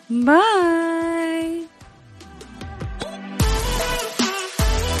 Later. Bye.